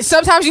 obvious.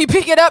 Sometimes you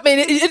pick it up and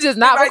it does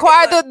not Right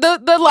require there.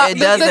 the lock. It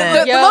doesn't.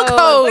 The Yo, look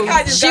code. look how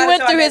I just She got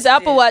went into through our his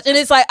Apple messages. Watch, and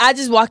it's like I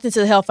just walked into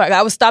the Hellfire.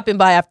 I was stopping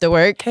by after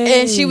work,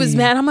 and she was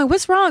mad. I'm like,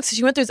 "What's wrong?" So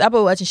she went through his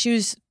Apple Watch, and she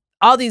was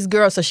all these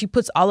girls. So she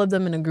puts all of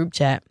them in a group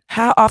chat.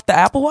 How off the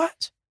Apple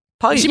Watch?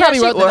 probably, She probably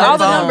wrote them all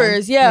down. the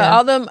numbers. Yeah,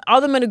 all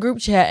them in a group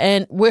chat,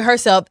 and with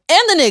herself and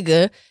the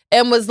nigga,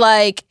 and was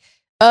like,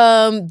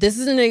 this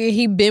is a nigga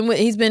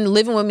he's been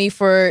living with me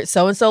for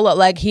so and so long.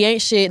 Like he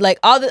ain't shit. Like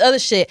all the other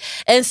shit.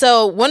 And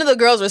so one of the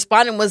girls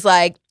responding was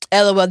like,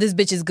 LOL, this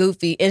bitch is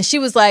goofy. And she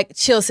was like,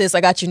 chill sis,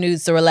 I got your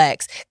nudes, so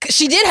relax. 'Cause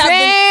she did have them.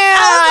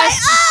 I was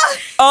like, ah.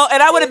 Oh,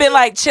 and I would have been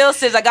like, chill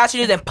sis, I got you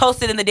news and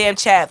posted in the damn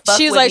chat. Fuck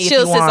She was with like, me if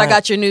chill you sis, I want.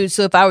 got your nudes,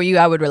 so if I were you,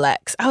 I would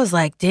relax. I was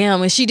like,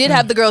 damn. And she did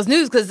have the girl's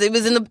news because it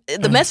was in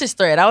the message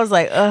thread. I was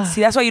like, ugh.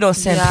 See, that's why you don't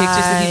send pictures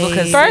to people.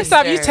 Because First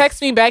off, you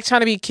text me back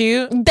trying to be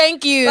cute.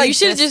 Thank you. like, you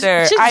should have just.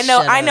 sister, should've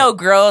shut I up. know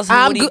girls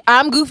who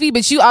I'm goofy,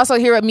 but you also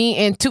hear of me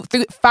and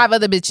 5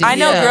 other bitches. I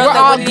know Yeah. girls We're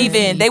that all wouldn't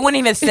even they wouldn't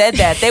even said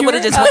that. They would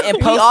have just went and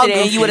We all posted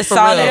it and you goofy, would have for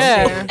saw real. that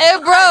Yeah. shit.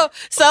 And bro,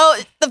 so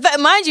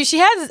mind you, she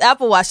has this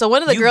Apple Watch. So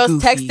one of the You girls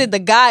goofy. texted the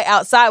guy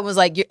outside, was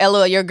like,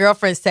 LOL, your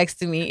girlfriend's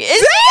texting me. She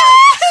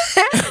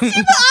put all 3 of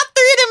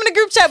them in the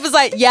group chat, was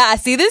like, yeah, I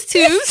see this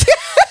too.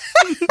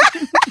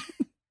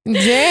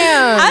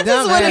 Damn. I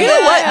just wanna You be know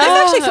what? like, There's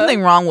actually oh.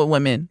 something wrong with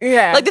women.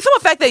 Yeah. Like the simple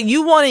fact that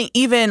you want to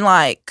even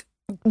like.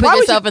 Put Why would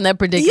yourself in that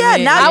predicament. Yeah,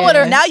 now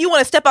Yeah. now you want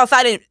to step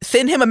outside and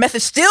send him a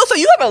message still, so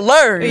you haven't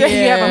learned. Yeah,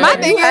 you haven't My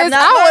learned. thing You have is,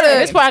 not I learned. would At have.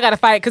 this point, I gotta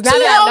fight because now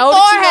that I know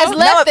 214 that has you know,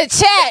 left the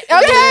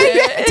chat.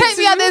 Okay, Yeah. take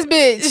me out this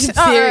bitch.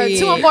 Period.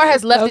 214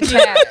 has left the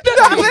chat.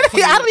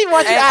 I don't even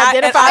want you to And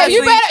identify. I- Hey,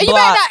 you better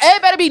blocked. not.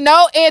 It better be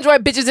no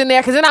Android bitches in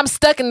there, because then I'm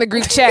stuck in the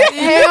group chat.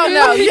 Hell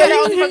no, you better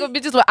only fuck with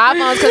bitches with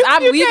iPhones, because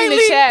I'm You leaving can't the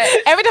leave. chat.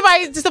 Every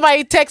time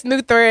somebody text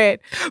new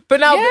thread,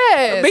 but no,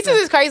 Yes. bitches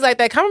is crazy like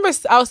that. I remember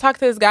I was talking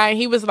to this guy and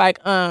he was like,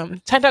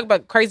 trying to talk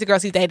about crazy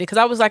girls he dated, because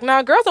I was like,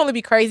 no, girls only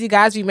be crazy,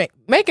 guys be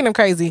making them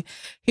crazy.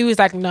 He was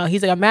like, no,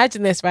 he's like,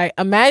 imagine this, right?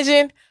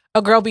 Imagine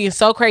a girl being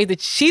so crazy that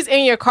she's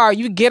in your car,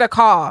 you get a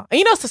call, and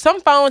you know, so some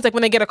phones, like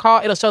when they get a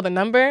call, it'll show the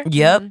number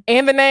Yep.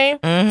 and the name.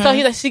 So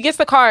he like, she gets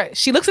the car,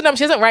 she looks at them,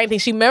 she doesn't write anything,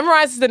 she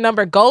memorizes the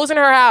number, goes in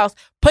her house,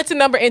 puts the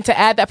number in to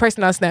add that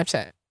person on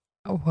Snapchat.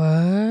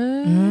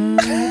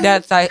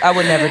 That's like I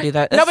would never do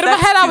that. No, but in my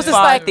head I was just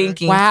like,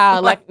 thinking. wow,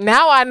 like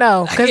now I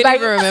know, I because can't like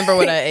even remember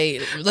what I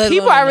ate. let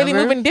people alone are the really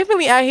number. moving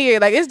differently out here.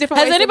 Like it's different.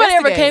 Has ways to anybody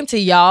ever investigate. came to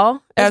y'all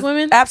as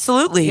women?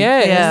 Absolutely.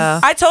 Yes. Yeah.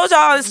 I told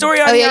y'all the story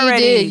on Oh, here yeah, you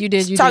already. did, you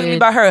did, you Talking did.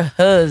 about her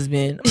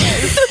husband.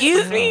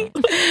 Excuse me.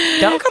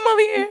 Don't come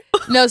over here.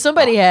 No,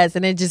 somebody has,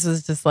 and it just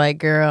was just like,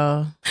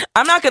 girl.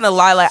 I'm not gonna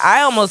lie. Like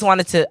I almost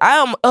wanted to.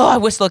 I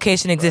wish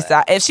location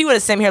existed. If she would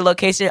have sent me her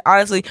location,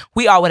 honestly,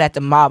 we all would have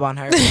to mob on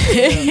her.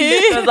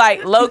 Because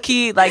like low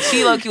key, like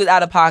she low key was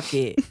out of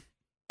pocket.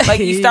 Like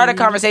you start a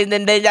conversation,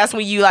 then that's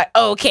when you like,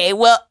 okay,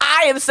 well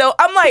I am so.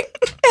 I'm like,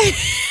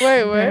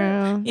 Wait,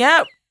 wait.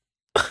 yeah,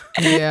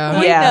 Yeah.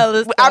 We yeah. know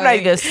the I'm not story.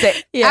 even gonna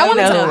say. Yeah, I we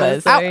wanna know know the who it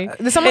was.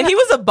 story. And he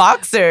was a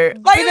boxer.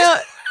 Like You know,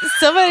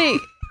 somebody.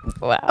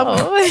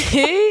 Wow.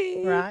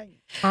 Right.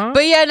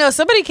 But yeah, no,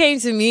 somebody came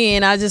to me,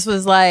 and I just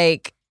was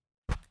like,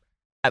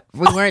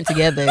 we weren't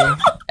together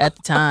at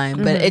the time,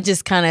 but it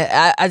just kind of,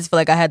 I just feel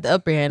like I had the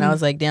upper hand. I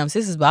was like, damn,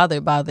 sis is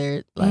bothered.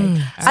 Like,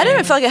 I didn't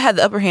even feel like I had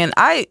the upper hand.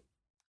 I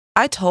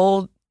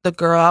told the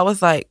girl, I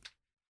was like,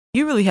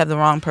 you really have the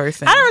wrong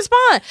person. I didn't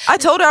respond. I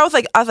told her, I was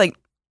like,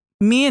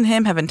 me and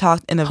him haven't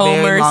talked in a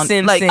Homer very long,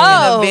 Simpson. like in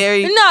Oh, a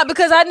very. no,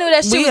 because I knew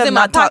that shit We was have in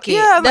my not talked- pocket.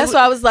 yeah, like, That's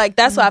why I was like,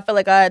 that's why I felt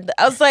like I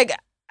was like,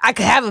 I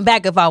could have him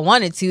back if I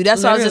wanted to.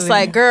 That's why I was just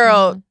Literally. like,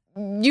 girl,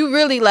 you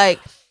really like,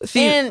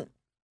 See, and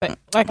Like,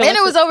 and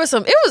it was over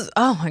it was,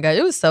 oh my God,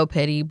 it was so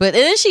petty. But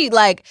then she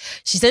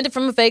sent it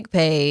from a fake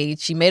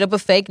page. She made up a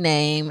fake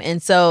name.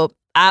 And so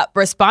I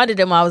responded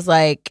to him. I was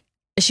like,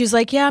 she was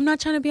like, yeah, I'm not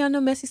trying to be on no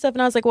messy stuff.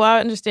 And I was like, well, I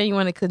understand you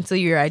want to conceal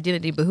your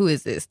identity, but who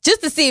is this?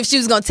 Just to see if she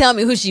was going to tell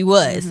me who she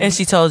was. And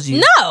she told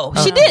you. No,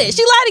 she didn't.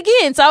 She lied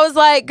again. So I was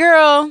like,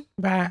 girl,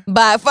 Bye.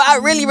 if I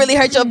really, really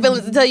hurt your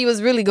feelings to tell you what's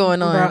really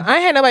going on. Bro, I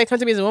ain't had nobody come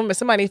to me as a woman, but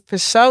somebody for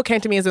sure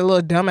came to me as a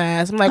little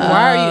dumbass. I'm like,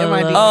 why are you in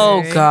my DM?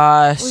 Oh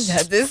gosh.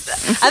 I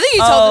think you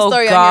told the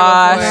story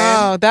on here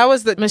before. No, that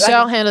was the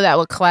Michelle handled that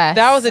with class.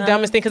 That was the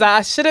dumbest thing because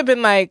I should have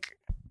been like,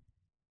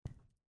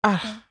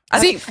 I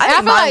See, think I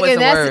feel mine like was the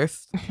that's-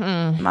 worst.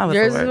 Mine was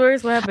Yours the is worst.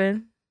 worse. What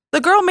happened? The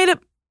girl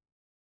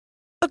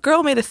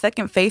made a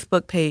second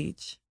Facebook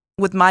page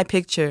with my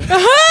picture.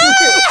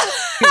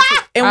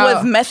 And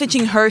was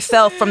messaging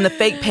herself from the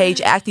fake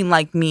page acting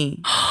like me.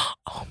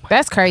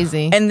 That's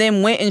crazy. And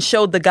then went and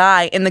showed the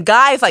guy. And the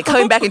guy is like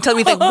coming back and telling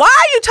me, he's like, why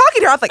are you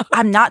talking to her? I was like,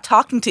 I'm not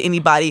talking to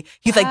anybody.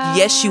 He's like,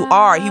 yes, you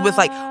are. He was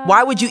like,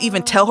 why would you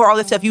even tell her all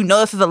this stuff? You know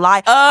this is a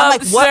lie. I'm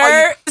like, what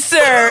are you?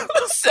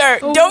 Sir,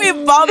 don't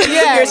involve me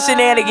in your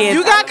shenanigans.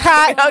 you got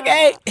caught.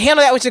 Okay.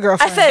 Handle that with your I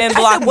girlfriend. And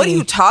block said, what me. are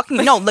you talking?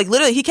 No, like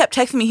literally, he kept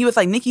texting me. He was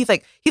like, Nikki, he's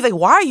like,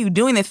 why are you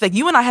doing this? Like,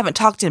 you and I haven't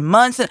talked in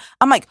months. And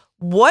I'm like,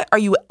 what are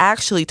you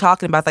actually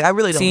talking about? Like, I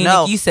really don't See,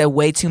 know. Nick, you said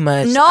way too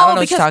much. No, I don't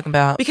know because, what you're talking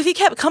about. Because he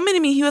kept coming to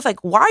me. He was like,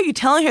 why are you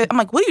telling her? I'm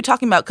like, what are you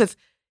talking about? Because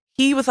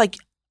he was like,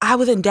 I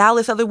was in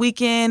Dallas the other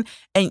weekend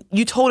and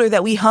you told her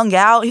that we hung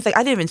out. He's like,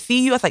 I didn't even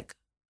see you. I was like,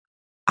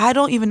 I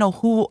don't even know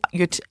who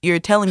you're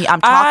telling me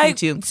I'm talking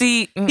to.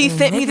 See, He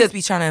sent me niggas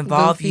be trying to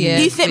involve Goofy you. ass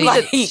He sent me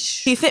Like, he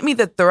sent me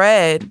the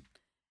thread,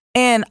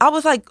 and I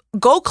was like,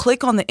 go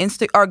click on the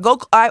Insta or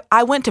go.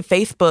 I went to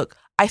Facebook.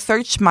 I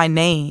searched my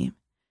name.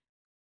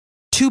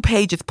 2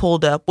 pages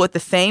pulled up with the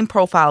same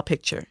profile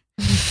picture.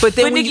 But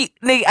then But when Nikki,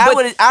 you, I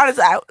would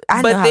honestly. I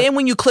but know how then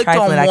when you clicked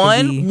trifling I on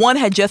can be. one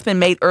had just been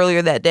made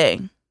earlier that day.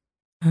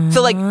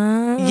 So like,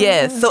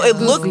 yes, so it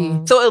looked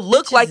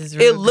Bitches like is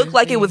real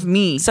it was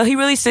me. So he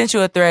really sent you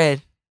a thread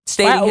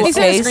stating Why- He his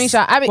sent a face.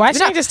 screenshot. I mean, Why but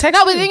didn't you just text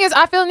No, but me? the thing is,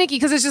 I feel Nikki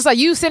because it's just like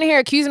you sitting here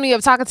accusing me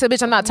of talking to a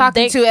bitch I'm not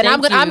talking Thank- to, and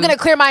I'm thank gonna you.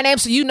 clear my name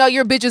so you know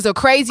your bitch is a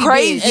crazy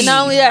bitch. And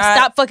not only that, I-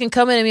 stop fucking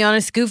coming at me on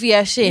this goofy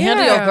ass shit.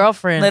 Handle your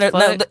girlfriend. Let her-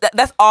 no, Fuck.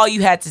 that's all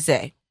you had to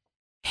say.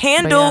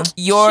 Handle But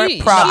your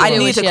She problem. I did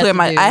need what to she had clear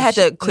my. do. I had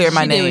to clear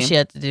my She did name. what she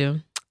had to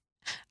do.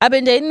 I've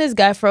been dating this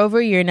guy for over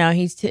a year now.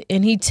 He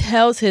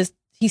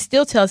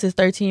still tells his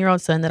 13-year-old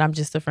son that I'm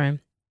just a friend.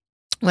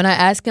 When I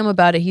ask him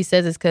about it, he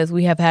says it's because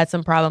we have had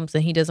some problems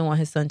and he doesn't want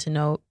his son to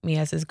know me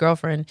as his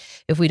girlfriend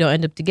if we don't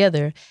end up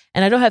together.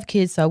 And I don't have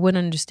kids, so I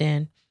wouldn't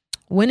understand.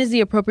 When is the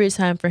appropriate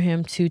time for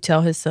him to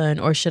tell his son,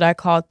 or should I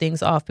call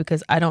things off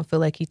because I don't feel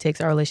like he takes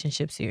our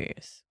relationship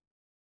serious?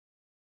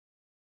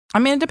 I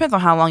mean, it depends on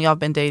how long y'all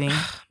been dating.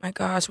 My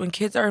gosh, when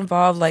kids are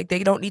involved, like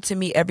they don't need to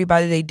meet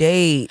everybody they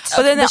date.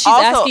 But then But she's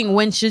also, asking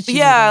when should she?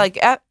 yeah, do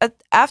that? like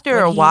after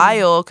When a he-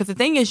 while, because the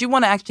thing is, you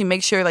want to actually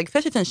make sure, like,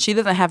 especially since she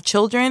doesn't have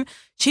children,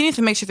 she needs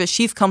to make sure that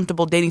she's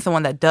comfortable dating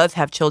someone that does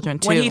have children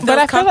too. When he But feels I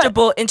feel like-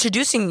 comfortable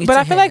introducing you But to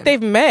I feel like him.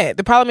 they've met.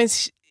 The problem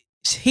is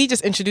he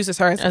just introduces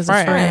her as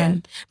a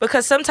friend.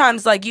 Because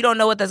sometimes, like, you don't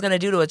know what that's going to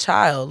do to a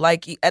child.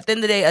 Like, at the end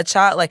of the day, a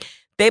child, like,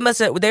 they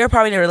were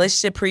probably in a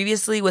relationship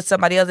previously with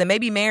somebody else and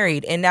maybe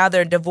married, and now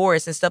they're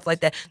divorced and stuff like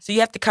that. So you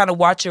have to kind of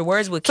watch your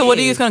words with kids. So what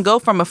are you just gonna go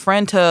from a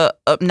friend to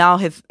now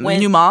his When-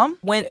 new mom?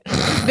 When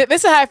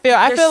This is how I feel.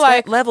 I there's feel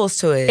like levels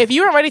to it. if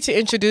you were ready to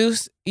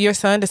introduce your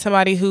son to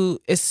somebody who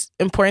is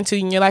important to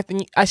you in your life, then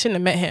I shouldn't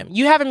have met him.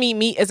 You having me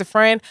meet as a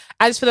friend,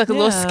 I just feel like a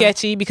little Yeah.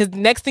 sketchy because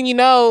next thing you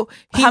know,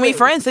 How many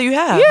friends do you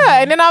have?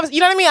 Yeah, and then you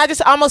know what I mean? I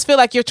just almost feel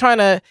like you're trying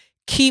to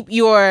keep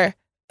your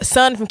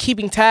son from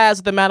keeping tabs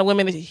with the amount of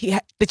women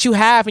that you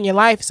have in your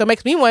life. So it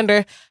makes me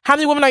wonder, how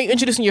many women are you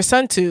introducing your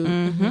son to?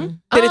 Mm-hmm.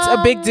 That it's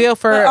a big deal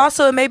for... But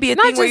also, it may be a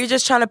Not thing where just- you're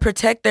just trying to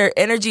protect their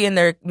energy and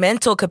their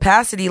mental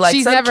capacity. Like,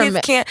 She's some never kids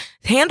met- can't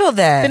handle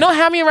that. Then don't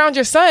have me around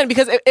your son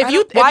because if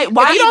you why if you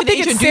don't even think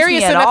it's introduce me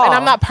serious at enough and all?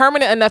 I'm not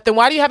permanent enough, then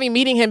why do you have me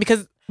meeting him?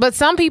 Because But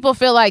some people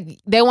feel like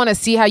they want to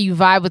see how you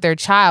vibe with their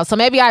child. So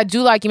maybe I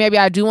do like you. Maybe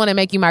I do want to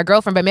make you my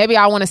girlfriend. But maybe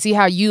I want to see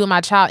how you and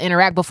my child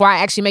interact before I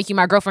actually make you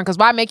my girlfriend. Because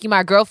why make you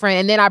my girlfriend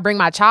and then I bring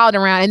my child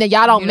around and then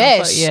y'all don't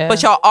mesh? Yeah.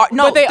 But y'all are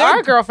no. But they they're-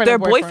 are girlfriend They're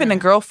and boyfriend boyfriend.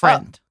 and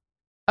girlfriend.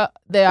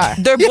 They are.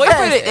 Their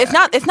boyfriend. It's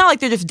not like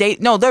they're just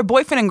dating. No, they're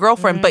boyfriend and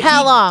girlfriend. But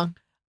How long?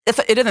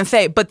 It doesn't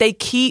say. But they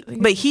keep.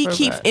 But he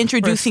keeps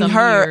introducing some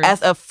her years.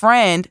 as a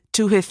friend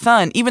to his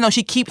son, even though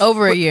she keeps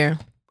Over a year.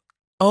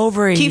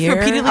 Over a keeps year.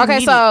 repeatedly. Okay,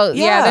 meeting. so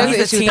yeah, there's He's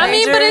a issues. teenager. I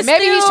mean, but it's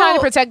maybe he's still- trying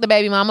to protect the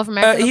baby mama from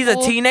acting He's a a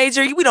fool.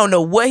 teenager. We don't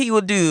know what he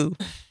will do.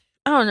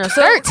 I don't know.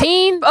 So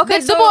 13. Okay,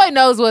 the so- boy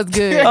knows what's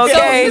good. Okay.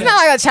 So he's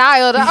not like a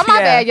child. Oh, my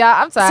Yeah. bad,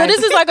 y'all. I'm sorry.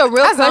 this is like a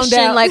real I zoned question,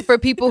 out. like for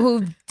people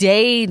who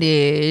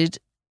dated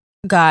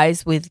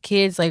guys with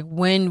kids. Like,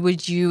 when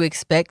would you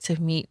expect to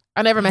meet?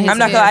 I never met his I'm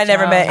not kid. gonna. I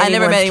never met. I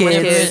never met anyone's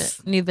anyone's kids.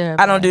 kids. Neither. have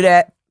I don't do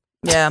that.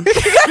 Yeah.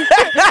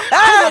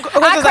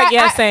 I was like,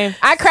 yeah, same.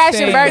 I crashed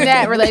and Same. burned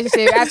that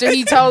relationship after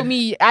he told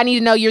me I need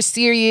to know you're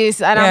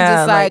serious, and I'm Yeah,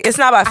 just like, it's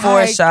not by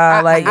force,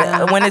 child. Like,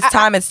 when it's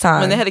time, it's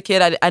time. When they had a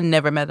kid, I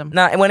never met him.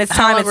 No, when it's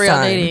How time, long it's were y'all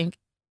time. dating?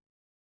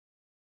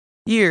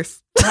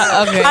 Years.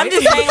 Okay. I'm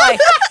just saying, like,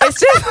 it's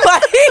just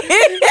like.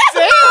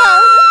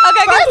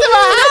 Okay, first of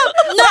all,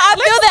 I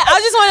feel that. I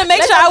just want to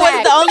make sure I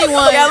wasn't the only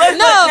one. Yeah,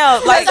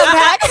 like,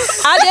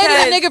 I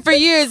dated a nigga for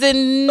years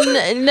and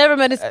never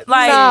met his.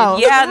 Like, No.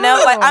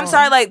 like, I'm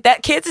sorry, like,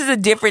 that kids is a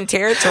different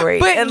territory.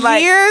 But and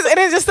like, years, and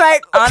it's just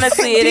like,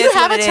 honestly, it do is you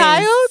have what a it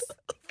child? is.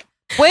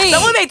 Wait,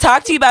 Someone may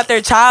talk to you about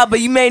their child,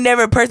 but you may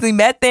never personally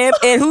met them.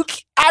 And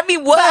I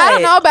mean, what? But I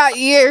don't know about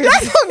years.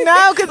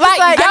 No, because like,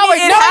 I y'all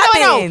mean, it no.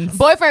 happens.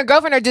 Boyfriend,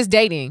 girlfriend, or just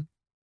dating?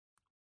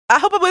 I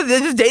hope I was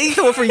just dating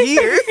someone for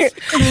years.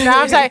 No,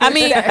 I'm sorry. I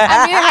mean, it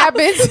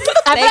happens.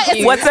 Thank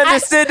you. What's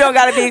understood don't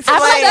gotta be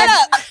explained.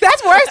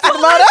 That's worse than the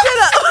motive.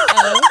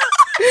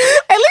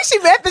 At least she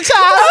met the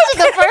child.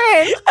 She's a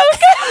friend.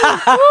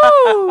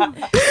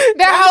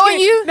 They're holding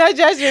you. No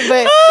judgment,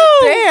 but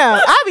damn,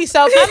 I'd be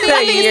so pissed.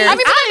 I mean, I we're don't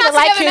not even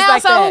like together kids now,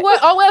 like so that. what?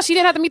 Oh well, she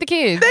didn't have to meet the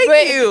kids. Thank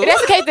you. If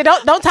that's the case, then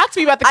don't talk to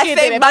me about the I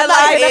kids. saved If my I'm not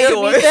life good enough to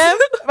yours. meet them,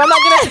 if I'm not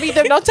good enough to meet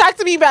them, don't talk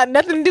to me about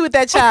nothing to do with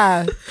that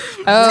child.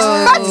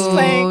 just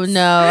playing. Oh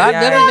no, I've Yeah.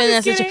 never I'm been in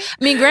that just situation.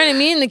 I mean, granted,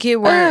 me and the kid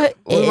we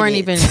weren't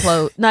even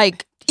close.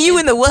 Like You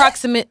in the what?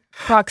 proximity.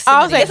 I was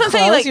like, That's what I'm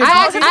saying. Like, close.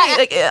 also No,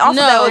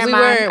 that was, we Never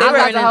mind. were- I was they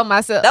about were to hold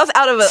myself. that was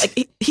out of a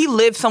like he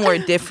lived somewhere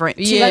different.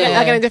 too. Yeah.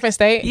 like in a different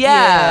state.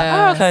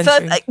 Yeah. Yeah. So,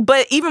 like,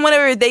 but even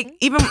whenever they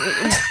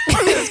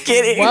Just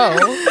kidding. Whoa.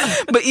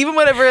 but even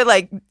whenever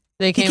like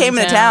They he came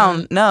into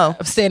town, no.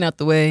 I'm staying out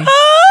the way.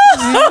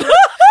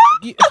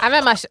 I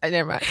met my.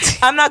 Never mind.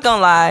 I'm not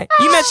gonna lie.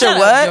 You met your Shut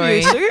what? up,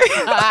 Jory. Your sugar?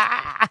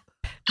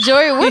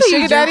 Jory, what are you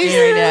sugar daddies?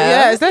 drinking right now?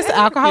 Yeah, is this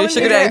alcohol? Your in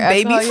sugar there?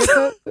 daddy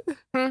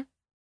babies?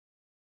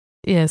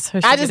 Yes, her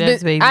I sugar just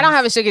daddy's been, baby. I don't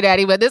have a sugar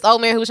daddy, but this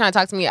old man who was trying to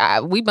talk to me,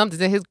 we bumped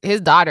into his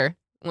daughter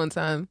one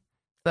time.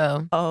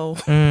 So Oh.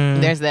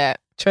 there's that.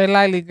 Trey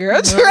Lively,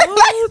 girl. Trey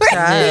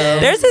Lively.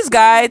 There's this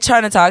guy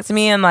trying to talk to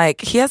me, and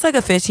like he has like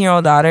a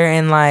 15-year-old daughter,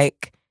 and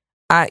like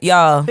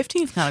y'all.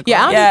 15 is kind of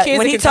Yeah, I don't Yeah, do kids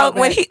when that he can talk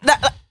when back. he.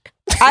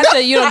 I said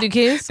you don't do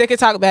kids. They can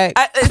talk back.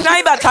 It's not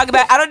even about talking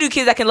about. I don't do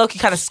kids that can low-key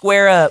kind of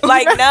square up.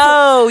 Like,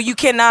 no, you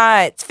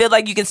cannot feel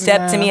like you can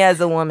step to No. me as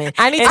a woman.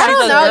 I need And to I she's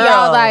don't a know, girl.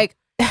 y'all. Like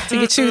to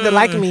get you to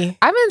like me.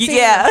 I've been seeing.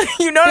 Yeah,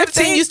 you know what I'm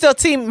 15, saying? you still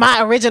team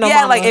my original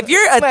Yeah, mama. like if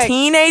you're a Like,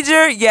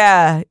 teenager,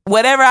 yeah,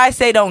 whatever I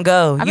say don't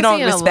go. I've You been don't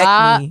seeing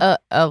respect me.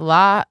 a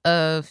lot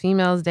of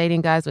females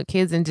dating guys with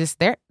kids, and just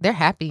they're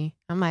happy.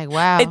 I'm like,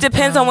 wow. It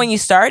depends on when you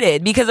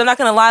started, because I'm not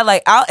gonna lie.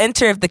 Like, I'll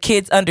enter if the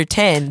kid's under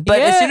 10,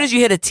 but as Yeah. soon as you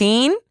hit a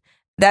teen,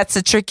 that's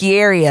a tricky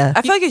area.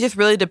 I feel like it just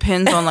really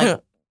depends on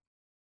like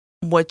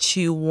what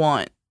you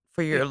want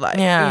for your life.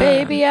 Yeah.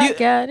 Baby, I You-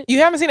 got it. you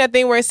haven't seen that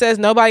thing where it says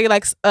nobody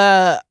likes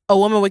a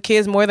woman with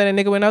kids more than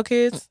a nigga with no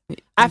kids.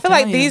 I feel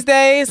like telling you. these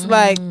days,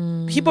 like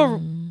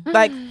people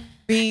like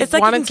be It's like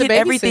you wanting can to get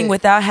everything babysit.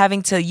 without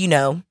having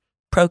to,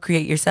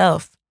 procreate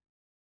yourself.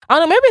 I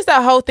don't know. Maybe it's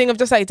that whole thing of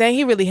just like, dang,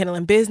 he really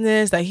handling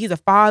business. Like he's a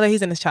father.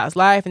 He's in his child's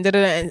life, and da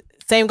da da. And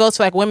same goes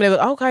to like women that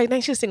go, okay,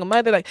 dang, she's a single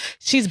mother. Like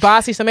she's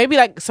bossy. So maybe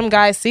like some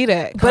guys see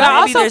that. But I Maybe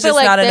also there's feel just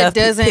like not that enough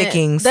doesn't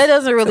pickings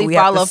really we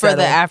have to follow for the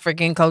settle.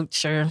 African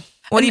culture.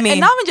 What do you mean?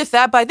 And not even just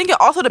that, but I think it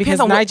also depends because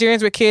on what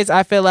Nigerians with kids,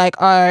 I feel like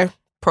are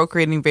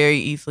procreating very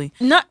easily.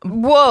 Not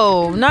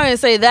gonna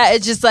say that.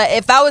 It's just like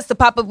if I was to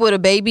pop up with a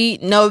baby,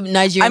 no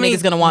Nigerian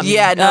nigga's gonna want me.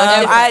 yeah, no,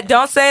 I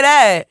don't say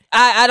that.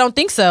 I don't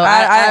think so.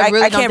 I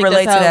really don't can't think relate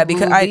to that's how that it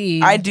because will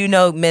be. I do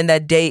know men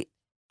that date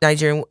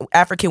Nigerian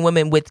African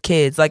women with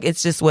kids. Like,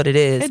 it's just what it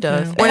is. It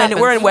does. We're It in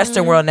happens.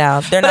 Western world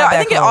now. They're But not. I back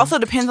think it home. also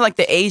depends on like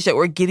the age that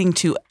we're getting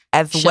to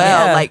as Sure.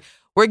 well. Yeah. Like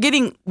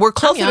we're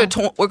closer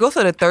to we're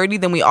closer to 30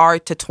 than we are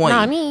to 20.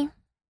 Not me.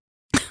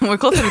 We're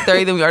closer to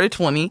 30 than we are to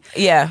 20.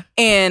 Yeah.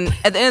 And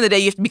at the end of the day,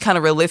 you have to be kind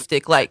of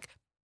realistic. Like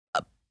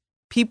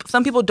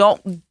some people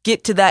don't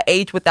get to that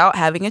age without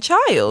having a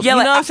child. Yeah, you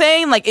like, know what I'm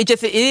saying? Like it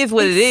is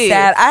what it is.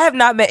 Sad. I have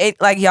not met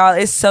like y'all.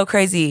 It's so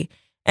crazy.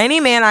 Any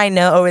man I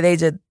know over the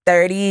age of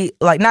 30,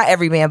 like not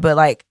every man, but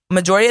like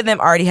majority of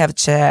them already have a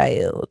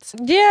child.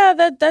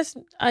 Yeah, that's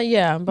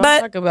yeah. But But-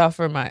 I'm talking about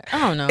for my. I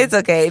don't know. It's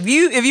okay if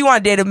you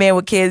want to date a man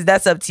with kids.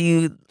 That's up to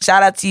you.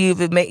 Shout out to you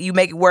if you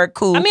make it work.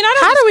 Cool. I mean, I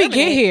don't. How do we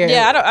discriminate. get here?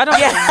 Yeah, I don't.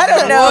 Yeah, I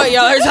don't know. what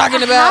y'all are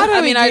talking about. How do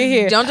I we mean, get I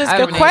here? don't The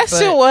discriminate.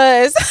 question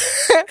was,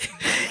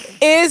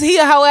 is he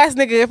a hoe ass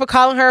nigga for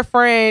calling her a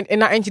friend and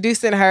not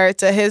introducing her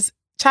to his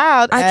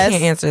child? I as,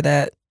 can't answer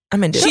that.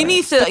 I'm indifferent. She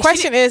needs to. The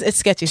question is, it's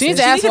sketchy. She needs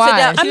sis. to ask sit why.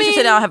 down. She I needs to mean-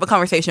 sit down and have a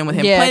conversation with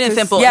him. Yeah, Plain and 'cause-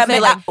 simple. Yeah, and say,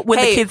 but like, when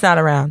hey, the kid's not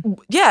around.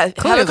 Yeah, have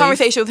Clearly. a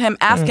conversation with him.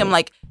 Ask him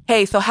like,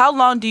 hey, so how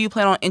long do you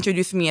plan on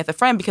introducing me as a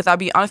friend? Because I'll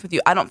be honest with you,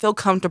 I don't feel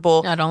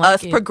comfortable I don't like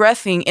us it.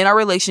 progressing in our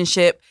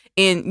relationship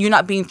and you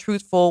not being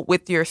truthful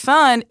with your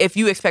son if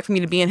you expect me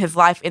to be in his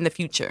life in the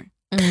future.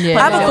 Yeah.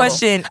 I have a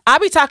question. I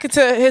be talking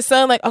to his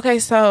son like, okay,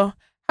 so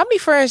how many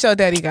friends your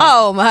daddy got?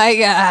 Oh my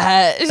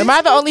god. Am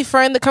I the only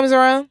friend that comes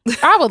around?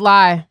 I would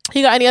lie.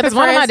 He got any other Because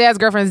one friends? of my dad's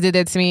girlfriends did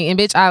that to me, and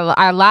bitch,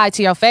 I lied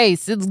to your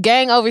face. It's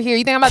gang over here.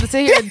 You think I'm about to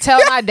sit here and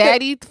tell my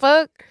daddy the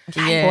fuck?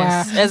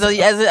 Yes.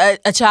 As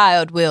a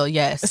child will,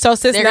 yes. So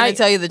since They're now- gonna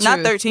tell you the truth.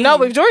 Not 13. No,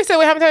 but Jory said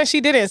what happened to her, she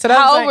didn't. So that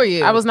How was old were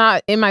you? I was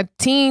not in my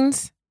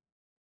teens.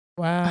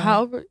 Wow.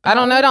 How? I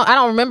don't know. I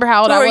don't remember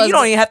how old I Tori, was. you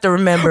don't even have to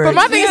remember. But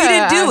my Because thing you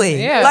is- didn't do it.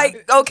 Yeah.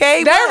 Like,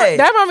 okay, That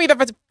but. reminded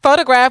me of the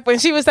photograph when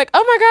she was like,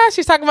 "Oh my gosh,"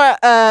 she's talking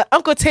about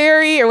Uncle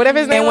Terry or whatever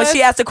his name And when was.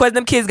 she asked the question,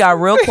 them kids got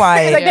real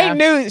quiet. like Yeah. they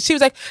knew. She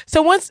was like,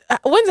 "So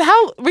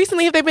how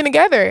recently have they been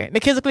together?" And the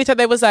kids looked at each other.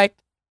 They was like,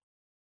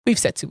 "We've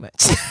said too much."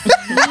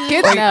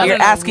 Kids Or know.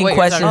 you're asking What you're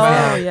questions talking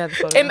now. about. yeah. The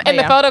photo. In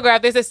the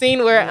photograph, there's a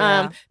scene where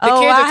the kids I are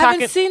talking.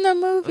 haven't seen the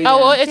movie. Oh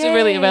well, it's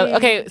really Yay. irrelevant.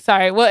 Okay,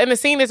 sorry. Well, in the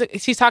scene,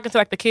 she's talking to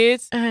like the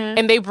kids, Uh-huh.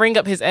 and they bring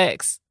up his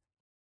ex,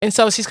 and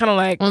so she's kind of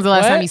like, When's the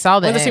last what? time you saw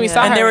that? When's the last time you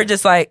saw And her? they were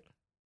just like,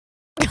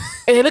 and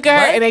they look at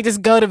her What? and they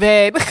just go to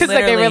bed because like they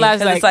literally, realize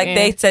 'cause like, it's like eh.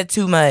 they said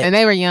too much. And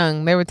they were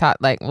young. They were taught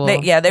like, well,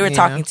 They were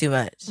talking too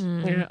much.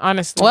 Yeah,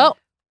 honestly. Well,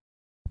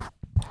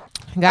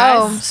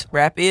 guys.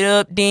 Wrap it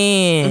up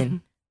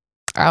then.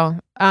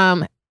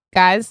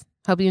 Guys,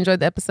 hope you enjoyed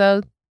the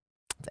episode.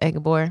 It's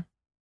Egabor.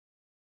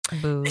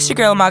 It's your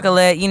girl,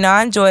 Makalette. You know,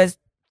 I enjoy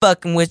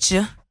fucking with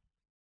you.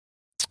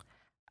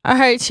 All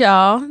right,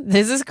 y'all.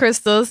 This is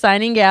Crystal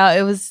signing out.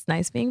 It was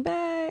nice being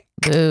back.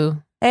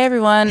 Boo. Hey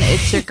everyone,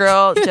 it's your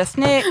girl, Just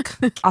Nick.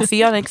 I'll see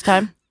y'all next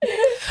time.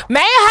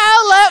 man,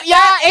 hold up,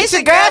 y'all. It's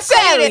your girl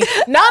Sally.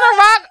 Not a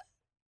rock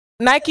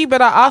Nike,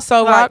 but I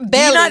also rock Do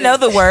you not know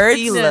the words?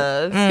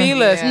 Feelers.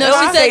 Feelers. Yeah. No, They she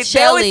always said say-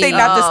 They always say Shelly.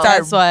 not to Oh, start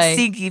that's why.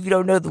 singing if you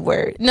don't know the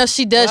word. No,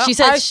 she does. Well, she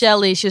said I-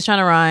 Shelly. She was trying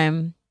to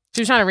rhyme.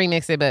 She was trying to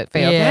remix it, but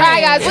failed. Yeah. All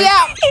right, guys, we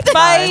out.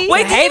 Bye.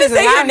 Wait, can you even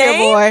say your name?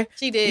 boy.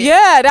 She did.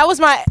 Yeah, that was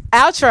my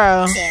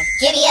outro.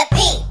 Give me a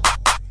P.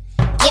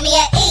 Give me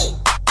a E.